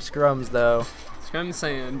devastating for Scrums, though. Scrums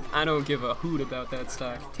saying, "I don't give a hoot about that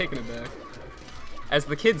stock." Taking it back. As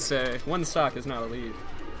the kids say, 1 stock is not a lead.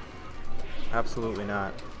 Absolutely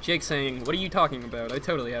not. Jake saying, "What are you talking about? I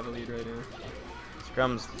totally have a lead right now."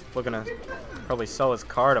 Scrum's looking to probably sell his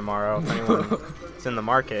car tomorrow if anyone's in the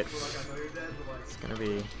market. It's gonna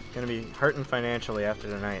be hurting financially after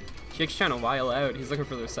tonight. Jake's trying to wile out. He's looking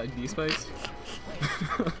for those side B spikes.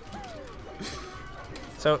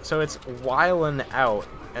 So it's wiling out,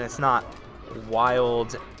 and it's not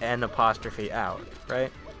wild and apostrophe out, right?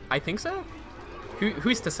 I think so.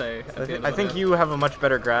 Who's to say? I think you have a much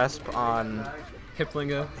better grasp on hip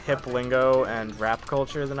lingo and rap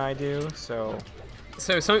culture than I do. So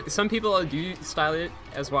some people do style it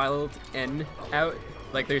as wild and out.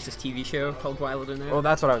 Like there's this TV show called Wild and Out. Well,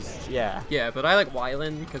 that's what I was. Yeah. Yeah, but I like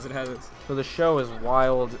Wildin' because it has. So the show is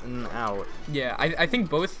Wild and Out. Yeah, I think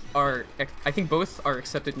both are. I think both are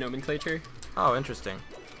accepted nomenclature. Oh, interesting.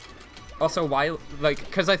 Also,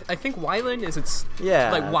 because I think Wildin' is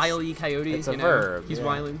like Wile E. Coyote. It's a verb. He's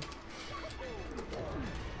Wildin'.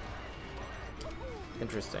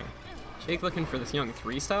 Interesting. Jake looking for this young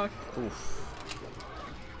 3-stock. Oof.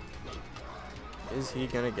 Is he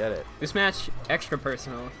gonna get it? This match extra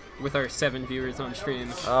personal with our 7 viewers on stream.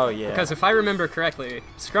 Oh yeah. Because if I remember correctly,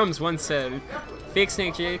 Scrums once said, "Fake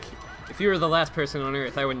Snake Jake, if you were the last person on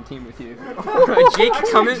Earth, I wouldn't team with you." Jake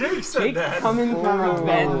coming for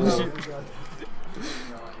revenge.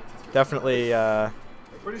 Definitely.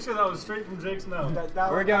 Pretty sure that was straight from Jake's mouth.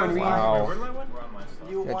 We're going. Wow. Where did I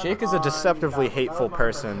win? Yeah, Jake is a deceptively hateful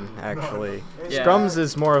person, actually. Yeah. Scrums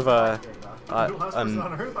is more of a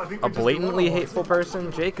blatantly hateful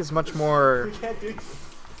person. Jake is much more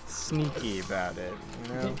sneaky about it,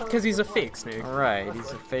 you know? Because he's a fake snake. Right,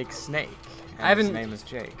 he's a fake snake. And his name is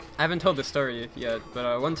Jake. I haven't told the story yet,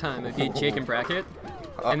 but one time I beat Jake in bracket,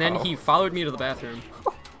 and then he followed me to the bathroom,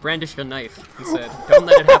 brandished a knife, and said, "Don't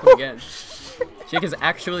let it happen again." Jake is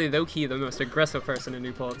actually, low-key, the most aggressive person in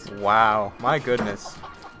New Paltz. Wow, my goodness.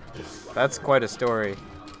 That's quite a story.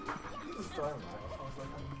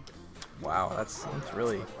 Wow, that's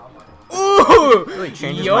really... Ooh! Really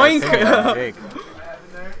changes Yoink! my opinion on Jake.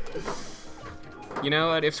 You know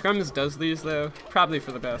what? If Scrums does lose, though, probably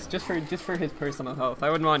for the best. Just for his personal health. I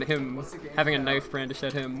wouldn't want him having a knife brandished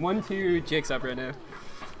at him. 1-2, Jake's up right now.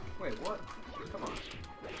 Wait, what? Come on.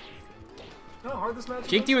 You know how hard this match is?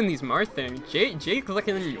 Jake doing these Marth things. Jake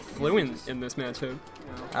looking fluent in this matchup.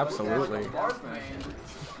 Absolutely. Bar Smash.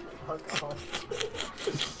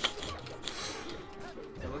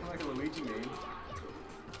 They're looking like a Luigi game.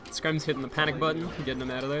 Scrum's hitting the panic button, getting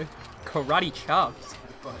him out of there. Karate chops.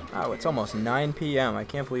 Oh, it's almost 9 p.m. I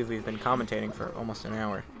can't believe we've been commentating for almost an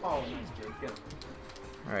hour. Oh, nice, Jake. Get him.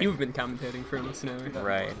 All right. You've been commentating for almost an hour.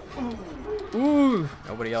 Right. Ooh.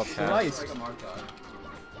 Nobody else has. Sliced. Like a mark guy.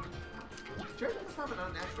 Jared does have an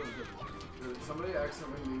unnatural Did somebody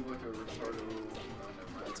accidentally leave like a retarded little...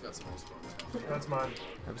 never mind. It's got some most fun. That's mine.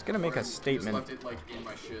 I was gonna make a statement. Left it, like, in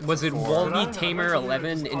my shit Was it before. Waldy Tamer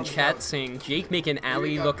 11 in chat saying Jake making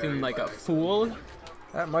Ali looking like a fool?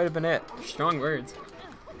 That might have been it. Strong words.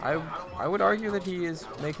 I would argue that he is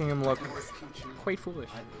making him look Quite foolish,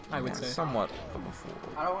 I would say. somewhat of a fool.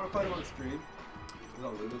 I don't want to fight him on stream. Because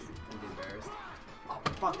I'll lose and be embarrassed.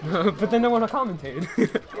 But then I want to commentate.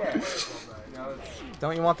 Yeah. No,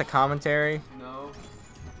 Don't you want the commentary? no.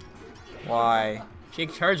 Why?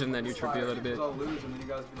 Jake charge him that neutral B a little bit. I'll lose and then you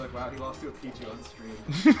guys be like, wow, he lost to a Pichu on stream.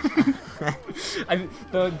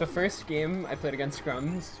 The first game I played against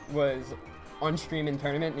Scrums was on stream in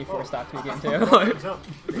tournament, and he forced stopped me game 2.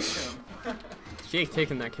 Jake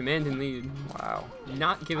taking that commanding lead. Wow.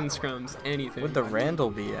 Not giving Scrums anything. With the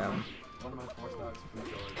Randall BM. One of my 4 stocks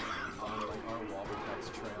on like our Wobble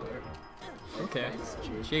trailer. Okay.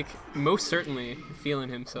 Jake most certainly feeling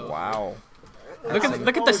himself. Wow.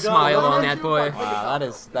 Look at the smile on that boy. Wow,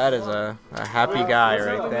 that is a happy guy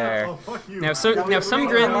right there. Now some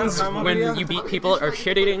grins when you beat people are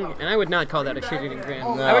shit-eating, and I would not call that a shit-eating grin.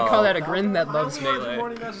 I would call that a grin that loves Melee.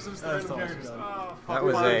 That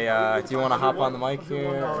was a, do you want to hop on the mic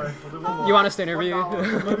here? You want us to interview?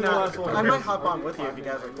 I might hop on with you if you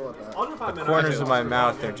guys are cool with that. The corners of my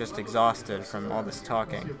mouth are just exhausted from all this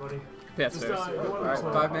talking. That's fair. Alright,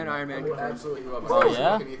 5-man Iron Man can absolutely love us. Oh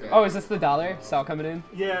yeah? Oh, is this the dollar? Sal coming in?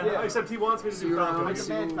 Yeah, except he wants me to do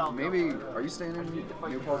Falcon. Maybe, are you staying in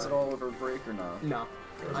New Paltz at all over break or not? No.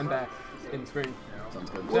 I'm back in spring. Sounds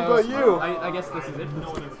good. What about you? I guess this is it.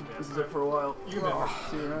 This is it for a while. See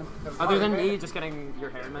you around. Other than me just getting your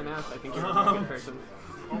hair in my mouth, I think you're a good person.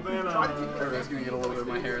 Oh man, Everybody's gonna get a little bit of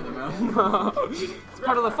my hair in their mouth. It's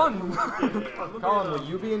part of the fun. Colin, will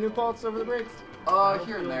you be in New Paltz over the break?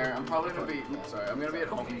 Here and there. I'm probably gonna be. Sorry, I'm gonna be at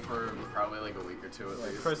home for probably like a week or 2 at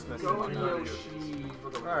least. Christmas.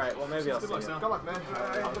 Alright, well maybe I'll see you. Good luck, man.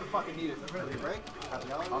 I'm gonna fucking need it. Ready, break?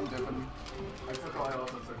 I'm dipping. I took I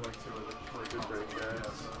also took like 2 of the for a good break, guys.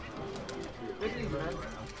 Take it easy, man.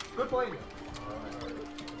 Good playing.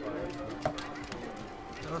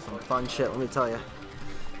 That was some fun shit, let me tell you.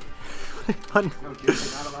 No, dude, you're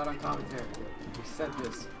not allowed on commentary. We said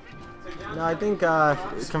this. No, I think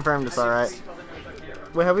it's confirmed it's alright.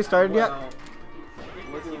 Wait, have we started yet?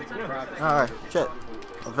 Alright, shit.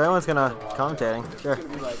 If everyone's gonna commentating, sure.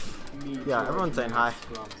 Yeah, everyone's saying hi.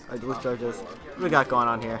 Alright, Blue Charges. What do we got going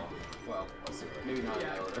on here? Well, maybe not in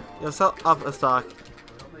that order. Yo, so up a stock.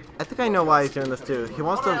 I think I know why he's doing this too. He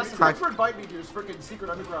wants to practice. invite me to his freaking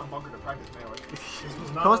secret underground bunker to practice Melee.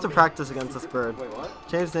 He wants to practice against this bird. Wait, what?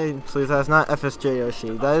 Change name, please. That's not FSJ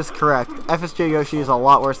Yoshi. That is correct. FSJ Yoshi is a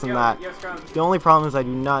lot worse than that. The only problem is I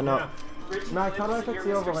do not know. Max, how do I fix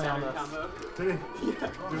the overlay on this? Dude,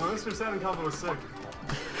 Mr. 7 combo was sick.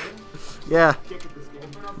 Yeah.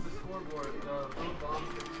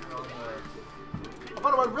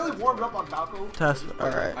 By the way, really warmed up on Falco. Test.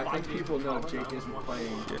 Alright. I think people know Jake isn't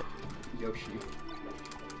playing Yoshi.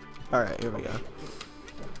 Alright, here we go.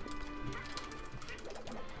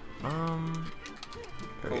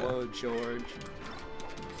 There we go. Hello, George.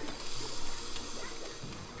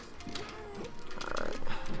 Alright.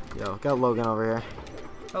 Yo, got Logan over here.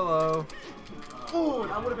 Hello. Ooh,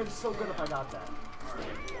 that would have been so good if I got that.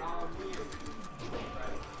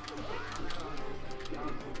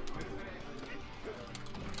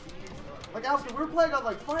 Like, Alistair, we were playing on,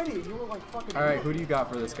 like, Friday, and you were, like, fucking... Alright, who do you got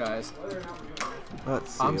for this, guys?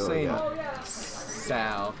 Let's see. I'm what we saying got.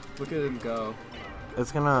 Sal. Look at him go.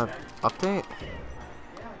 It's gonna update?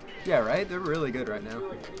 Yeah, right? They're really good right now.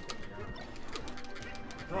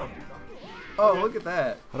 Oh, look at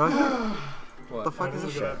that. What the fuck is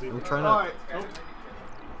this shit? I'm trying to... Alright.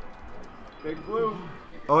 Big Blue.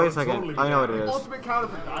 Oh, wait a second. I know what it is. Ultimate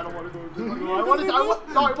counter. I don't want to go.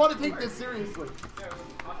 I want to take this seriously.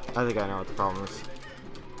 I think I know what the problem is.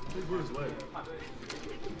 Big Blue's late.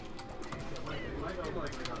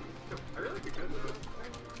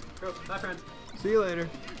 Bye, friends. See you later.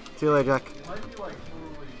 See you later, Jack.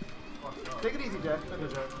 Take it easy, Jack.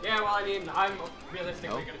 Yeah, well, I mean, I'm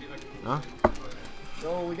realistically gonna be like. Huh?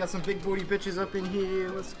 Oh, we got some big booty bitches up in here.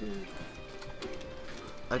 Let's do.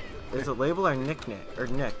 Is it label or Nick? Or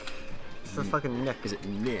Nick? It's the fucking Nick. Is it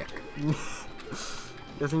Nick?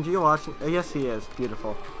 Isn't Gio watching? Yes, he is.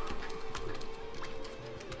 Beautiful.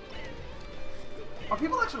 Are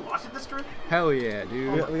people actually watching this stream? Hell yeah,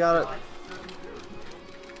 dude. We got it.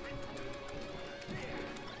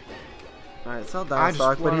 Alright, sell that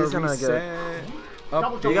stock, but he's gonna get.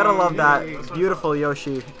 You gotta love that beautiful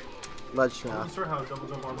Yoshi ledge snap.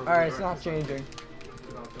 Alright, it's not changing.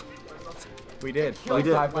 We did. Like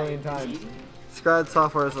 5 million times. Scrad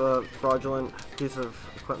software is a fraudulent piece of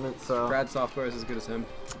equipment, so. Scrad software is as good as him.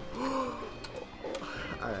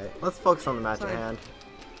 Alright, let's focus on the match at hand.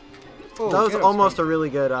 Oh, that was almost a really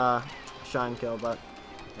good shine kill, but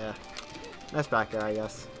yeah. Nice back air, I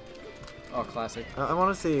guess. Oh, classic. I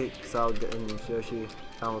want to see Sal and Yoshi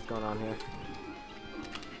tell what's going on here.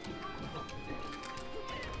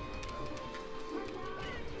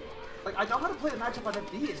 Like, I know how to play the matchup on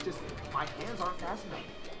FD, it's just my hands aren't fast enough.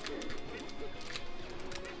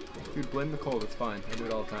 Dude, blame the cold, it's fine. I do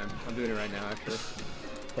it all the time. I'm doing it right now, actually.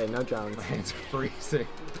 Hey, no Jones. My hands are freezing.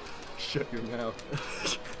 Shut your mouth.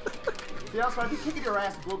 Yeah, so I'd be kicking your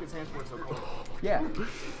ass if Logan's hands weren't so cold. Yeah,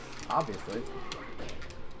 obviously.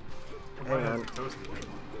 Hey, man.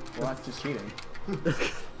 Well, that's just cheating.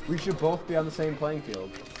 We should both be on the same playing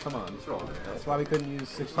field. Come on. That's why we couldn't use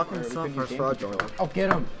 6 Fucking software's fraudulent. Oh,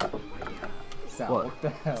 get him! Sal, what the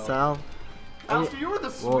hell? Sal? Alistair, you were the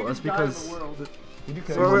sweetest guy in the world.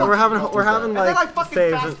 We're having like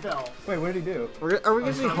saves. Wait, what did he do? Are we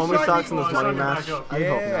using homie stocks in this money match? I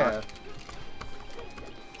hope not.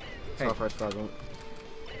 Hey. Software's fraudulent.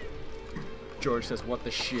 George says, "What the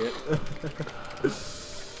shit?"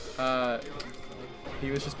 He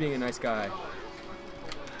was just being a nice guy.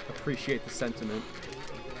 Appreciate the sentiment.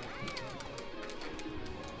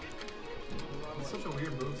 It's such a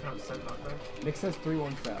weird move to have set back there. Nick says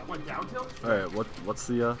 3-1 Sal. Went down tilt? Alright, what's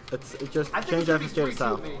the It's just change FSJ to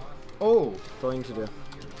Sal. Oh! That's all you need to do.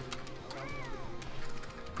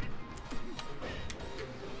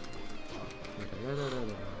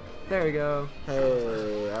 There we go.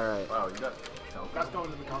 Hey, alright. Wow, you got That's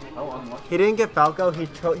going to the combo. Oh, unlucky. He didn't get Falco, he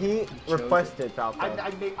requested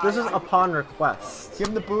Falco. This is upon request. Give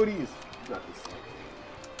him the booties.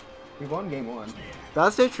 We won game 1.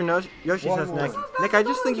 That stage for Yoshi says Nick. Nick, I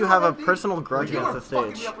just think you have a personal grudge against the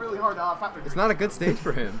stage. It's not a good stage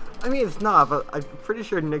for him. I mean, it's not, but I'm pretty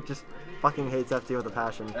sure Nick just fucking hates FD with a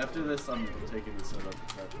passion. After this, I'm taking the setup.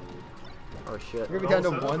 Oh shit. We're gonna be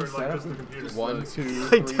down to 1 setup. 1,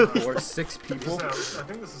 2, 3, 4, 6 people. I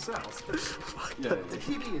think this is Sal's. Yeah. The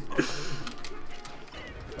TV is.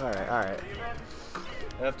 Alright.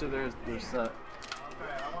 After they're set.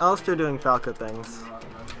 Alistair doing Falco things.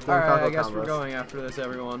 Alright, I guess we're going after this,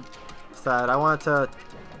 everyone. Sad. I wanted to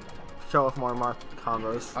show off more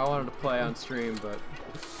combos. I wanted to play on stream, but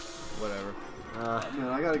whatever. Man,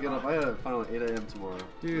 I gotta get up. I got a final at 8 a.m. tomorrow.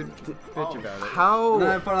 Dude, bitch about it. How? And then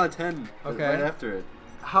I have final at 10. Okay. Right after it.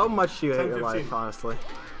 How much do you hate your life, honestly?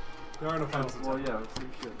 There are no finals. Well, yeah,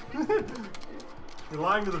 same shit. You're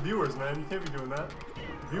lying to the viewers, man. You can't be doing that.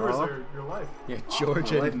 The viewers are your life. Yeah,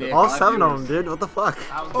 George and Nick. All 7 of them, dude. What the fuck?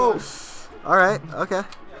 Oh! Alright, okay.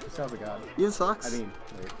 Sounds like God. Even sucks. I mean,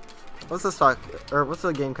 wait. What's the stock? Or what's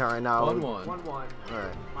the game count right now? 1-1. 1-1.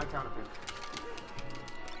 Alright. My counterpick.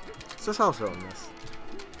 So Sal's throwing this.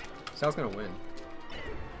 Sal's gonna win.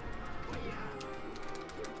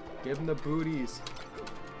 Give him the booties.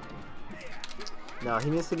 No, he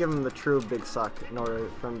needs to give him the true big suck in order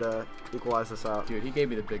for him to equalize this out. Dude, he gave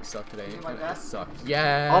me the big suck today. Like that? It sucked.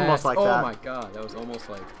 Yeah. Almost like that. Oh my god, that was almost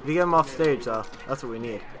like. If you get him off stage, though, that's what we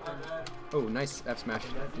need. Oh, nice F smash.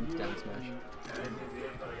 Down smash.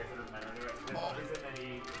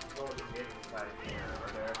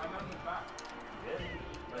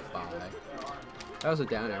 Bye. That was a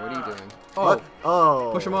down air. What are you doing? Oh. What?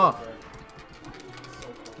 Oh. Push him off.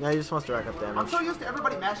 Yeah, he just wants to rack up damage. I'm so used to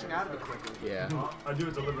everybody mashing out of it quickly. Yeah. I do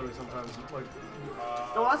it deliberately sometimes. Like,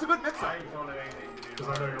 no, that's a good mix up. Because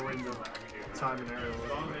I know you're waiting to time and area.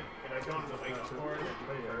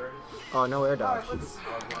 Oh, no air dodge.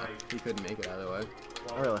 He couldn't make it either way.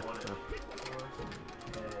 Oh, really? No.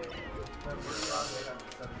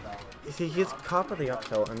 You see, he's caught by the up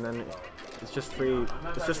tilt, and then it's just free.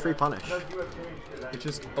 It's just free punish. It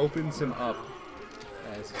just opens him up,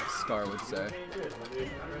 as Scar would say,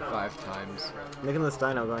 5 times. Making this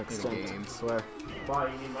dino going extinct. game. I swear. Wow,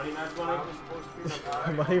 you need money match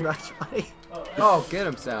money? Money match money. Oh, get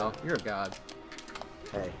him, Sal. You're a god.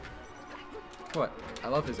 Hey. What? I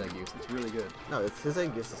love his egg use. It's really good. No, it's his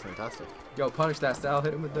egg use is fantastic. Yo, punish that, Sal.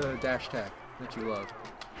 Hit him with the dash attack that you love.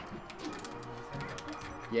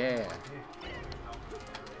 Yeah.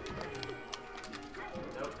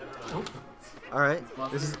 Alright.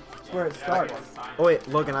 This is where it starts. Oh wait,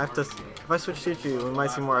 Logan, I have to. If I switch to you, we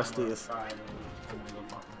might see more SDs.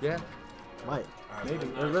 Yeah. Might. Maybe.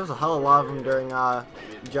 There was a hell of a lot of them during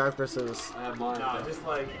Jack versus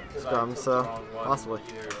Scrum, so possibly.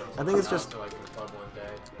 I think it's just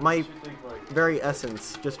my very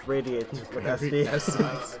essence just radiates with SD.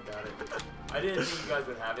 Essence. I didn't think you guys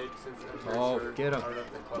would have it since Oh, get him.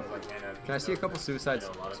 Can I see a couple suicide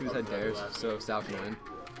dares so Sal can win?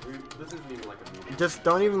 This isn't even like a meeting. Just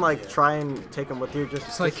don't even like try and take them with you.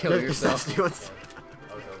 Just like kill yourself. SD what's-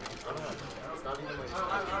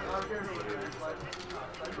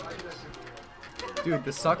 Dude,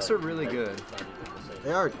 the sucks are really good.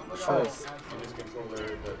 They are choice.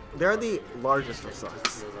 They're the largest of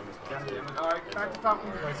sucks. Alright, back to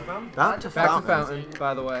Fountain. Back to Back to Fountain. Fountain,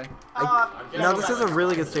 by the way. Now this is a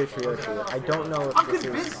really good stage for Yoshi. I don't know if I'm this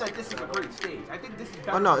convinced is. that this is a great stage. I think this is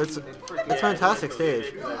Oh no, it's a fantastic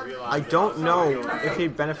stage. I don't know if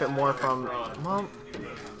he'd benefit more from. Well,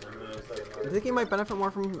 do you think he might benefit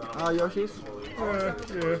more from Yoshi's? Yeah,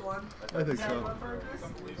 I think so.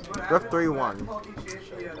 Ref 3-1.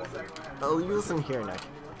 Oh, you listen here, Nick.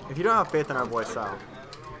 If you don't have faith in our boy Sal.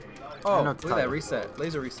 Oh, I know look it's at tough. that reset.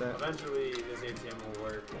 Laser reset. Eventually, this ATM will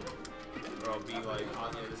work. Or I'll be like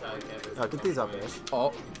on the other side of campus. Oh, get these up, guys.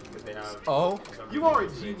 Oh. Because they have. Oh. You are a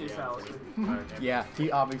genius, Alex. Yeah,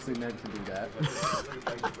 he obviously meant to do that.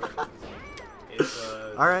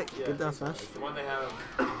 Alright, good down smash. It's the one they have.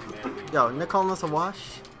 Yo, Nick calling this a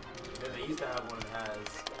wash? Then they used to have one that has.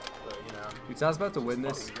 But, you know. Dude, Sal's about to win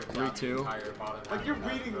this 3-2. Like you're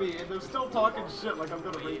reading me and they're still talking shit like I'm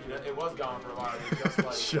gonna read it. It was gone for a while. It just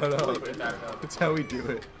like Shut up. put it back up. That's how we do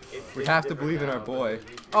it. We have to believe in our boy.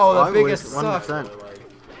 Oh, the biggest suck. 100%.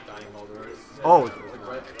 Oh.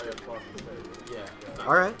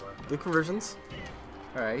 Alright, good conversions.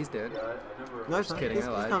 Alright, he's dead. No, he's Just not. kidding, I He's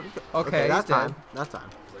lied. not. Okay, that he's time. dead. That time.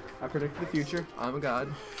 I predict the future. I'm a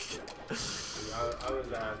god. I was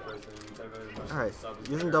the half person. Alright,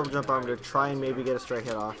 using double jump arm to try and maybe get a straight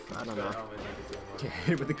hit off. I don't know. Get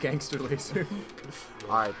hit with the gangster laser.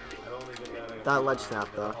 Alright. That ledge snap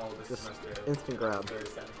though. Just instant grab.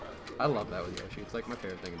 I love that with Yoshi. It's like my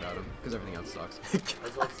favorite thing about him, because everything else sucks.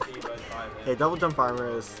 Hey, double jump armor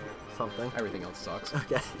is something. Everything else sucks.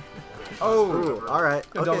 Okay. Oh! Ooh, alright.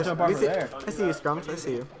 Good Okay, double jump armor there. I see you, Scrums. I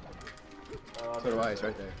see you. So do I. He's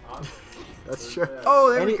right there. That's true.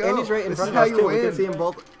 Oh, there we go. And he's right in This front is of us how too. you We can win. see him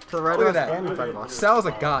both to the right Look of at us and in front of that. us. Sal's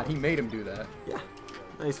a god. He made him do that. Yeah.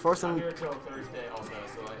 No, he's forcing.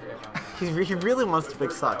 He really wants the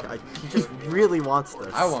big suck. He just really wants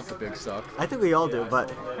this. I want the big suck. I think we all do,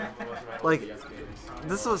 but like,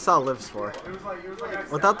 this is what Sal lives for.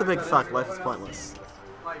 Without the big suck, life is pointless.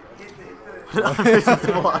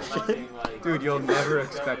 Dude, you'll never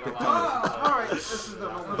expect it coming.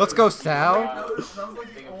 Let's go, Sal.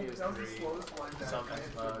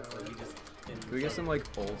 Can we get some like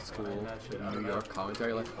old school New York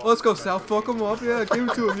commentary? Like, oh, let's go, Sal. Fuck him up. Yeah, give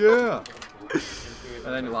it to him. Yeah.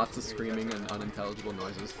 And then lots of screaming and unintelligible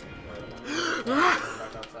noises.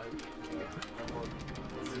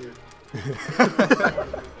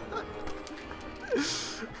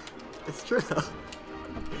 It's true though.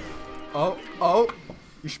 Oh,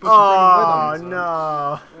 you're supposed to bring him with him.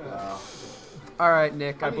 No. Alright,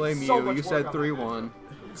 Nick, I blame you. You said 3-1.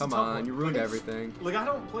 Come on, you ruined everything. Like I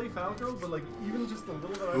don't play Falco, but like even just the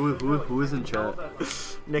little that Who is in chat?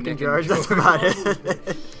 Nick and George, that's about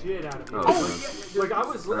it. shit out of me. Oh, Like I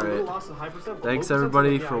was a little Alright. lost in hyperstep. Thanks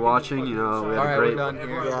everybody for watching. You know, we had Alright, a we're great, done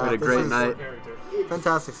here. we Yeah, had a this great is night.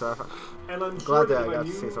 fantastic stuff. And I'm Glad that I if got to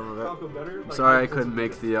knew see some of it. Falco better, like, Sorry I I couldn't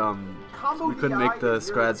make the we couldn't make the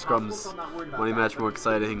Scrad Scrums money match more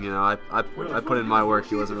exciting. You know, I put in my work.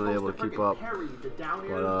 He wasn't really able to keep up.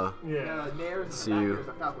 But yeah. see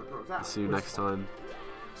you next time.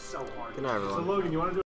 Good night, everyone. So Logan, you want to do